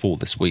Blops 4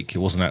 this week. It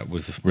wasn't out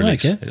with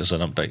release. Okay. It was an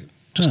update.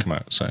 Just Huh. come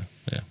out. So,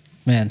 yeah.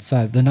 Man,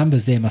 so the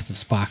numbers there must have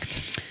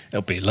sparked.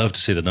 It'll be love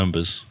to see the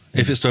numbers.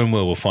 If it's done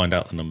well, we'll find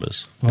out the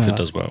numbers. If Wow. it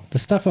does well. The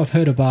stuff I've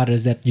heard about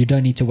is that you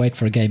don't need to wait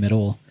for a game at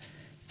all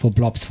for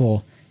Blops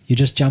 4. You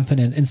just jump in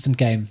an instant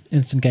game.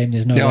 Instant game,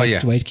 there's no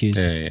wait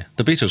queues. Yeah.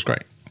 The beta was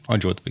great. I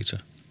enjoyed the beta.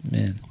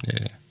 Man.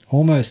 Yeah.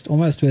 Almost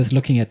worth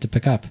looking at to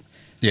pick up,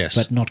 Yes.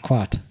 but not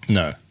quite.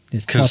 No.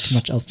 There's far 'Cause too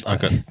much else to I've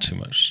play. got too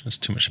much. It's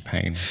too much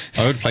pain.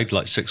 I would played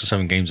like 6 or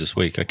 7 games this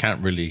week. I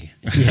can't really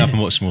have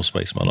much more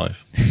space in my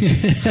life.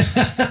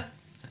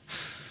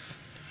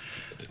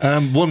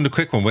 One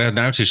quick one. We had an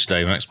outage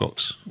today on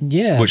Xbox.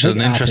 Yeah, which is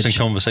big an interesting outage.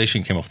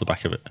 conversation came off the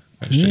back of it.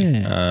 Actually,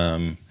 Yeah.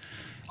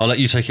 I'll let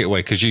you take it away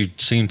because you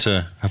seem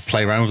to have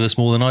played around with this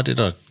more than I did.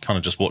 I kind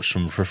of just watched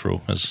from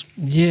peripheral as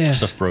Yeah.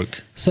 stuff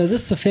broke. So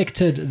this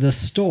affected the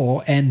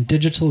store and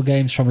digital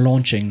games from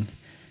launching,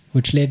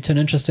 which led to an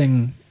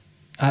interesting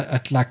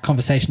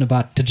conversation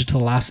about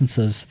digital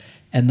licenses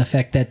and the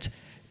fact that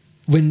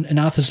when an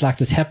outage like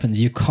this happens,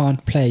 you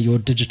can't play your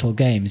digital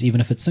games, even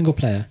if it's single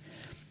player.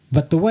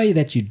 But the way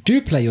that you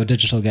do play your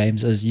digital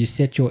games is you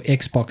set your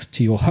Xbox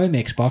to your home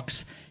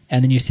Xbox,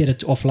 and then you set it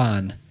to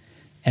offline,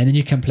 and then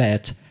you can play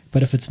it.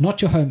 But if it's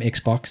not your home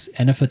Xbox,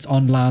 and if it's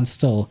online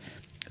still,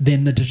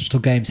 then the digital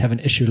games have an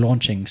issue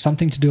launching.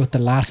 Something to do with the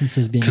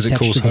licenses being 'Cause it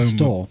attached calls to the home.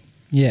 store.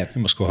 Yeah.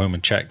 You must go home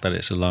and check that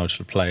it's allowed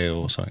to play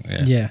or something.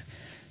 Yeah. Yeah.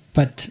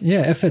 But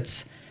yeah, if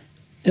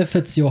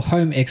it's your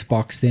home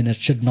Xbox, then it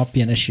should not be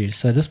an issue.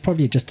 So this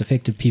probably just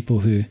affected people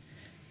who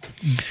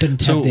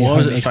didn't So have their why home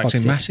is it Xbox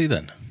affecting set. Matty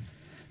then?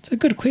 It's a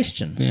good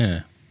question.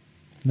 Yeah.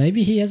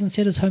 Maybe he hasn't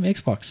set his home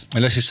Xbox.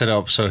 Unless he set it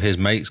up so his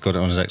mate's got it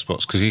on his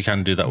Xbox, because you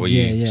can do that where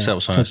you set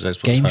up someone For else's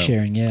Xbox. game home.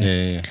 sharing, yeah.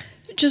 Yeah.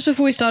 Just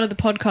before we started the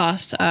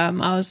podcast, I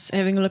was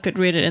having a look at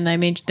Reddit, and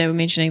they were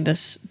mentioning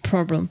this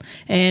problem.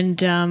 And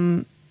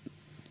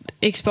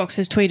Xbox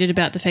has tweeted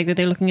about the fact that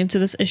they're looking into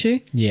this issue.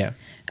 Yeah.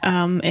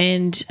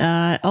 And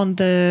on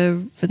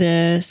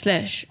the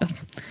slash,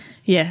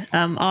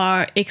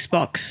 our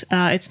Xbox,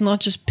 it's not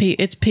just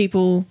it's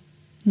people,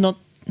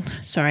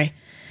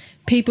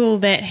 people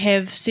that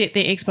have set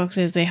their Xbox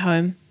as their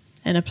home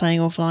and are playing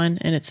offline,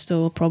 and it's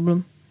still a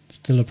problem.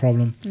 Still a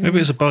problem. Maybe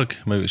it's a bug.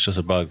 Maybe it's just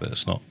a bug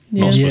that's not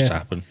Yeah. supposed Yeah. to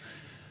happen.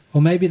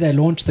 Or maybe they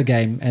launched the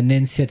game and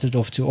then set it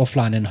off to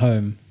offline and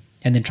home,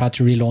 and then tried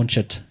to relaunch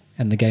it,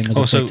 and the game was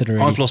Also, affected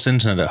already. I've lost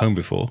internet at home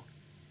before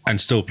and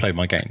still played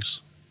my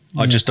games.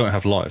 I Yeah. just don't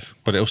have live,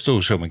 but it'll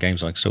still show my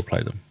games and I can still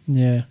play them.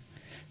 Yeah.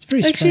 It's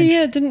very Actually, strange.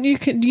 yeah, didn't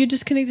you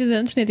disconnected the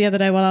internet the other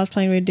day while I was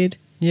playing Red Dead?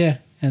 Yeah,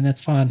 and that's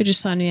fine. You're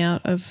just signing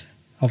out of.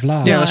 Of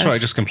live. Yeah, that's Live. right. It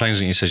just complains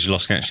and you says you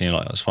lost connection. You're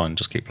like, that's fine,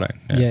 just keep playing.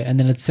 Yeah. and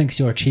then it syncs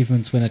your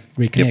achievements when it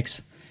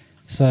reconnects.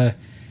 So,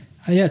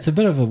 yeah, it's a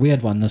bit of a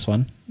weird one, this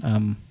one.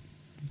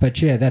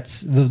 But yeah,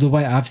 that's the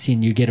way I've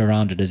seen you get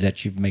around it is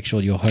that you make sure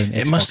your home Xbox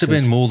It must have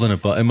is- been more than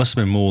it must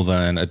have been more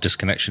than a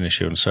disconnection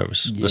issue on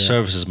service. Yeah. The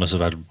services must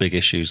have had big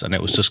issues, and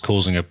it was just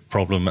causing a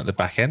problem at the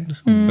back end,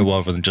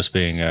 rather than just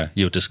being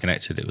you're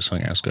disconnected. It was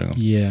something else going on.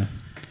 Yeah.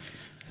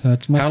 So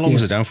it must How be long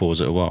was it down for?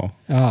 Was it a while?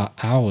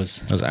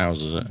 Hours. It was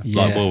hours, was it?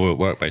 Yeah. Like while we were at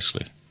work,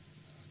 basically.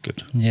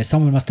 Good. Yeah,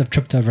 someone must have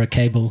tripped over a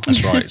cable.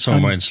 That's right.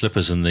 Someone wearing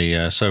slippers in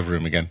the server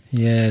room again.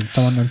 Yeah, and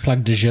someone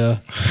unplugged Azure.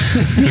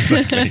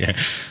 Exactly. Yeah.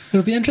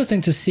 It'll be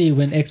interesting to see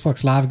when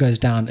Xbox Live goes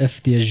down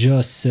if the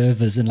Azure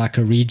servers in like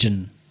a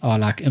region are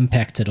like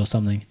impacted or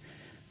something,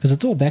 because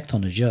it's all backed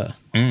on Azure.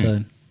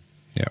 So,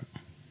 Yeah.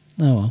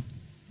 oh well,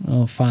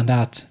 we'll find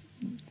out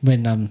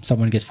when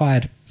someone gets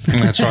fired.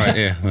 That's right.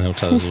 Yeah. They'll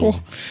tell us all.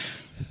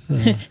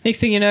 Next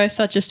thing you know,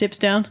 Satya steps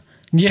down.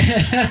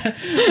 Yeah.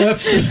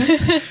 Oops.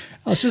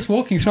 I was just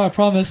walking through. I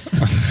promise.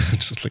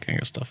 Just looking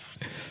at stuff.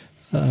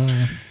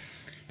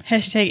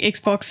 Hashtag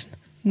Xbox,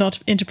 not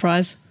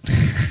enterprise.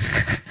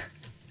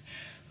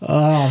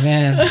 Oh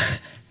man,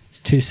 it's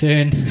too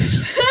soon.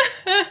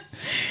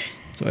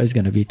 It's always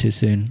going to be too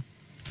soon.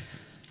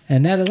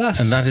 And that is us.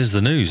 And that is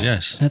the news.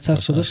 Yes. That's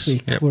us for this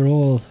week. Yep. We're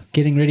all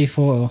getting ready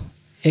for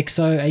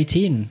XO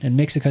 18 in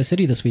Mexico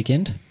City this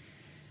weekend.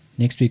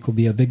 Next week will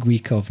be a big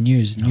week of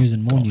news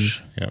and more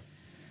news. Yep.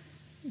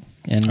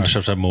 And I should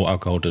have to have more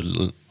alcohol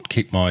to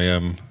keep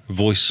my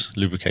voice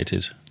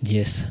lubricated.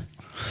 yes,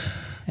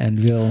 and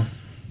we'll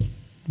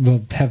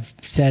have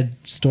sad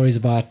stories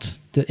about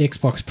the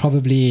Xbox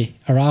probably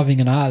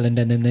arriving in Ireland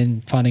and then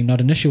finding not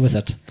an issue with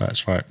it.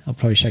 That's right. I'll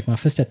probably shake my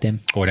fist at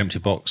them. Or an empty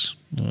box.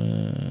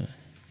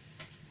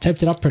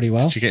 Taped it up pretty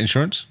well. Did you get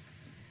insurance?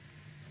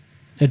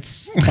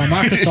 It's by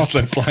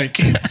Microsoft. It's like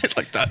it's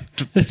like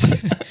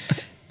that.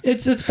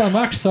 It's by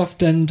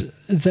Microsoft, and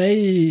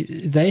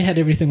they had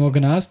everything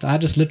organized. I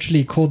just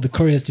literally called the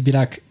couriers to be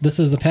like, "This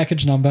is the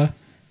package number."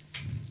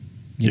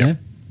 You Yep. know,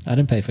 I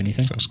didn't pay for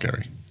anything. So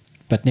scary.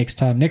 But next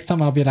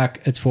time I'll be like,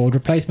 "It's for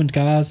replacement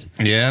guys."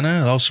 Yeah,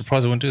 no, I was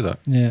surprised I wouldn't do that.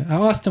 Yeah, I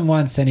asked him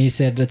once, and he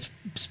said it's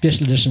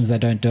special editions. They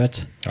don't do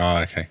it, Oh,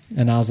 okay.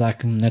 and I was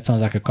like, "That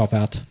sounds like a cop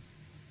out."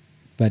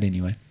 But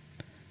anyway,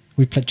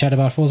 we chat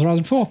about Forza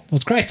Horizon 4. It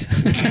was great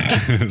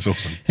It's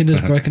awesome. in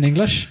his broken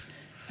English.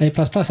 A++.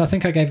 I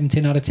think I gave him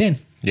 10 out of 10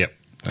 Yep.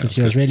 because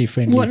he was really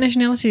friendly. What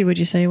nationality would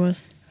you say he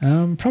was?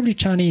 Probably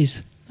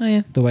Chinese. Oh,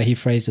 yeah. The way he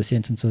phrased the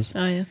sentences.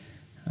 Oh, yeah.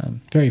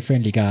 Very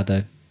friendly guy,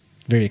 though.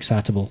 Very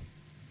excitable.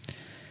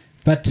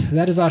 But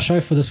that is our show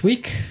for this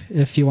week.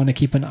 If you want to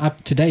keep an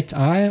up-to-date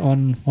eye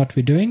on what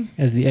we're doing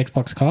as the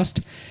Xbox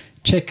Cast,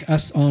 check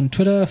us on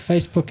Twitter,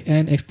 Facebook,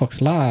 and Xbox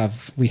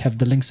Live. We have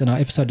the links in our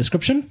episode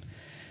description.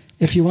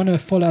 If you want to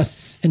follow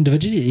us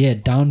individually,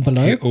 down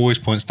below. He always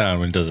points down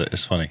when he does it.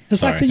 It's funny.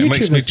 It's like the It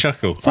makes me YouTubers.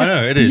 chuckle. It's like I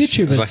know, it the is.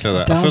 YouTubers Exactly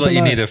that. I down feel like you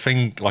below. need a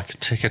thing, like a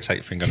ticker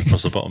tape thing going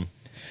across the bottom.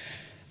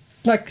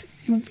 Like,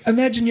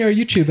 imagine you're a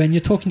YouTuber and you're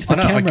talking to the I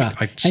know, camera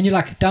I just- and you're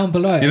like down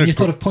below and know, you're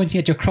sort of pointing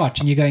at your crotch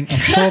and you're going, I'm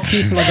sure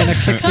people are going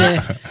to click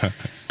there.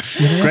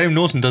 You know? Graham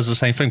Norton does the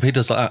same thing, but he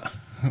does like that.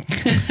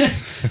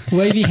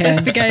 Wavy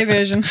hands. That's the gay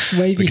version.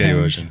 Wavy The gay hands.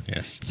 version,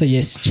 yes. So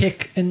yes,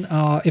 check in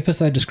our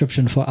episode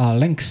description for our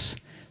links.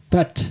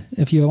 But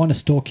if you want to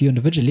stalk you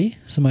individually,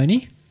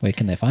 Simone, where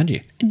can they find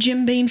you?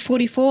 Jim Bean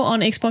 44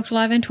 on Xbox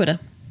Live and Twitter.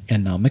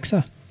 And our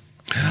Mixer.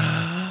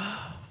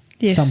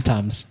 Yes.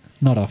 Sometimes,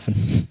 not often.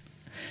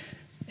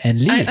 And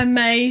Lee, I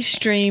may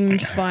stream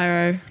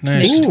Spyro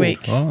Nice. next Ooh. week.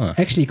 Oh.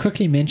 actually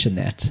quickly mention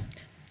that.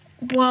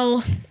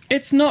 Well,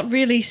 it's not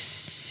really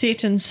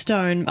set in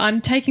stone.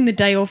 I'm taking the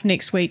day off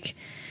next week.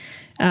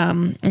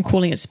 I'm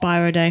calling it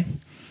Spyro Day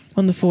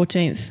on the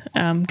 14th.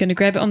 I'm going to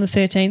grab it on the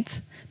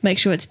 13th, make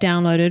sure it's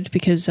downloaded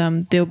because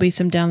there'll be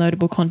some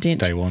downloadable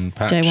content. Day one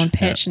patch. Day one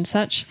patch and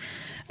such.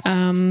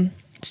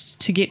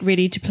 To get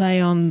ready to play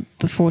on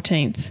the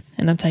 14th,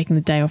 and I'm taking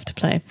the day off to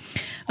play.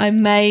 I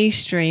may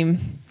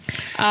stream.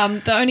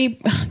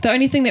 The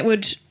only thing that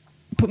would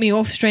put me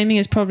off streaming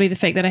is probably the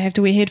fact that I have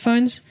to wear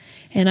headphones,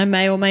 and I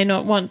may or may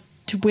not want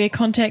to wear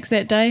contacts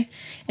that day,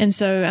 and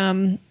so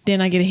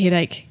then I get a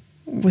headache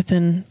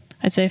within.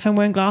 I'd say if I'm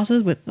wearing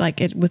glasses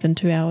within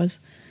 2 hours.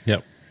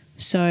 Yep.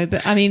 So,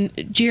 but I mean,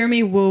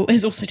 Jeremy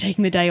is also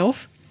taking the day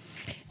off,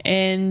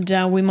 and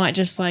we might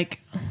just have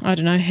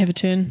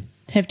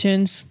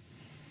turns,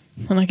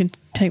 and I can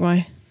take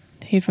my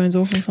headphones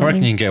off or I something.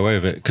 reckon you can get away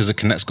with it because the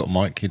Kinect's got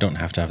mic. You don't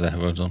have to have the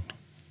headphones on.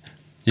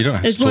 You don't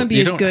have It to. won't Talk, be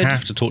you as don't good.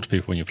 have to talk to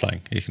people when you're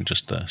playing. You can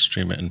just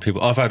stream it, and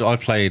people. I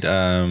played.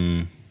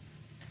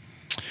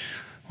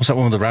 What's that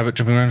one with the rabbit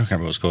jumping around? I can't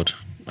remember what it's called.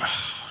 I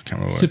can't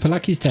remember. Super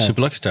Lucky's Tale.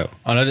 Super Lucky's Tale.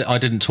 I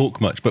didn't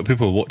talk much, but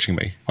people were watching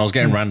me. I was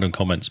getting random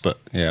comments, but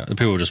yeah, the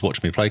people were just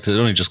watching me play because it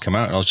only just come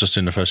out. And I was just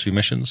in the first few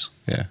missions.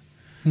 Yeah.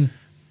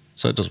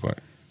 So it does work.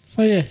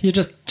 So yeah, you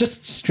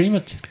just stream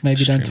it.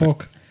 Maybe don't Stream it.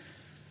 talk.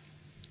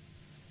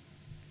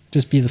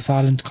 Just be the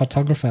silent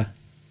cartographer.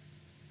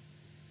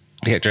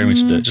 Get Jeremy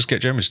to do it. Just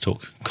get Jeremy to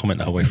talk. Comment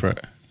the whole way through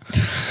it.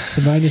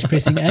 Simone is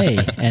pressing A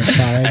and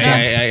Spyro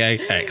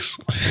jumps. X.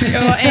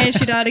 Oh, and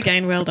she died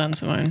again. Well done,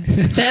 Simone.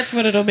 That's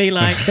what it'll be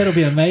like. That'll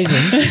be amazing.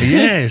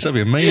 Yes, that'd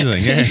be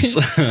amazing. Yes.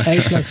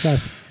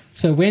 A++.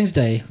 So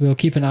Wednesday, we'll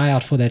keep an eye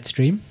out for that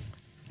stream.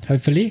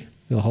 Hopefully,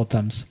 we'll hold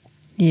thumbs.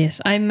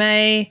 Yes, I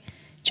may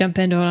jump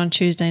into it on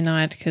Tuesday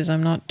night because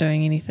I'm not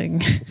doing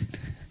anything.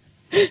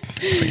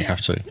 But you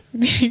have to.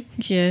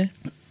 Yeah.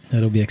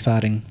 That'll be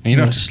exciting. You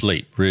don't have to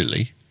sleep,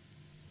 really.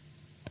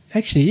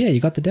 Actually, yeah, you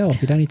got the day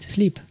off. You don't need to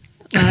sleep.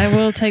 I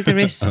will take the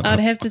rest. I'd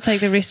have to take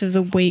the rest of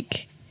the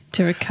week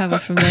to recover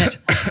from that.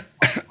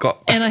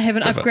 And I have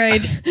an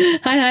upgrade.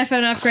 I have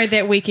an upgrade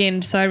that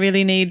weekend, so I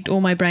really need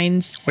all my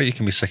brains. Well, you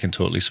can be sick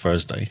until at least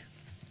Thursday.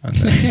 And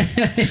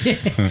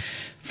then,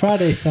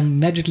 Friday, some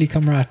magically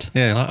come right.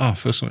 yeah, like, I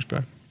feel so much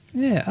better.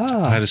 Yeah.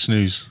 I had a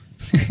snooze.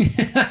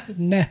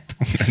 Nap.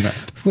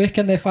 Where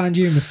can they find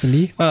you, Mr.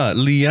 Lee?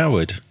 Lee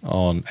Howard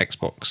on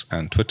Xbox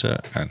and Twitter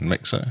and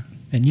Mixer.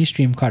 And you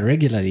stream quite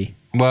regularly.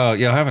 Well,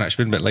 yeah, I haven't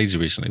actually been a bit lazy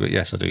recently, but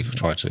yes, I do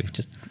try to.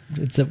 Just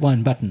it's at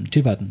one button,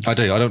 2 buttons. I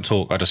do. I don't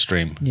talk. I just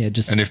stream. Yeah,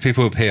 just And if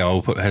people appear,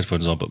 I'll put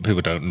headphones on, but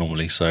people don't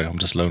normally, so I'm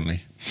just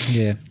lonely.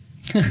 yeah.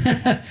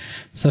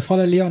 So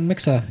follow Leon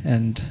Mixer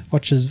and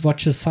watch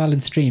his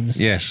silent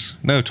streams. Yes.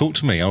 No, talk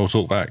to me. I will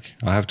talk back.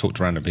 I have talked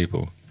to random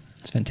people.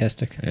 It's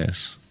fantastic.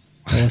 Yes.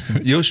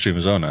 Awesome. Your stream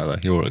as well now, though.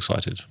 You're all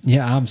excited.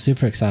 Yeah, I'm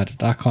super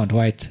excited. I can't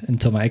wait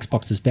until my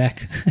Xbox is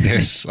back.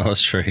 Yes, oh,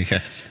 that's true.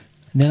 Yes.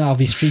 And then I'll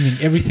be streaming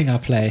everything I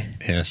play.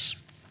 Yes.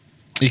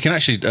 You can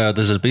actually,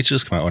 there's a beta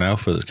that's come out on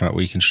Alpha that's come out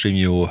where you can stream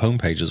your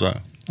homepage as well.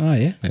 Oh,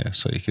 yeah. Yeah,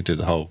 so you could do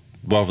the whole,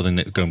 rather than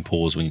it go and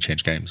pause when you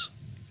change games.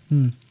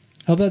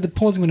 Although the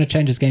pausing when it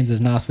changes games is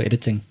nice for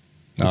editing.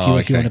 If Oh, you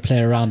okay. want to play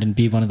around and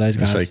be one of those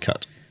You guys. say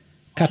cut.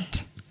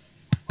 Cut.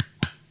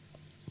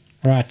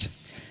 Right.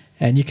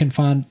 And you can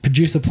find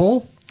Producer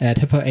Paul at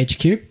Hippo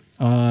HQ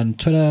on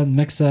Twitter,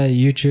 Mixer,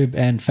 YouTube,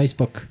 and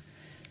Facebook.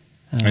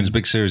 And there's a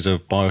big series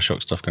of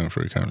Bioshock stuff going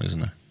through currently, isn't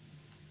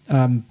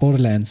there?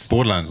 Borderlands.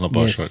 Borderlands, not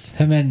Bioshock. Yes,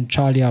 him and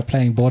Charlie are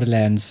playing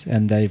Borderlands,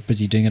 and they're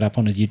busy doing it up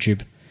on his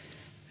YouTube.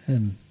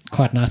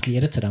 Quite nicely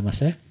edited, I must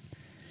say.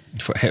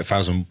 Hit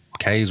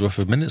 1,000K's worth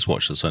of minutes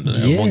watched or something.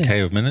 Yeah.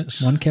 1K of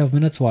minutes. 1K of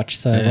minutes watch,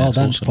 so Yeah, well it's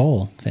done awesome. to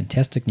Paul.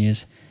 Fantastic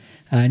news.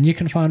 And you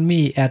can find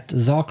me at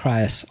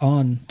Zarkrius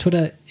on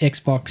Twitter,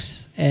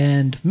 Xbox,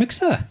 and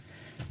Mixer.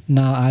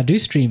 Now, I do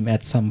stream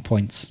at some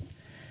points.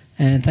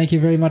 And thank you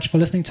very much for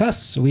listening to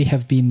us. We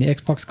have been the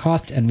Xbox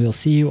Cast, and we'll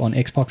see you on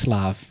Xbox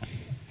Live.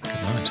 Good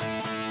night.